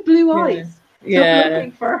especially with blue eyes, stop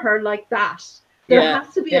looking for her like that. There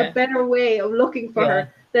has to be a better way of looking for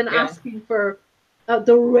her than asking for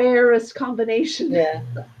the rarest combination. Yeah.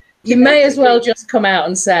 You may as well just come out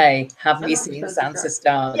and say, have you seen Sansa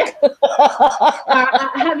Stark? Yeah.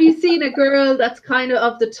 Have you seen a girl that's kind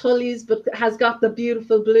of the Tullys but has got the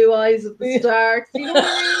beautiful blue eyes of the Starks? You know what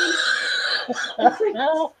I mean? It's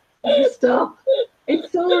like, stop.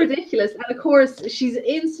 It's so ridiculous. And of course, she's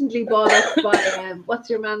instantly bought up by, what's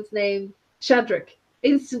your man's name? Shadrach.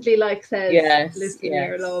 Instantly says, listen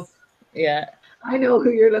here, love. Yeah. I know who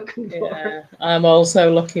you're looking for. Yeah, I'm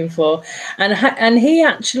also looking for, and he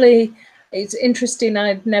actually, it's interesting.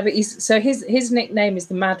 His nickname is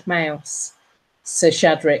the Mad Mouse. So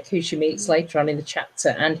Shadrach, who she meets later on in the chapter,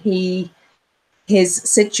 and his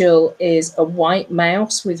sigil is a white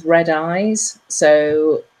mouse with red eyes.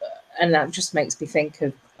 So, and that just makes me think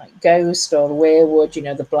of like Ghost or the Weirwood. You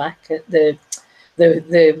know, the black, the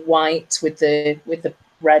white with the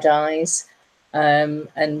red eyes.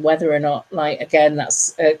 And whether or not, like, again,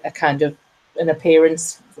 that's a kind of an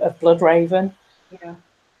appearance of Bloodraven.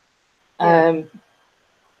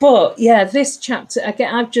 But this chapter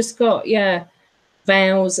again, I've just got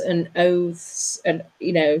vows and oaths, and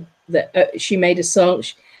you know that she made a song.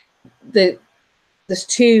 There's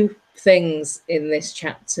two things in this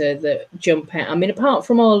chapter that jump out. I mean, apart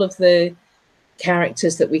from all of the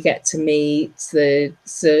characters that we get to meet, the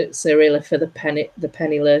Cirilla for the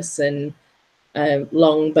Penniless, and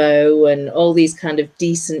Longbow, and all these kind of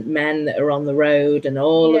decent men that are on the road, and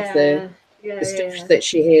all of the stuff that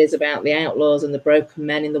she hears about the outlaws and the broken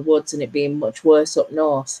men in the woods and it being much worse up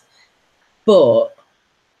north. But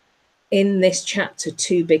in this chapter,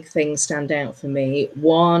 two big things stand out for me.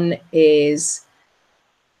 One is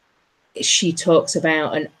she talks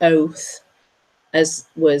about an oath as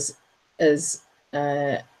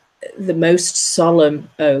the most solemn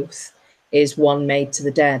oath is one made to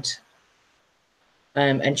the dead.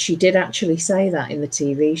 And she did actually say that in the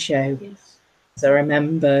TV show. Yes. So I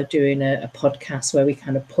remember doing a podcast where we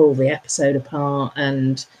kind of pull the episode apart,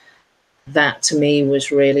 and that to me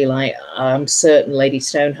was really like, I'm certain Lady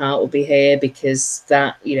Stoneheart will be here, because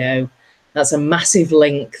that, you know, that's a massive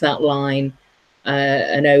link, that line.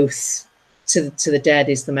 An oath to the dead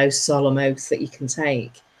is the most solemn oath that you can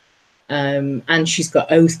take. And she's got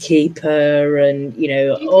Oathkeeper, and, you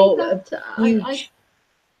know, all huge.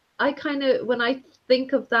 I kind of, when I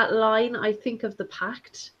think of that line, I think of the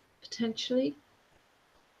pact, potentially.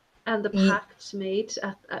 And the pact made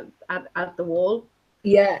at the wall.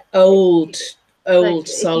 Yeah, old like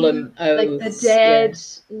solemn oaths. Like the dead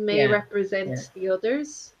may represent the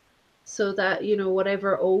others, so that, you know,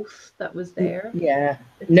 whatever oath that was there. Yeah.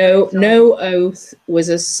 No oath was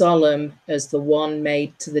as solemn as the one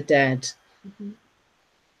made to the dead. Mm-hmm.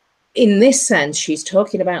 In this sense, she's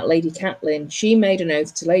talking about Lady Catelyn. She made an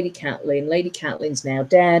oath to Lady Catelyn. Lady Catelyn's now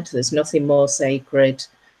dead. There's nothing more sacred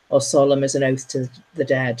or solemn as an oath to the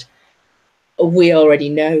dead. We already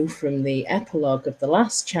know from the epilogue of the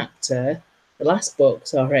last chapter, the last book,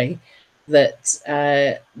 sorry,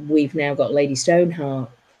 that we've now got Lady Stoneheart.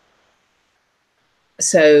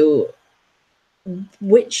 So,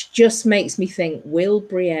 which just makes me think, will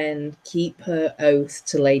Brienne keep her oath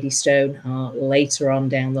to Lady Stoneheart later on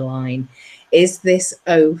down the line? Is this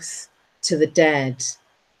oath to the dead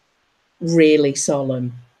really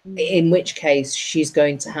solemn? In which case, she's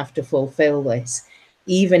going to have to fulfill this,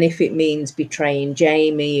 even if it means betraying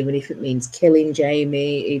Jaime, even if it means killing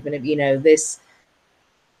Jaime, even if, you know, this.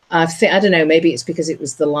 I don't know, maybe it's because it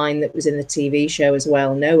was the line that was in the TV show as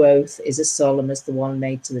well. No oath is as solemn as the one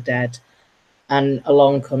made to the dead. And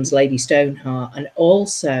along comes Lady Stoneheart. And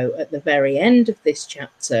also at the very end of this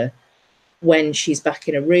chapter, when she's back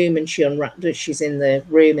in a room and she's in the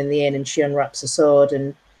room in the inn, and she unwraps a sword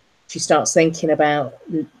and she starts thinking about,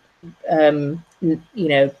 you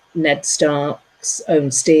know, Ned Stark's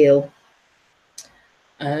own steel.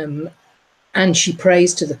 And she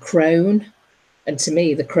prays to the crone. And to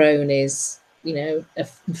me, the crone is, you know, a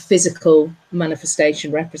physical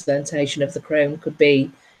manifestation, representation of the crone could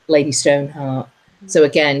be Lady Stoneheart. Mm-hmm. So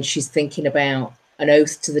again, she's thinking about an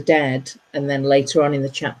oath to the dead. And then later on in the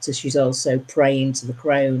chapter, she's also praying to the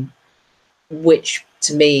crone, which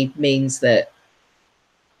to me means that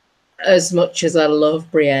as much as I love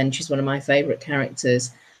Brienne, she's one of my favourite characters,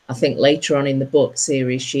 I think later on in the book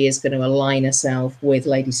series, she is going to align herself with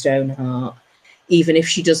Lady Stoneheart. Even if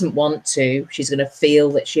she doesn't want to, she's going to feel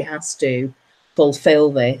that she has to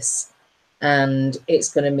fulfill this. And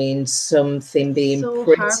it's going to mean something being so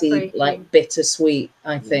pretty, like, bittersweet,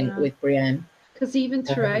 I think, with Brienne. Because even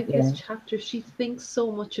throughout this chapter, she thinks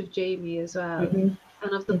so much of Jaime as well. Mm-hmm.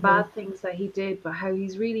 And of the bad things that he did, but how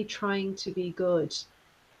he's really trying to be good.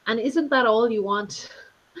 And isn't that all you want?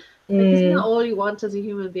 Like, isn't that all you want as a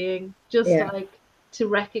human being? Just like to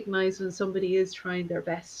recognize when somebody is trying their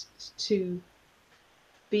best to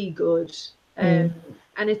be good. And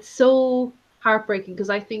it's so heartbreaking, because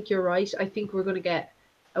I think you're right. I think we're going to get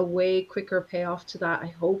a way quicker payoff to that. I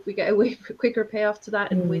hope we get a way quicker payoff to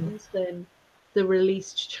that in Winds than the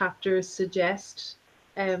released chapters suggest.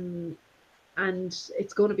 And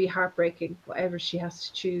it's going to be heartbreaking, whatever she has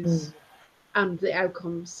to choose and the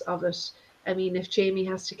outcomes of it. I mean, if Jaime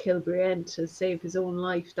has to kill Brienne to save his own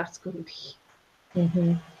life, that's going to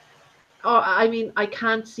be... Oh, I mean, I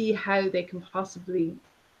can't see how they can possibly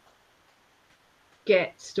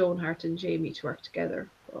get Stoneheart and Jaime to work together,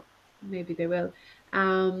 but maybe they will.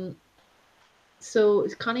 So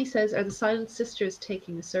Connie says, are the Silent Sisters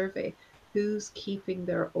taking a survey? Who's keeping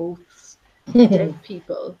their oaths? Dead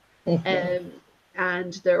people.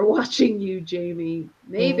 And they're watching you, Jaime.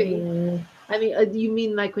 Maybe. I mean, you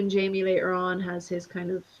mean like when Jaime later on has his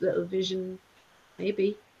kind of little vision?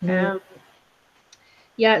 Maybe.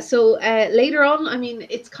 Yeah, so later on, I mean,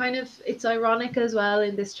 it's ironic as well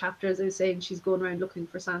in this chapter, as I was saying, she's going around looking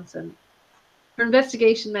for Sansa. Her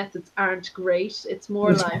investigation methods aren't great. It's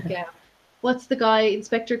more like, what's the guy,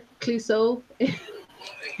 Inspector Clouseau?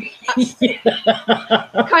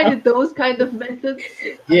 Kind of those kind of methods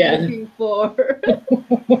I'm looking for.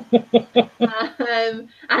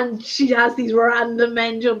 And she has these random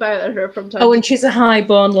men jump out at her from time to time. Oh, and she's a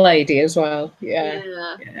high-born lady as well.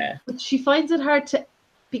 Yeah. But she finds it hard to,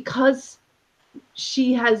 because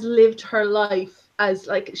she has lived her life as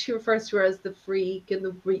like she refers to her as the freak and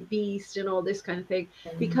the beast and all this kind of thing,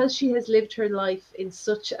 because she has lived her life in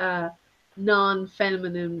such a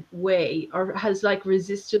non-feminine way, or has like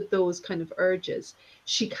resisted those kind of urges.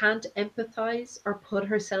 She can't empathize or put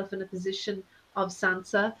herself in a position of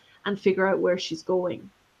Sansa and figure out where she's going.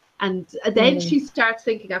 And then she starts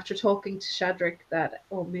thinking, after talking to Shadrick, that,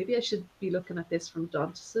 oh, maybe I should be looking at this from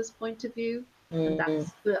Dantus's point of view. And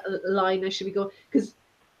that's the line I should be going. Because,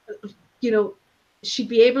 you know, she'd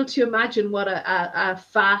be able to imagine what a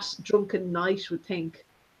fat, drunken knight would think,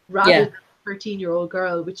 rather than a 13-year-old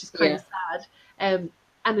girl, which is kind of sad.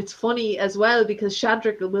 And it's funny as well, because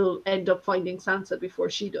Shadrick will end up finding Sansa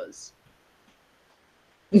before she does.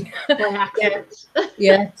 By accident.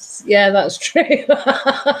 Yes, that's true.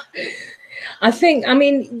 I think, I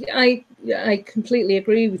mean, I completely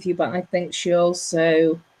agree with you, but I think she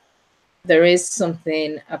also, there is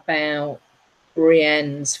something about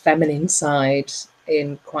Brienne's feminine side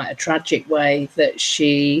in quite a tragic way, that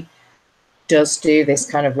she does do this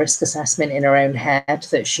kind of risk assessment in her own head,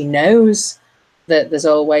 that she knows that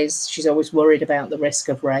she's always worried about the risk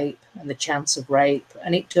of rape and the chance of rape.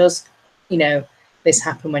 And it does, you know, this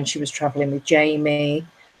happened when she was traveling with Jaime.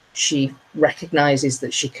 She recognizes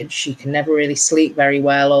that she can never really sleep very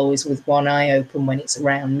well, always with one eye open when it's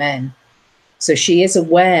around men. So she is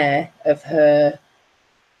aware of her,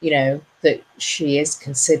 you know, that she is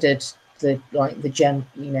considered the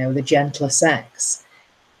gentler sex,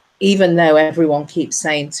 even though everyone keeps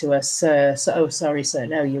saying to her, "Sir, oh, sorry, sir,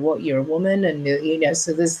 no, you're a woman," and you know.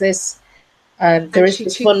 So there's this, there is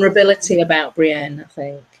this vulnerability about Brienne, I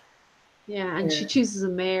think. Yeah, and she chooses a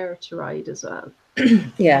mare to ride as well.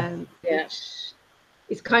 Which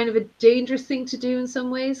is kind of a dangerous thing to do in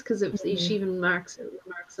some ways, because she even marks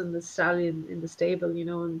on the stallion in the stable, you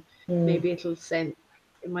know, and maybe it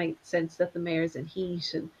might sense that the mare's in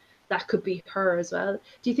heat, and that could be her as well.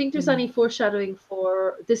 Do you think there's any foreshadowing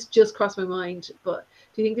for this? Just crossed my mind, but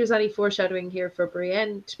do you think there's any foreshadowing here for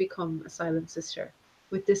Brienne to become a Silent Sister,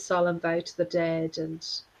 with this solemn vow to the dead and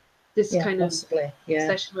this kind possibly, of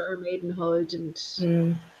obsession with her maidenhood,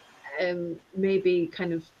 and maybe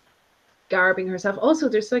kind of garbing herself? Also,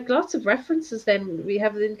 there's like lots of references. Then we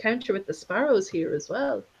have the encounter with the sparrows here as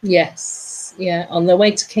well. Yes, on their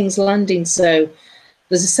way to King's Landing. So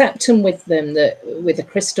there's a septon with them, with a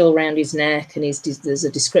crystal around his neck, and there's a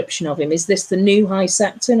description of him. Is this the new High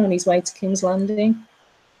Septon on his way to King's Landing?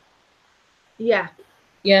 Yeah.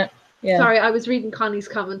 Sorry, I was reading Connie's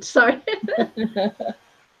comment. Sorry.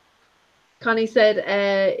 Connie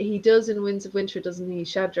said he does in Winds of Winter, doesn't he,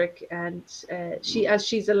 Shadrick? And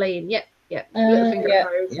she's Elaine. Yeah.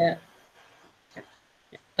 Littlefinger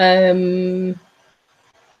fires.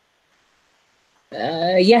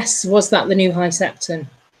 Yes, was that the new High Septon?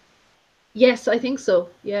 Yes, I think so.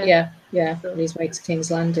 Yeah. On his way to King's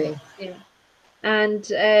Landing. Yeah.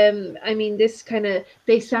 And I mean, this kind of,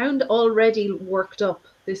 they sound already worked up,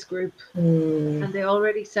 this group, and they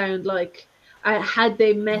already sound like, had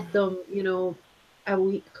they met them, you know, a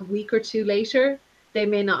week or two later, they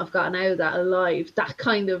may not have gotten out of that alive. That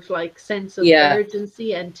kind of like sense of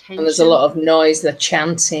urgency and tension. And there's a lot of noise, the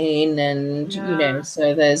chanting, and you know,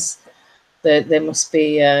 so there must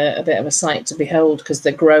be a bit of a sight to behold, because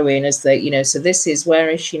they're growing as they, you know. So this is, where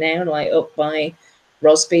is she now? Like up by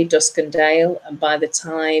Rosby, Duskendale, and by the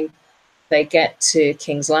time they get to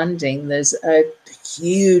King's Landing, there's a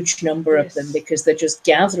huge number of them, because they're just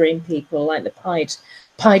gathering people, like the Pied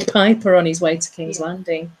Piper on his way to King's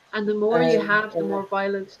Landing. And the more you have, the more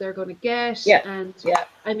violent they're going to get. And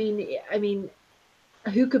I mean,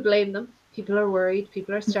 who could blame them? People are worried.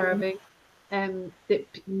 People are starving. That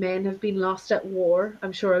men have been lost at war.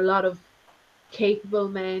 I'm sure a lot of capable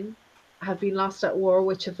men have been lost at war,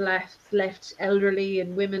 which have left elderly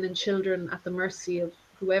and women and children at the mercy of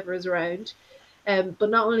whoever is around. But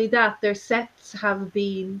not only that, their septs have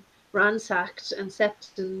been ransacked, and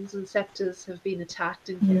septons and septas have been attacked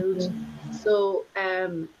and killed. So,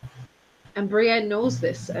 and Brienne knows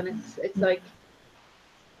this, and it's like,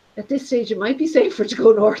 at this stage, it might be safer to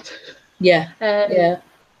go north. But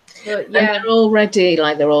and they're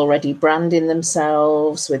already branding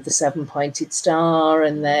themselves with the 7-pointed star,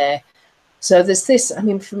 and so there's this, I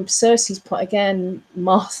mean, from Cersei's point again,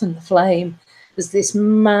 Moth and the Flame, there's this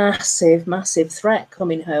massive threat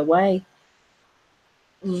coming her way,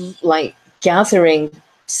 like gathering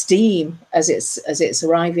steam as it's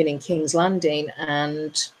arriving in King's Landing,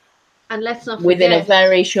 and let's not forget, within a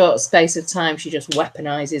very short space of time, she just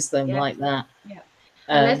weaponizes them like that.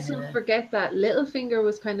 And let's not forget that Littlefinger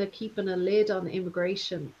was kind of keeping a lid on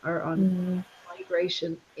immigration, or on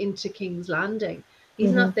migration into King's Landing.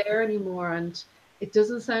 He's not there anymore, and it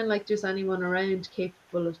doesn't sound like there's anyone around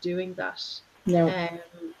capable of doing that. No.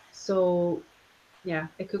 So yeah,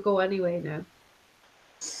 it could go anyway now.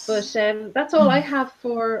 But that's all I have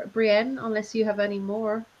for Brienne, unless you have any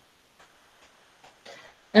more.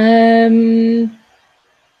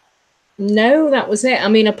 No, that was it. I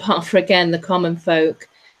mean, apart from, again, the common folk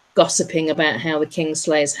gossiping about how the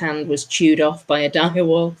Kingslayer's hand was chewed off by a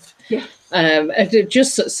direwolf. Yes.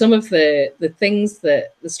 Just some of the things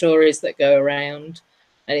that the stories that go around,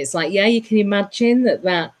 and it's like, yeah, you can imagine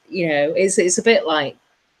that you know, it's a bit like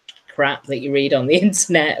crap that you read on the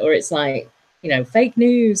internet, or it's like, you know, fake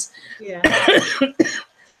news. Yeah.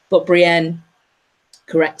 But Brienne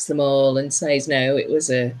corrects them all and says, no, it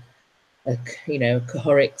was a you know,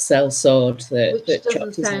 Kahoric sellsword that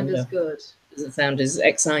doesn't sound as good. Doesn't sound as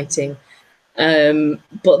exciting.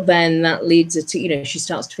 But then that leads her to, you know, she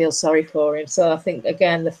starts to feel sorry for him. So I think,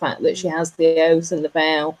 again, the fact that she has the oath and the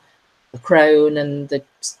vow, the crone and the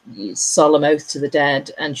solemn oath to the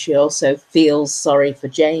dead, and she also feels sorry for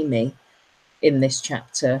Jaime in this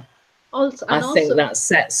chapter. I think that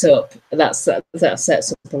sets up that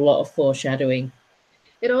sets up a lot of foreshadowing.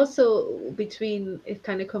 It also, it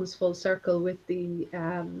kind of comes full circle with the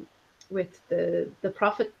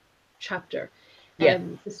prophet chapter.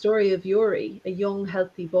 The story of Yuri, a young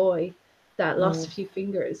healthy boy that lost a few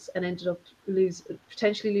fingers and ended up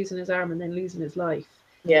potentially losing his arm and then losing his life.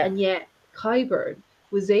 And yet Qyburn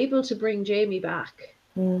was able to bring Jaime back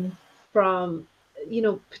from, you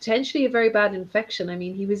know, potentially a very bad infection. I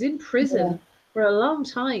mean, he was in prison for a long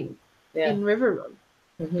time in Riverrun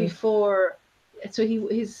before. So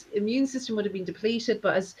his immune system would have been depleted,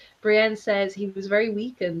 but as Brienne says, he was very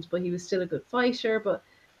weakened, but he was still a good fighter. But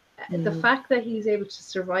the fact that he's able to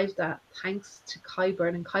survive that thanks to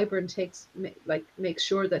Qyburn, and Qyburn makes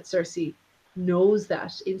sure that Cersei knows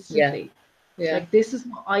that instantly. Like, this is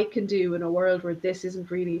what I can do in a world where this isn't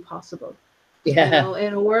really possible. You know,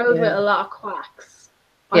 in a world with a lot of quacks,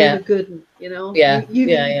 I'm a good one, you know. You need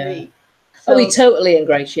me. So, he totally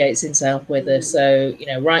ingratiates himself with her. So, you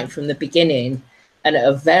know, right from the beginning, and at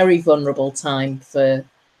a very vulnerable time for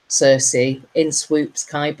Cersei, in swoops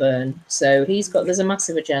Qyburn. So there's a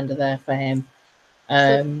massive agenda there for him.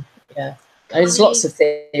 There's lots of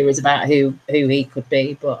theories about who he could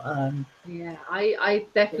be, but I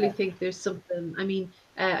definitely think there's something. I mean,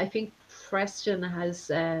 I think Preston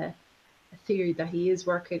has a theory that he is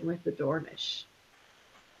working with the Dornish.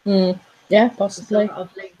 Yeah, possibly. There's a lot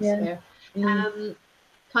of links there.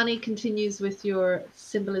 Connie continues with your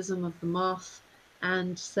symbolism of the moth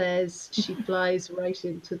and says she flies right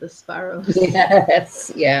into the sparrows.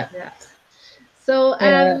 Yes, yeah. So,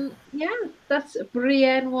 that's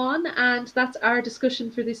Brienne 1, and that's our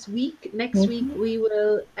discussion for this week. Next week, we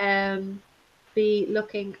will be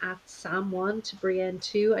looking at Sam 1 to Brienne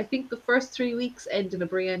 2. I think the first 3 weeks end in a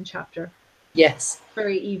Brienne chapter. Yes.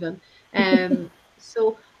 Very even.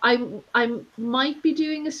 So I might be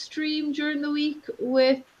doing a stream during the week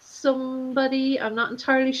with somebody. I'm not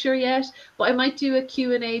entirely sure yet, but I might do a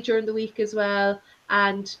Q&A during the week as well.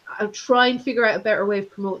 And I'll try and figure out a better way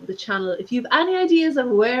of promoting the channel. If you have any ideas of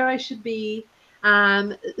where I should be,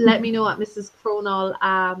 let me know at mrscronall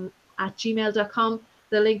at gmail.com.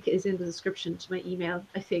 The link is in the description to my email.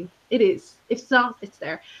 I think it is. If it's not, it's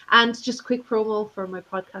there. And just a quick promo for my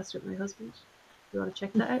podcast with my husband. If you want to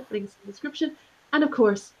check that out, links in the description. And of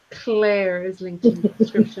course, Clare is linked in the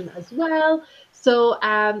description as well. So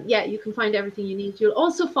you can find everything you need. You'll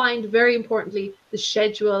also find, very importantly, the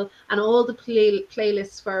schedule and all the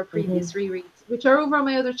playlists for our previous rereads, which are over on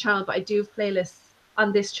my other channel, but I do have playlists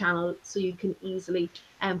on this channel, so you can easily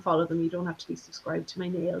follow them. You don't have to be subscribed to my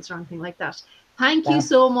nails or anything like that. Thank you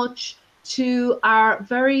so much to our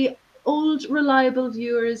very old reliable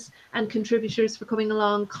viewers and contributors for coming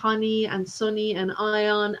along: Connie and Sunny and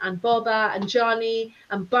Ion and Boba and Johnny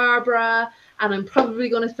and Barbara, and I'm probably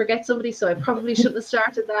going to forget somebody, so I probably shouldn't have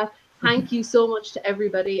started that. Thank you so much to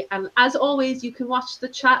everybody, and as always, you can watch the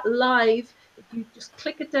chat live. If you just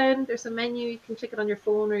click it down, there's a menu, you can click it on your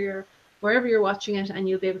phone or wherever you're watching it, and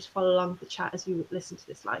you'll be able to follow along with the chat as you listen to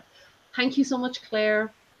this live. Thank you so much,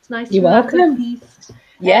 Claire. It's nice to be back at least.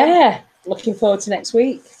 Looking forward to next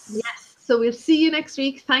week. Yes. So we'll see you next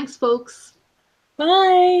week. Thanks, folks.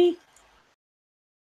 Bye.